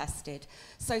can be tested.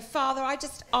 So, Father, I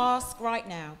just ask right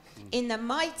now, in the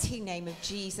mighty name of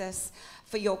Jesus,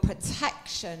 for your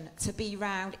protection to be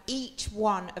round each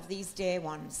one of these dear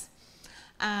ones.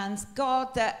 And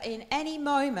God, that in any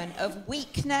moment of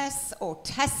weakness or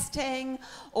testing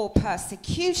or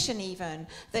persecution even,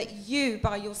 that you,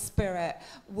 by your Spirit,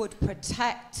 would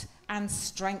protect and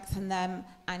strengthen them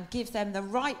and give them the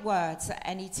right words at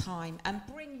any time and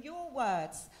bring your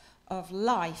words of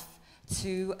life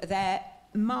to their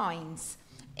minds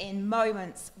in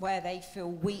moments where they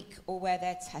feel weak or where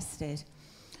they're tested.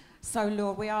 So,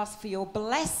 Lord, we ask for your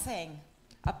blessing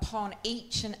upon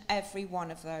each and every one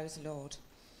of those, Lord.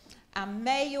 And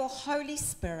may your Holy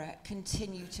Spirit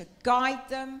continue to guide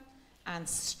them and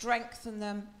strengthen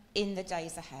them in the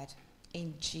days ahead.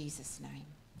 In Jesus' name.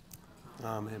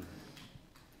 Amen.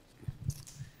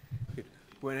 Good.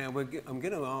 Well, now I'm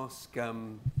going to ask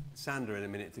Sandra in a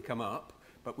minute to come up,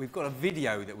 but we've got a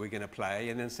video that we're going to play,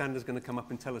 and then Sandra's going to come up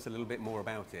and tell us a little bit more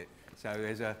about it. So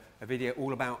there's a video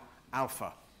all about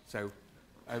Alpha. So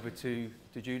over to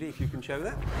Judy, if you can show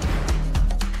that.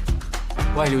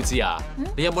 喂，廖智啊，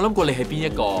你有冇諗過你係邊一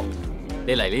個？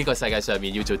你嚟呢個世界上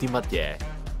面要做啲乜嘢？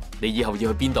你以後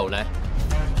要去邊度呢？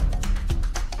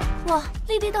哇！呢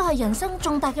啲都係人生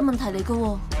重大嘅問題嚟㗎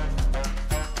喎。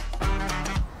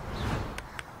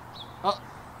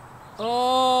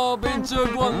俾人將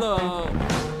軍啦！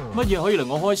乜嘢可以令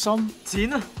我開心？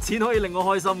錢啊，錢可以令我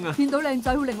開心㗎。見到靚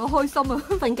仔會令我開心啊！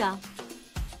瞓覺，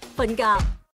瞓覺。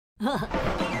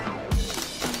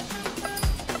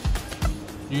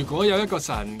如果有一個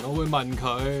神，我會問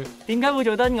佢點解會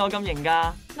做得我咁型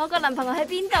㗎？我個男朋友喺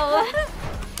邊度啊？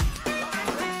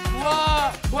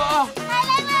哇哇！係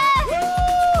你咩？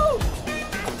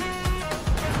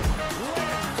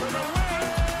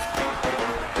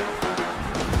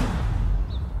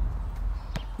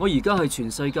我而家係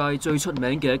全世界最出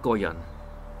名嘅一個人，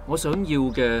我想要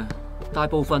嘅大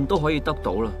部分都可以得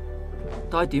到啦。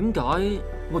但係點解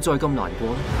我再咁難過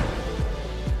呢？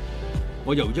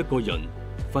我由一個人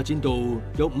發展到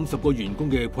有50個員工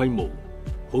嘅規模，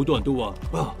好多人都話：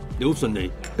啊，你好順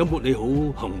利，感覺你好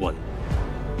幸運。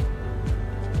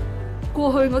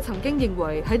過去我曾經認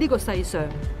為喺呢個世上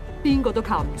邊個都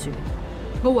靠唔住，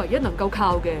我唯一能夠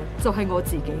靠嘅就係我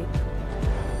自己。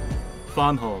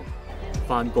返學、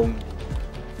返工、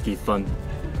結婚，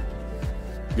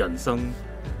人生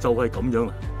就係咁樣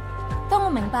啦。當我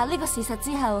明白呢個事實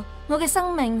之後，我嘅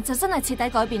生命就真係徹底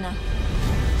改變啦。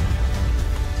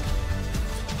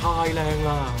太靚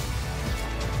啦！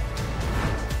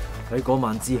喺嗰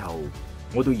晚之後，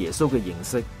我對耶穌嘅認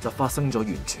識就發生咗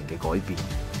完全嘅改變，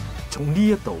從呢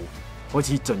一度開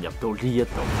始進入到呢一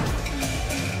度。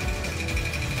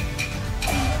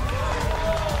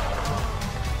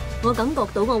我感覺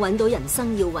到我揾到人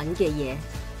生要揾嘅嘢，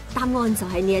答案就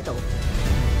喺呢一度。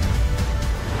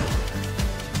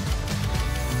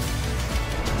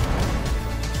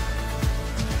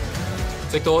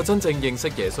直到我真正認識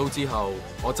耶穌之後，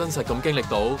我真實咁經歷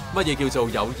到乜嘢叫做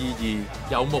有意義、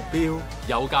有目標、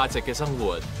有價值嘅生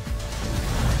活。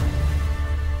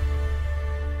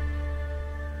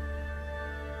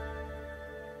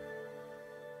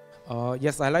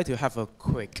Yes, I'd like to have a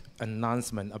quick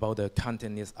announcement about the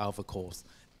Cantonese Alpha course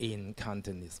in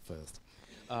Cantonese first.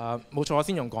 冇錯，我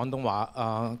先用廣東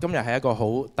話。今日係一個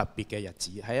好特別嘅日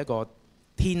子，係一個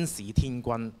天使天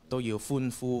君都要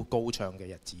歡呼高唱嘅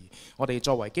日子。我哋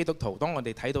作為基督徒，當我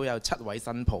哋睇到有7位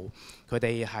新抱，佢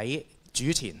哋喺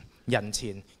主前、人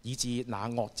前，以至那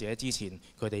惡者之前，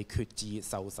佢哋決志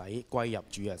受洗歸入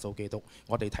主耶穌基督，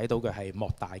我哋睇到嘅係莫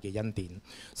大嘅恩典。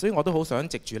所以我都好想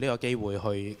藉住呢個機會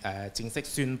去正式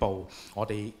宣布我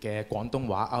哋嘅廣東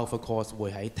話 Alpha Course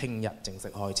會喺聽日正式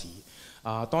開始。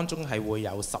當中係會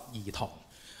有12堂。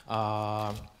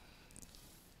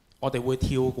我哋會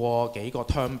跳過幾個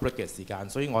term break 嘅時間，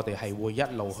所以我哋係會一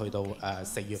路去到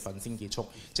4月份先結束。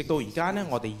直到而家呢，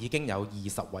我哋已經有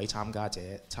20位參加者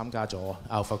參加咗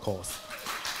Alpha Course。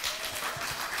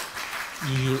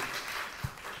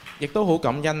而亦都好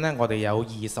感恩呢，我哋有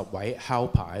20位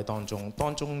helper 喺當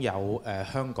中有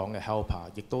香港嘅 helper，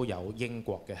 亦都有英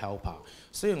國嘅 helper。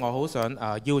所以我好想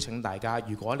邀請大家，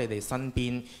如果你哋身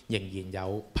邊仍然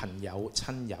有朋友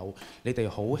親友，你哋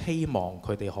好希望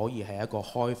佢哋可以係一個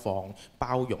開放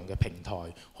包容嘅平台，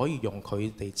可以用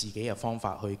佢哋自己嘅方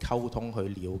法去溝通、去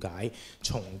了解，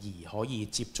從而可以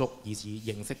接觸以至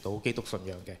認識到基督信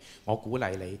仰嘅，我鼓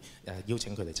勵你邀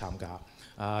請佢哋參加。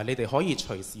你哋可以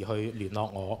隨時去聯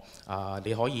絡我，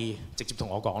你可以直接同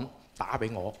我講，打俾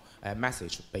我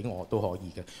，message 俾我都可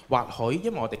以嘅。或許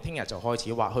因為我哋聽日就開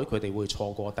始，或許佢哋會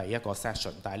錯過第一個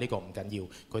session， 但係呢個唔緊要，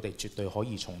佢哋絕對可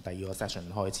以從第2個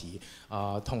session 開始。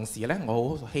同時呢，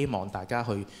我好希望大家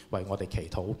去為我哋祈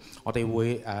禱。我哋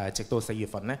會直到4月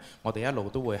份呢，我哋一路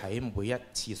都會喺每一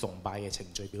次崇拜嘅程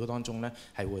序表當中呢，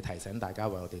係會提醒大家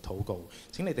為我哋禱告。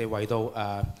請你哋為到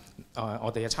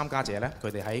我哋嘅參加者呢，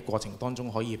佢哋喺過程當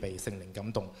中可以被聖靈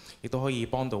感動，亦都可以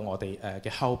幫到我哋嘅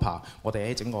helper， 我哋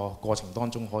喺整個過程當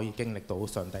中可以經歷到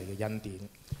上帝嘅恩典。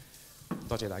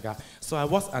多謝大家。So I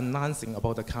was announcing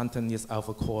about the Cantonese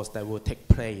Alpha course that will take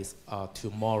place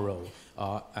tomorrow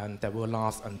and that will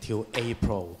last until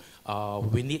April.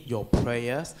 We need your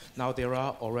prayers. Now there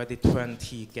are already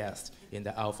 20 guests in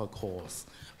the Alpha course.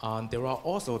 There are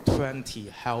also 20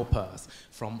 helpers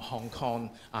from Hong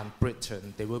Kong and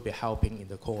Britain. They will be helping in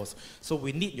the course. So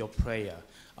we need your prayer.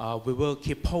 We will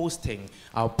keep posting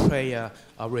our prayer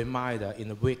reminder in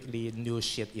the weekly news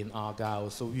sheet in Argyle,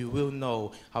 so you will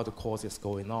know how the course is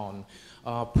going on.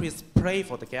 Please pray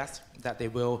for the guests that they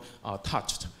will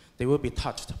They will be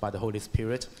touched by the Holy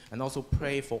Spirit, and also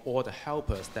pray for all the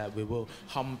helpers that we will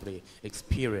humbly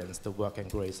experience the work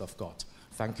and grace of God.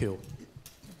 Thank you.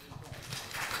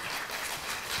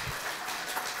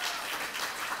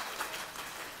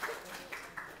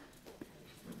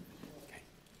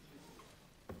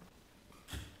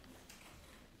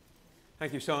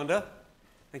 Thank you, Sandra.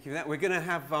 Thank you for that. We're going to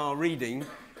have our reading.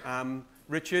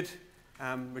 Richard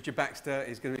Baxter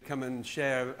is going to come and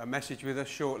share a message with us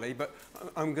shortly, but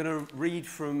I'm going to read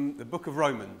from the book of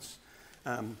Romans,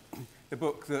 the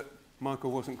book that Michael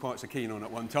wasn't quite so keen on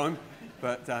at one time,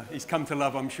 but he's come to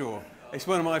love, I'm sure. It's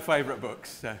one of my favourite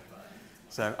books.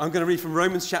 So I'm going to read from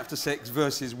Romans chapter 6,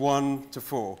 verses 1 to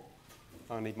 4.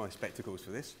 I need my spectacles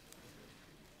for this.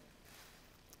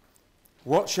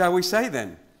 What shall we say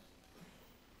then?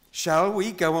 Shall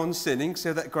we go on sinning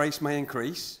so that grace may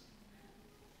increase?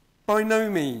 By no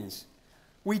means.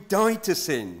 We died to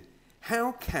sin.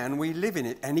 How can we live in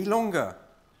it any longer?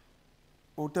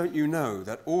 Or don't you know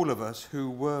that all of us who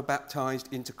were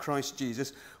baptized into Christ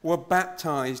Jesus were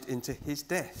baptized into his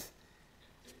death?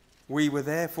 We were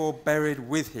therefore buried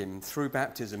with him through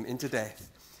baptism into death,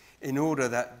 in order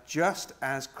that just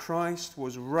as Christ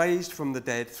was raised from the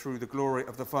dead through the glory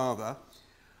of the Father,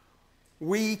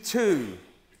 we too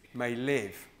may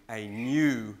live a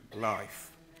new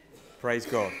life. Praise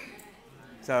God.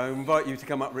 So I invite you to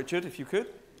come up, Richard, if you could.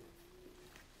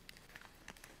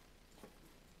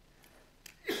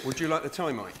 Would you like the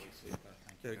tie mic?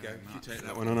 There we go. You take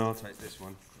that one and I'll take this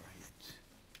one. Great.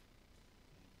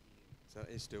 So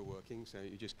it is still working, so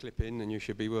you just clip in and you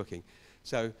should be working.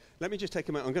 So let me just take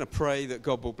a moment. I'm going to pray that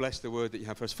God will bless the word that you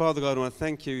have for us. Father God, I want to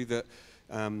thank you that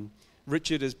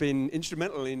Richard has been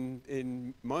instrumental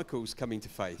in Michael's coming to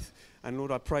faith. And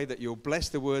Lord, I pray that you'll bless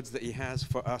the words that he has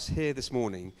for us here this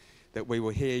morning, that we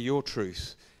will hear your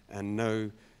truth and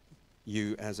know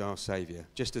you as our Saviour,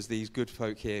 just as these good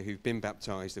folk here who've been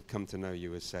baptised have come to know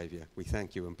you as Saviour. We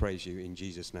thank you and praise you in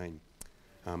Jesus' name.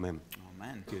 Amen.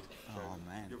 Amen. Good.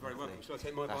 Amen. You're very welcome. Shall I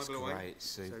take my Bible away?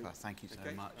 That's great. Super. Thank you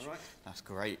so much. All right. That's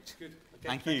great. Good. Okay.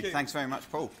 Thank you. Thanks very much,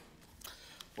 Paul.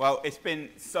 Well, it's been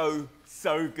so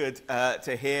good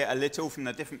to hear a little from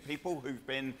the different people who've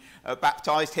been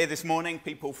baptised here this morning,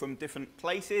 people from different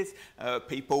places,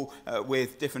 people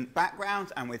with different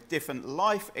backgrounds and with different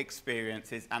life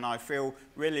experiences. And I feel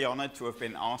really honoured to have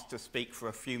been asked to speak for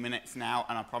a few minutes now,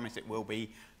 and I promise it will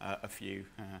be a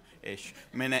few-ish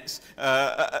minutes.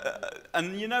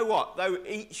 And you know what? Though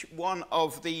each one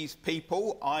of these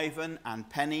people, Ivan and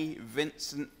Penny,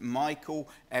 Vincent, Michael,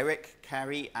 Eric,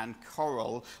 Carrie and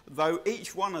Coral, though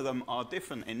each one of them are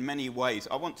different in many ways,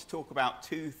 I want to talk about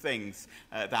two things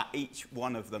that each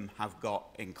one of them have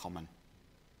got in common.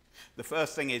 The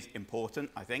first thing is important,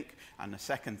 I think, and the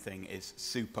second thing is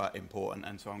super important,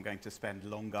 and so I'm going to spend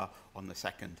longer on the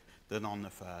second than on the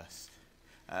first.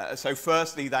 So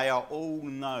firstly, they are all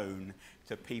known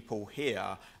to people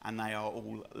here, and they are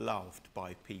all loved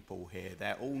by people here.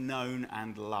 They're all known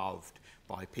and loved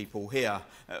by people here.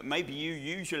 Maybe you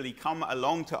usually come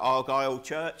along to Argyle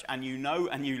Church and you know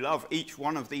and you love each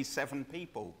one of these 7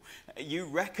 people. You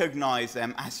recognize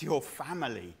them as your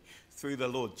family through the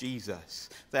Lord Jesus.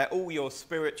 They're all your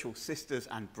spiritual sisters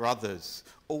and brothers,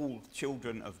 all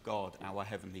children of God, our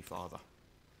Heavenly Father.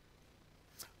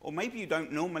 Or maybe you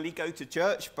don't normally go to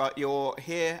church, but you're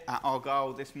here at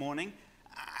Argyle this morning,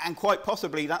 and quite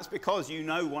possibly that's because you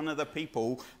know one of the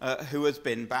people who has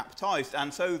been baptized,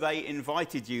 and so they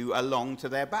invited you along to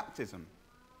their baptism.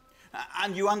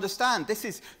 And you understand this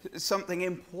is something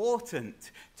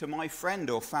important to my friend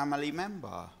or family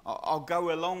member. I'll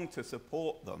go along to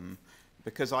support them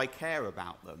because I care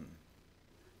about them.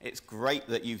 It's great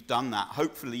that you've done that.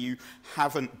 Hopefully you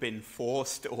haven't been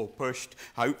forced or pushed.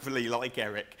 Hopefully, like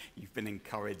Eric, you've been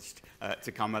encouraged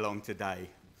to come along today.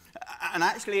 And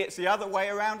actually, it's the other way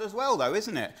around as well, though,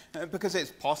 isn't it? Because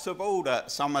it's possible that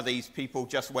some of these people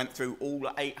just went through all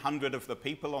 800 of the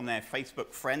people on their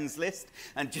Facebook friends list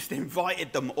and just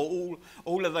invited them all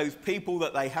of those people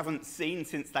that they haven't seen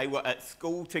since they were at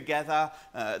school together,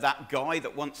 that guy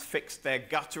that once fixed their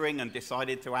guttering and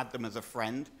decided to add them as a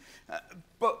friend.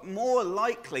 But more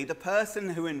likely, the person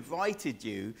who invited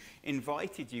you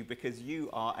because you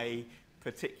are a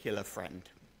particular friend.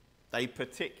 They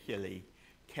particularly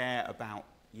care about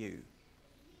you.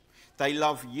 They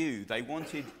love you. They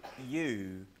wanted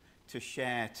you to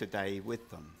share today with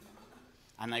them.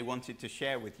 And they wanted to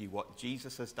share with you what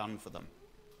Jesus has done for them,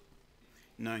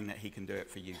 knowing that he can do it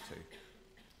for you too.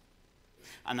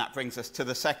 And that brings us to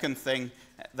the second thing.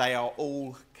 They are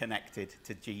all connected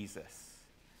to Jesus.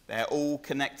 They're all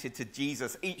connected to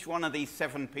Jesus. Each one of these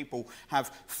 7 people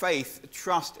have faith,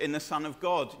 trust in the Son of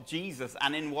God, Jesus,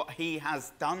 and in what he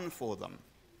has done for them.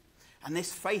 And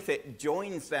this faith, it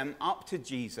joins them up to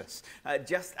Jesus,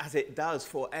 just as it does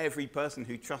for every person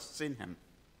who trusts in him.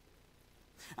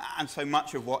 And so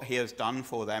much of what he has done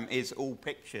for them is all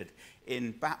pictured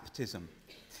in baptism.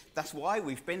 That's why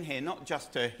we've been here, not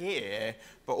just to hear,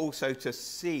 but also to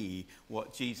see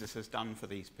what Jesus has done for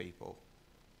these people.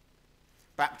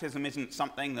 Baptism isn't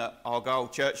something that Argyle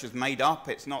Church has made up.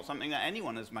 It's not something that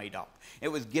anyone has made up. It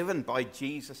was given by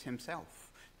Jesus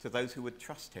himself to those who would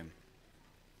trust him.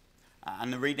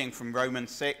 And the reading from Romans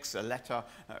 6, a letter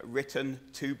written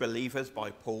to believers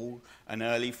by Paul, an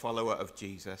early follower of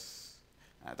Jesus.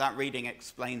 That reading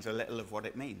explains a little of what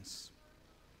it means.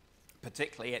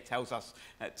 Particularly, it tells us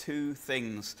 2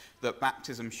 things that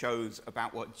baptism shows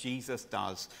about what Jesus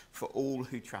does for all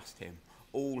who trust him,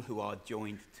 all who are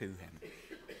joined to him.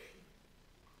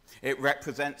 It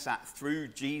represents that through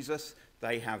Jesus,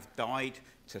 they have died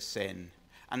to sin,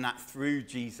 and that through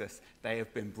Jesus, they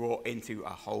have been brought into a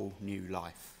whole new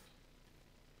life.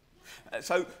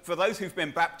 So for those who've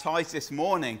been baptized this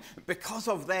morning, because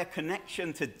of their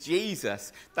connection to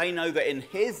Jesus, they know that in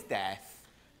his death,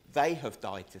 they have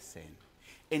died to sin.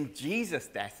 In Jesus'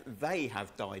 death, they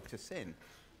have died to sin.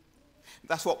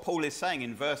 That's what Paul is saying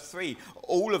in verse 3.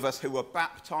 All of us who were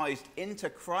baptized into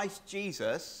Christ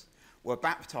Jesus were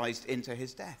baptized into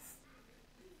his death.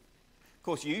 Of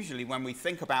course, usually when we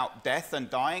think about death and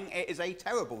dying, it is a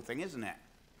terrible thing, isn't it?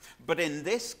 But in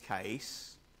this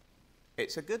case,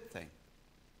 it's a good thing.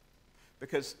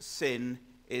 Because sin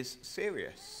is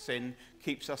serious. Sin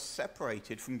keeps us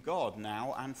separated from God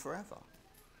now and forever.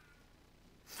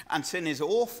 And sin is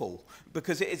awful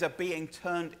because it is a being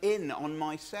turned in on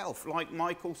myself. Like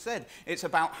Michael said, it's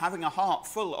about having a heart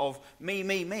full of me,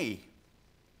 me, me.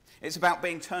 It's about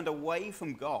being turned away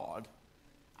from God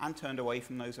and turned away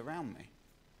from those around me.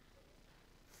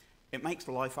 It makes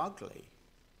life ugly,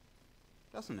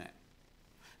 doesn't it?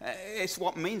 It's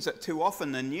what means that too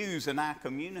often the news in our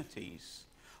communities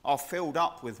are filled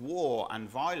up with war and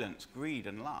violence, greed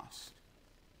and lust.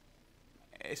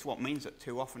 It's what means that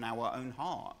too often our own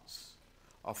hearts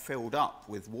are filled up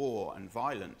with war and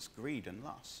violence, greed and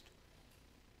lust.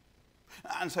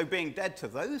 And so being dead to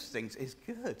those things is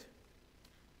good.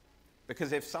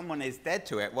 Because if someone is dead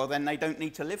to it, well, then they don't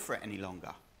need to live for it any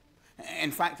longer.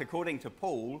 In fact, according to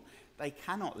Paul, they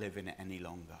cannot live in it any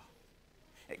longer.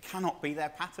 It cannot be their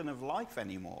pattern of life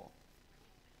anymore.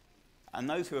 And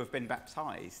those who have been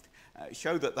baptized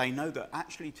show that they know that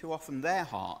actually too often their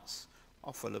hearts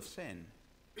are full of sin.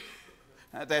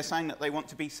 They're saying that they want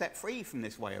to be set free from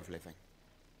this way of living.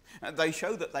 They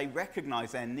show that they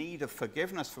recognize their need of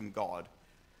forgiveness from God,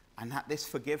 and that this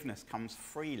forgiveness comes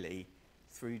freely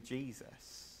through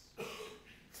Jesus.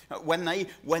 When they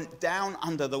went down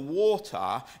under the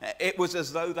water, it was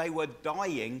as though they were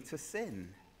dying to sin.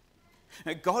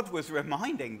 God was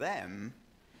reminding them,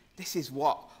 this is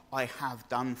what I have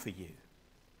done for you.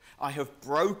 I have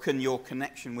broken your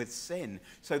connection with sin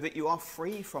so that you are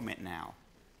free from it now.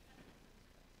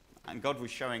 And God was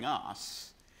showing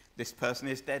us, this person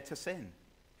is dead to sin.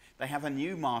 They have a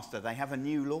new master. They have a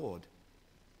new Lord.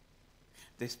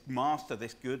 This master,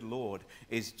 this good Lord,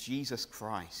 is Jesus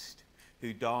Christ,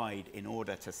 who died in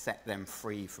order to set them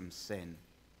free from sin.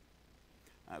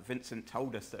 Vincent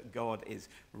told us that God is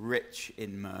rich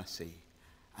in mercy.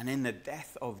 And in the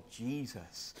death of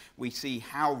Jesus, we see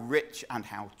how rich and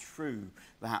how true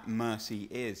that mercy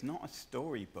is. Not a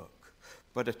storybook,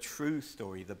 but a true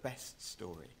story, the best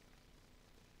story.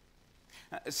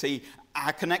 See,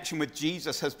 our connection with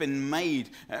Jesus has been made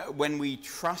when we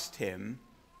trust him,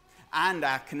 and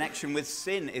our connection with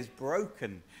sin is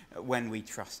broken when we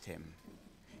trust him.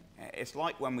 It's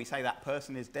like when we say that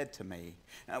person is dead to me.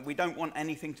 We don't want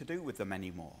anything to do with them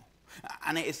anymore.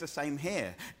 And it is the same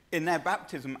here. In their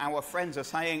baptism, our friends are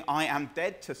saying, I am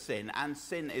dead to sin, and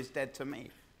sin is dead to me.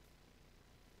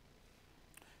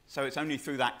 So it's only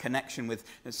through that connection with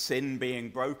sin being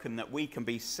broken that we can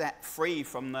be set free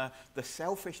from the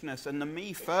selfishness and the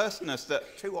me-firstness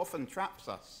that too often traps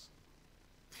us.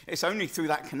 It's only through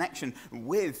that connection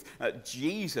with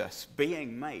Jesus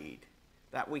being made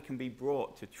that we can be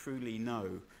brought to truly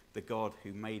know the God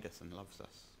who made us and loves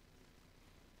us.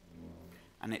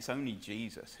 And it's only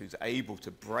Jesus who's able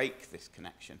to break this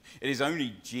connection. It is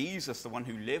only Jesus, the one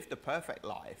who lived a perfect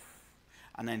life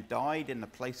and then died in the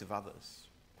place of others.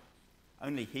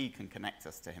 Only he can connect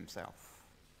us to himself.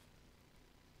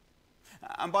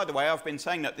 And by the way, I've been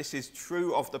saying that this is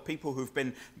true of the people who've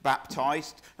been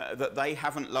baptized, that they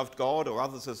haven't loved God or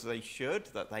others as they should,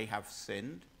 that they have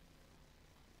sinned.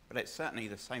 But it's certainly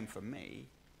the same for me.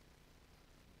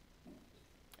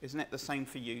 Isn't it the same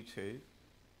for you too?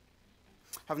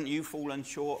 Haven't you fallen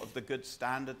short of the good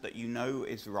standard that you know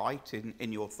is right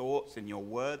in your thoughts, in your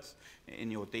words, in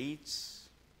your deeds?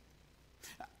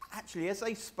 Actually, as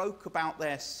they spoke about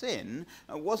their sin,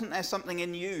 wasn't there something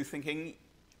in you thinking,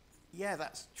 yeah,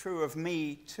 that's true of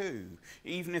me too,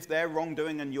 even if their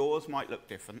wrongdoing and yours might look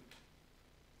different?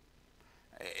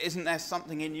 Isn't there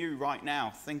something in you right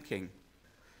now thinking,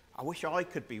 I wish I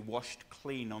could be washed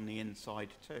clean on the inside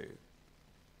too?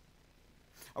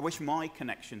 I wish my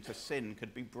connection to sin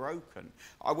could be broken.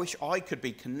 I wish I could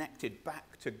be connected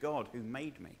back to God who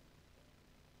made me.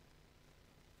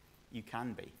 You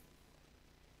can be,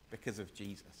 because of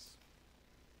Jesus.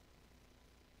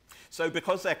 So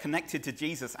because they're connected to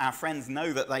Jesus, our friends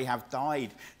know that they have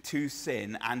died to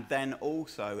sin, and then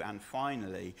also, and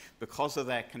finally, because of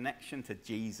their connection to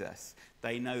Jesus,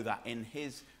 they know that in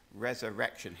his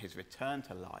resurrection, his return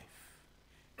to life,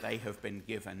 they have been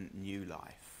given new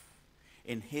life.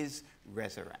 In his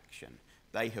resurrection,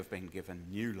 they have been given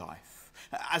new life.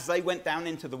 As they went down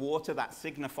into the water, that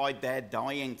signified their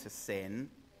dying to sin.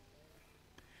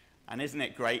 And isn't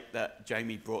it great that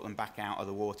Jamie brought them back out of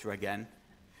the water again?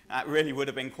 That really would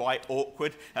have been quite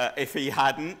awkward if he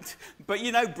hadn't. But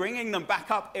you know, bringing them back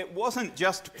up, it wasn't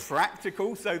just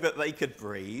practical so that they could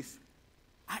breathe.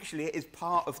 Actually, it is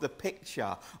part of the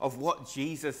picture of what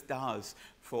Jesus does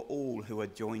for all who are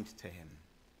joined to him.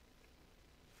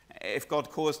 If God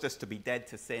caused us to be dead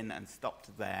to sin and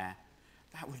stopped there,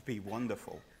 that would be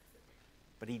wonderful.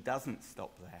 But he doesn't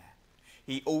stop there.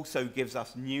 He also gives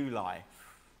us new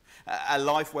life, a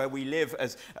life where we live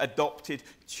as adopted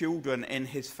children in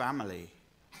his family.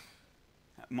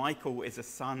 Michael is a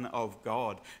son of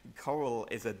God. Coral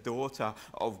is a daughter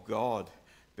of God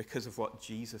because of what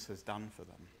Jesus has done for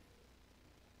them.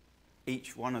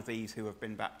 Each one of these who have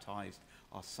been baptized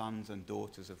are sons and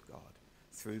daughters of God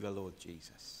through the Lord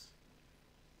Jesus.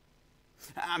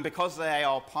 And because they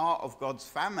are part of God's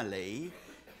family,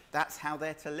 that's how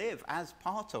they're to live, as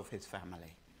part of his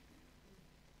family.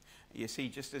 You see,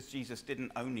 just as Jesus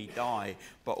didn't only die,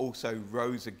 but also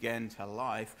rose again to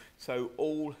life, so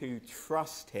all who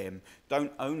trust him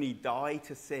don't only die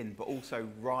to sin, but also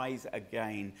rise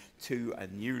again to a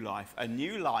new life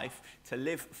to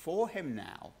live for him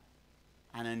now,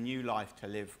 and a new life to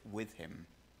live with him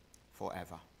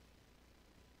forever.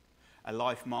 A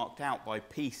life marked out by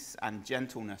peace and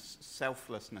gentleness,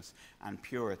 selflessness and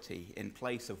purity in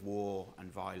place of war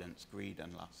and violence, greed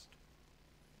and lust.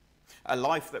 A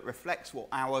life that reflects what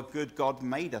our good God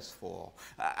made us for.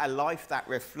 A life that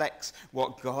reflects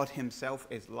what God himself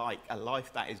is like. A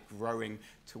life that is growing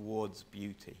towards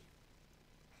beauty.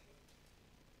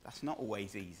 That's not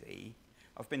always easy.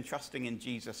 I've been trusting in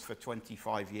Jesus for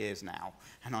 25 years now,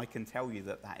 and I can tell you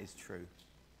that that is true.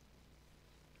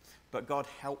 But God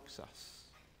helps us.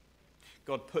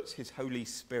 God puts his Holy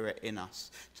Spirit in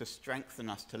us to strengthen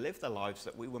us to live the lives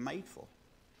that we were made for.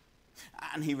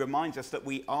 And he reminds us that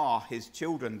we are his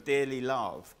children, dearly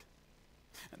loved.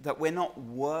 That we're not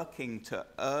working to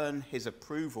earn his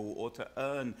approval or to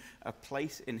earn a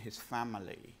place in his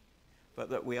family, but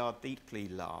that we are deeply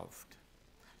loved.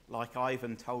 Like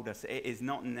Ivan told us, it is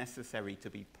not necessary to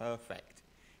be perfect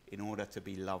in order to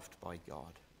be loved by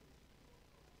God.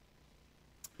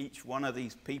 Each one of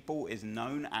these people is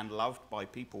known and loved by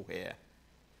people here,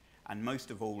 and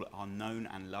most of all are known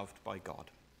and loved by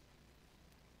God.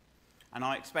 And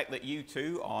I expect that you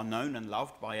too are known and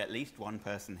loved by at least one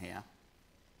person here.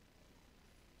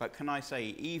 But can I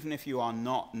say, even if you are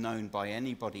not known by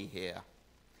anybody here,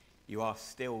 you are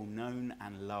still known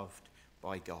and loved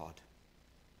by God.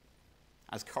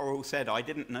 As Coral said, I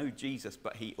didn't know Jesus,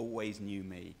 but he always knew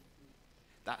me.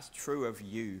 That's true of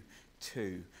you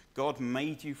too. God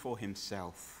made you for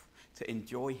himself, to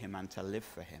enjoy him and to live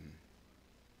for him.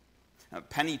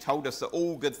 Penny told us that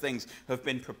all good things have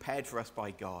been prepared for us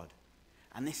by God.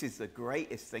 And this is the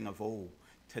greatest thing of all,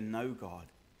 to know God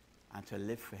and to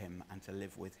live for him and to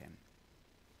live with him.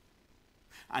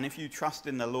 And if you trust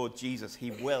in the Lord Jesus,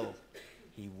 he will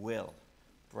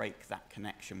break that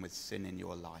connection with sin in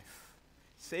your life.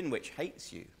 Sin which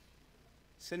hates you,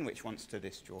 sin which wants to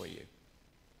destroy you.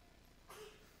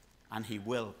 And he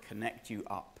will connect you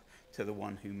up to the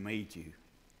one who made you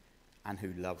and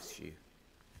who loves you.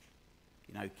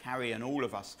 You know, Carrie and all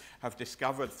of us have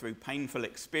discovered through painful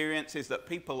experiences that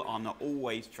people are not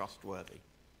always trustworthy.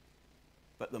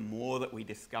 But the more that we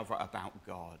discover about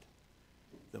God,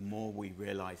 the more we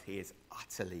realize he is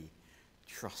utterly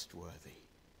trustworthy.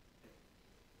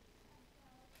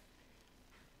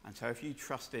 And so if you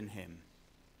trust in him,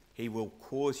 he will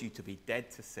cause you to be dead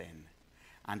to sin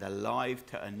and alive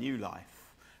to a new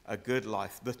life, a good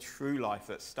life, the true life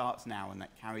that starts now and that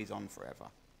carries on forever.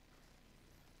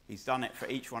 He's done it for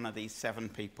each one of these 7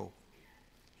 people.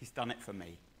 He's done it for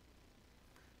me.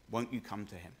 Won't you come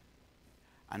to him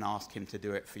and ask him to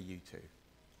do it for you too?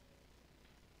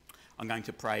 I'm going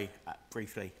to pray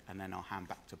briefly and then I'll hand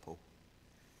back to Paul.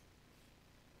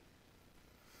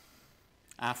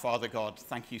 Our Father God,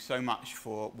 thank you so much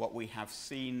for what we have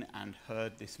seen and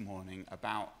heard this morning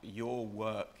about your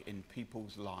work in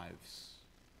people's lives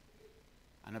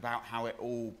and about how it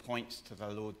all points to the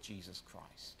Lord Jesus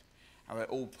Christ, how it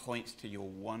all points to your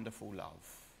wonderful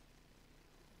love.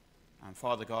 And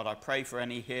Father God, I pray for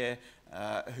any here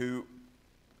who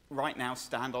right now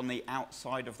stand on the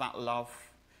outside of that love,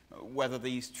 whether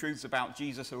these truths about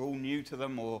Jesus are all new to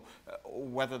them or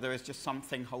whether there is just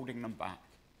something holding them back.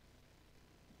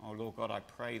 Oh, Lord God, I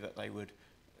pray that they would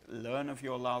learn of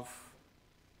your love.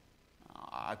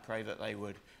 I pray that they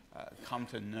would come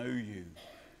to know you,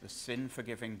 the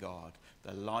sin-forgiving God,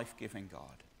 the life-giving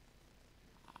God,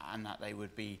 and that they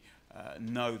would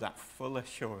know that full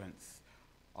assurance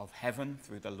of heaven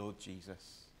through the Lord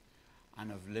Jesus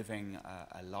and of living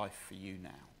a life for you now.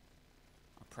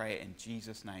 I pray it in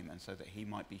Jesus' name and so that he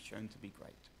might be shown to be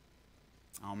great.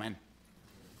 Amen.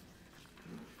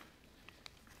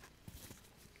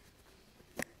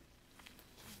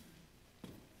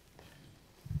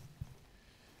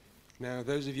 Now,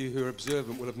 those of you who are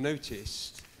observant will have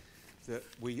noticed that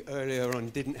we earlier on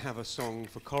didn't have a song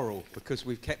for Coral because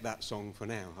we've kept that song for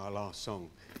now, our last song.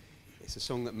 It's a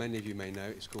song that many of you may know.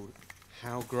 It's called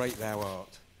How Great Thou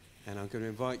Art. And I'm going to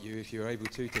invite you, if you're able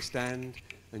to stand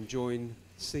and join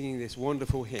singing this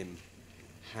wonderful hymn,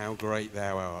 How Great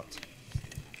Thou Art.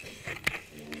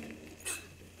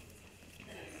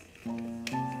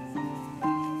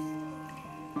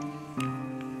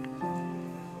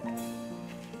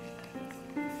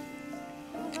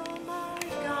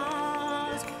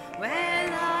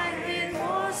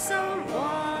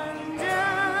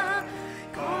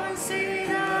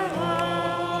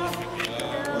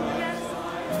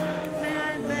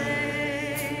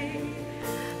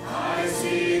 I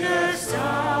see the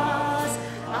stars,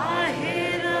 I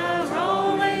hear the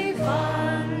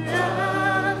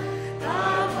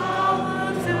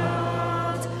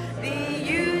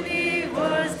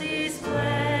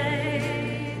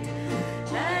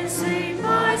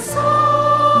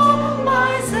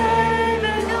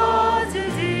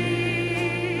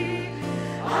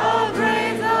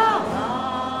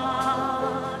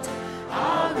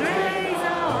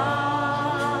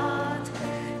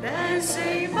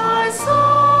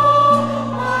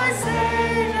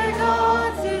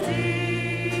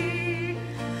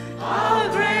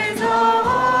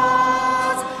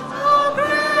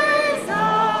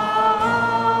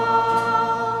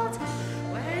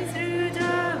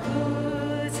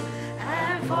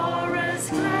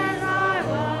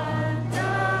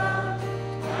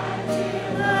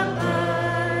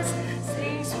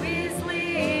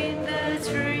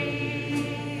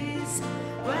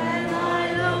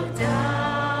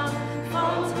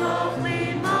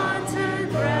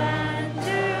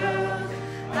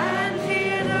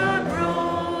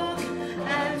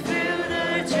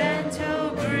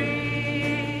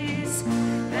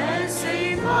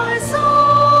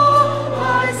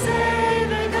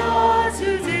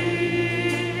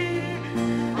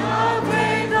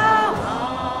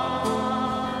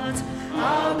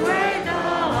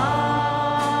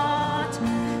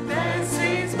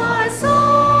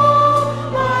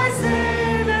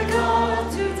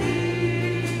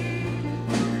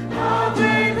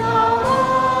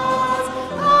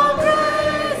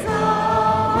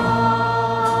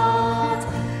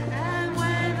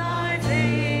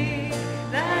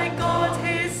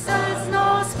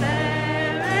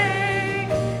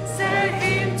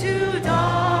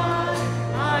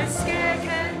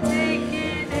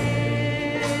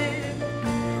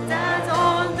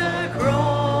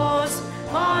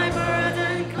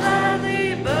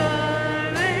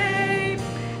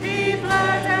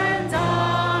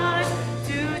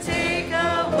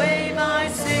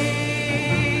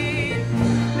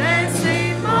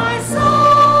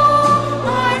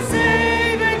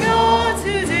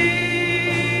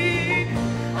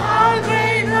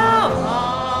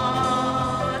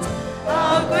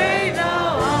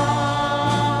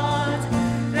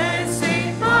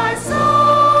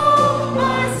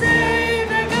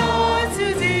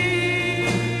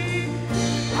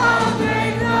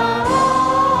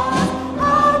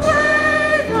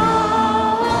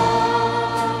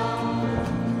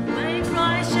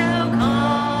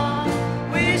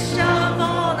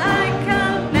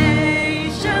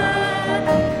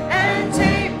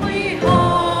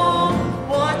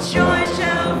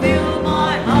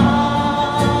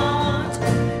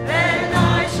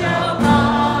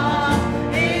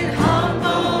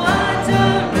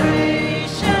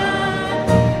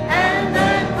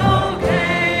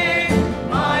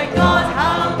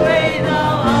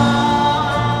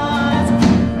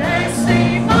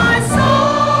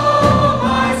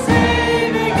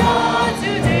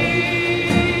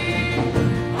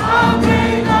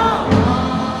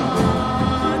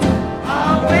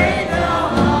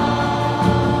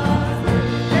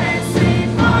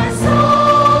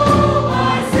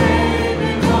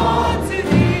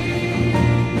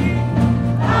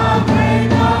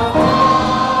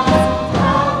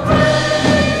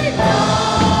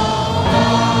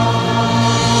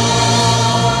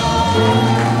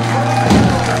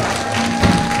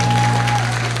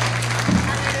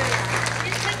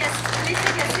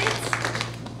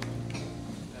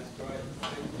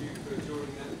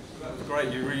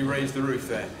great. You really raised the roof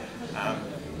there.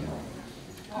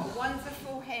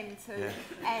 Wonderful hymn to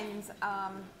end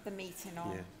the meeting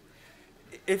on. Yeah.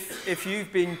 If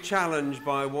you've been challenged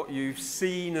by what you've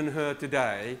seen and heard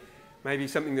today, maybe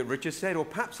something that Richard said, or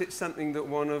perhaps it's something that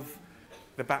one of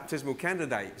the baptismal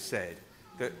candidates said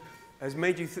that has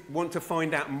made you want to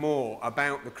find out more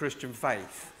about the Christian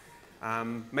faith.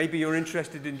 Maybe you're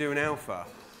interested in doing Alpha.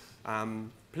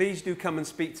 Please do come and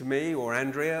speak to me or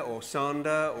Andrea or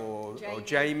Sandra or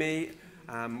Jamie.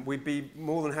 We'd be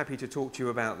more than happy to talk to you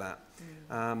about that.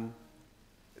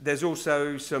 There's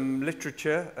also some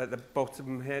literature at the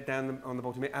bottom here, on the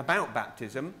bottom here, about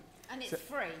baptism. And it's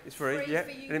free. It's free, for yeah.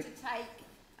 you to take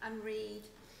and read.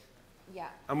 Yeah.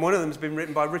 And one of them's been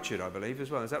written by Richard, I believe, as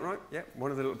well. Is that right? Yeah.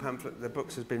 One of the little the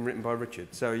books has been written by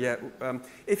Richard. So, yeah,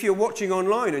 if you're watching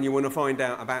online and you want to find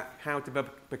out about how to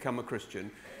become a Christian,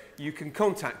 you can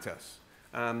contact us.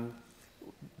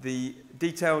 The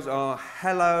details are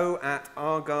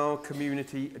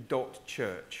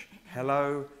hello@argylecommunity.church.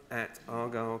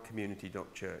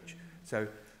 hello@argylecommunity.church. So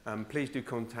please do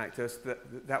contact us.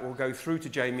 That will go through to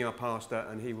Jamie, our pastor,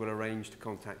 and he will arrange to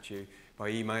contact you by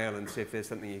email and see if there's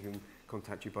something he can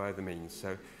contact you by other means.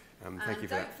 So thank you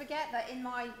for that. Don't forget that in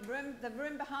my room, the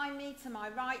room behind me to my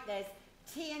right, there's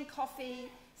tea and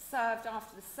coffee served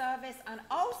after the service. And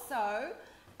also,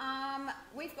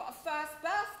 we've got a first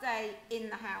birthday in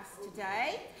the house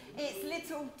today. It's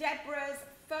little Deborah's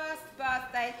first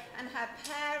birthday, and her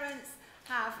parents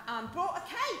have brought a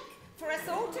cake for us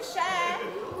all to share,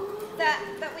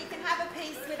 that we can have a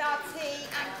piece with our tea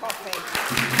and coffee.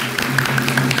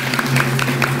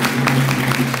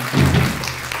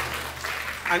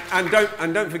 And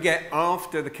don't forget,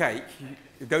 after the cake,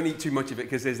 you don't eat too much of it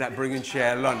because there's that bring and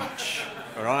share lunch.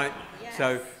 All right? Yes.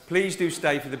 So please do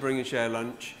stay for the bring and share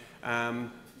lunch.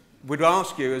 We'd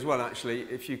ask you as well, actually,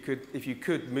 if you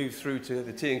could move through to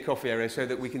the tea and coffee area so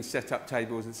that we can set up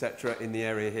tables, etc., in the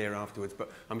area here afterwards.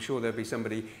 But I'm sure there'll be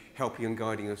somebody helping and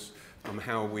guiding us on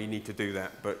how we need to do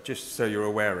that. But just so you're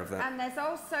aware of that. And there's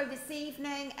also this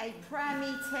evening a prayer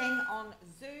meeting on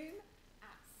Zoom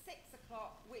at 6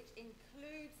 o'clock, which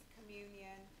includes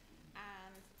communion.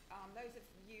 And those of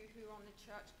you who are on the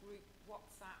church group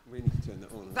WhatsApp, We need to turn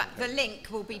that on. but the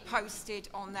link will be posted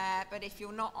on there. But if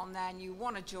you're not on there and you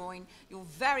want to join, you're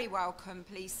very welcome.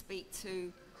 Please speak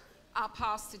to our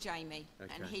pastor Jamie,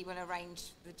 and he will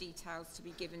arrange the details to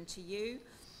be given to you.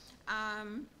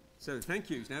 So thank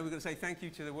yous. Now we're going to say thank you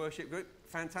to the worship group.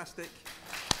 Fantastic.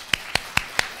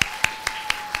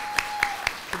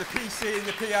 For the PC and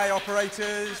the PA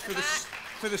operators,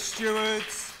 for the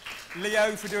stewards,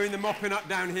 Leo for doing the mopping up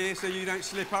down here so you don't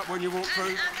slip up when you walk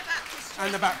through.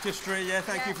 And the baptistry,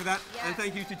 thank you for that. Yeah. And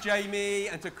thank you to Jamie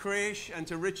and to Krish and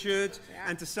to Richard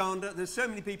and to Sandra. There's so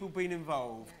many people been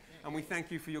involved, and we thank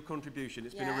you for your contribution.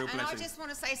 It's been a real blessing. And I just want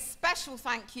to say a special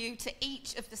thank you to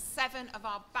each of the 7 of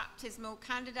our baptismal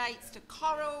candidates, to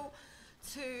Coral,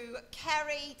 to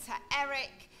Kerry, to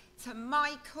Eric, to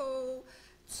Michael,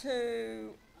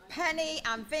 to Penny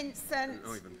and Vincent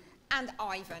and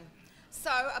Ivan. So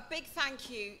a big thank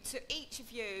you to each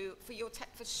of you for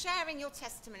sharing your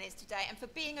testimonies today and for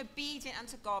being obedient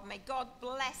unto God. May God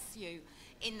bless you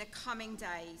in the coming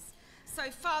days. So,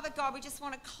 Father God, we just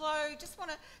want to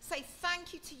say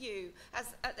thank you to you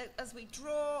as we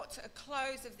draw to a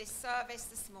close of this service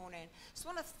this morning. Just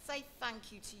want to say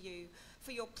thank you to you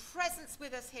for your presence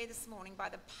with us here this morning by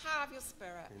the power of your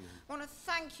Spirit. Amen. I want to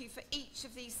thank you for each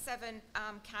of these 7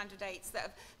 candidates that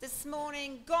have this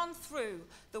morning gone through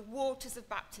the waters of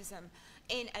baptism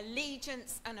in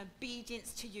allegiance and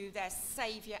obedience to you, their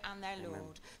Saviour and their Lord.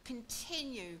 Amen.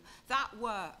 Continue that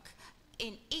work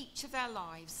in each of their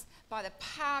lives by the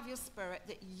power of your Spirit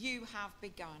that you have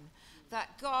begun.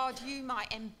 That, God, you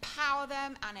might empower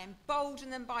them and embolden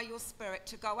them by your Spirit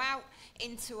to go out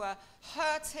into a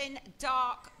hurting,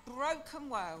 dark, broken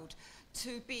world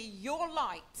to be your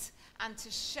light and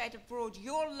to shed abroad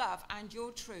your love and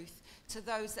your truth to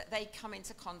those that they come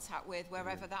into contact with,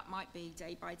 wherever that might be,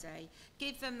 day by day.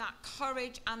 Give them that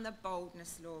courage and the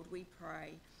boldness, Lord, we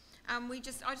pray. And I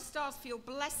just ask for your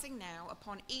blessing now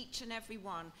upon each and every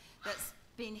one that's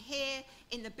been here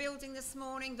in the building this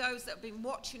morning, those that have been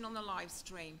watching on the live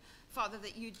stream. Father,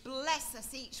 that you'd bless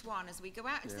us each one as we go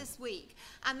out into this week,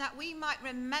 and that we might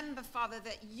remember, Father,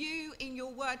 that you in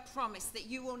your word promise that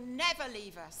you will never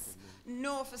leave us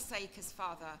nor forsake us,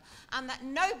 Father, and that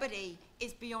nobody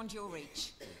is beyond your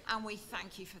reach. And we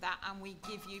thank you for that, and we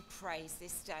give you praise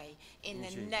this day in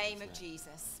the name of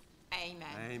Jesus. Amen.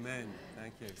 Amen.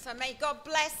 Thank you. So may God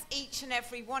bless each and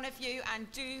every one of you,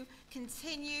 and do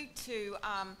continue to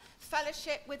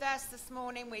fellowship with us this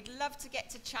morning. We'd love to get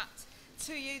to chat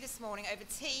to you this morning over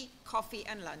tea, coffee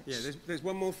and lunch. Yeah, there's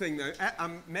one more thing though.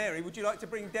 Mary, would you like to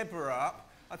bring Deborah up?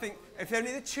 I think if any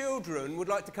of the children would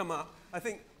like to come up, I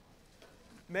think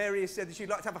Mary has said that she'd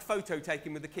like to have a photo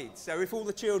taken with the kids. So if all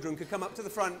the children could come up to the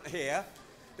front here.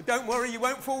 But don't worry, you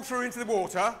won't fall through into the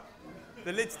water.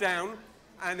 The lid's down.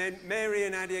 And then Mary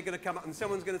and Addie are going to come up and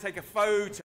someone's going to take a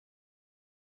photo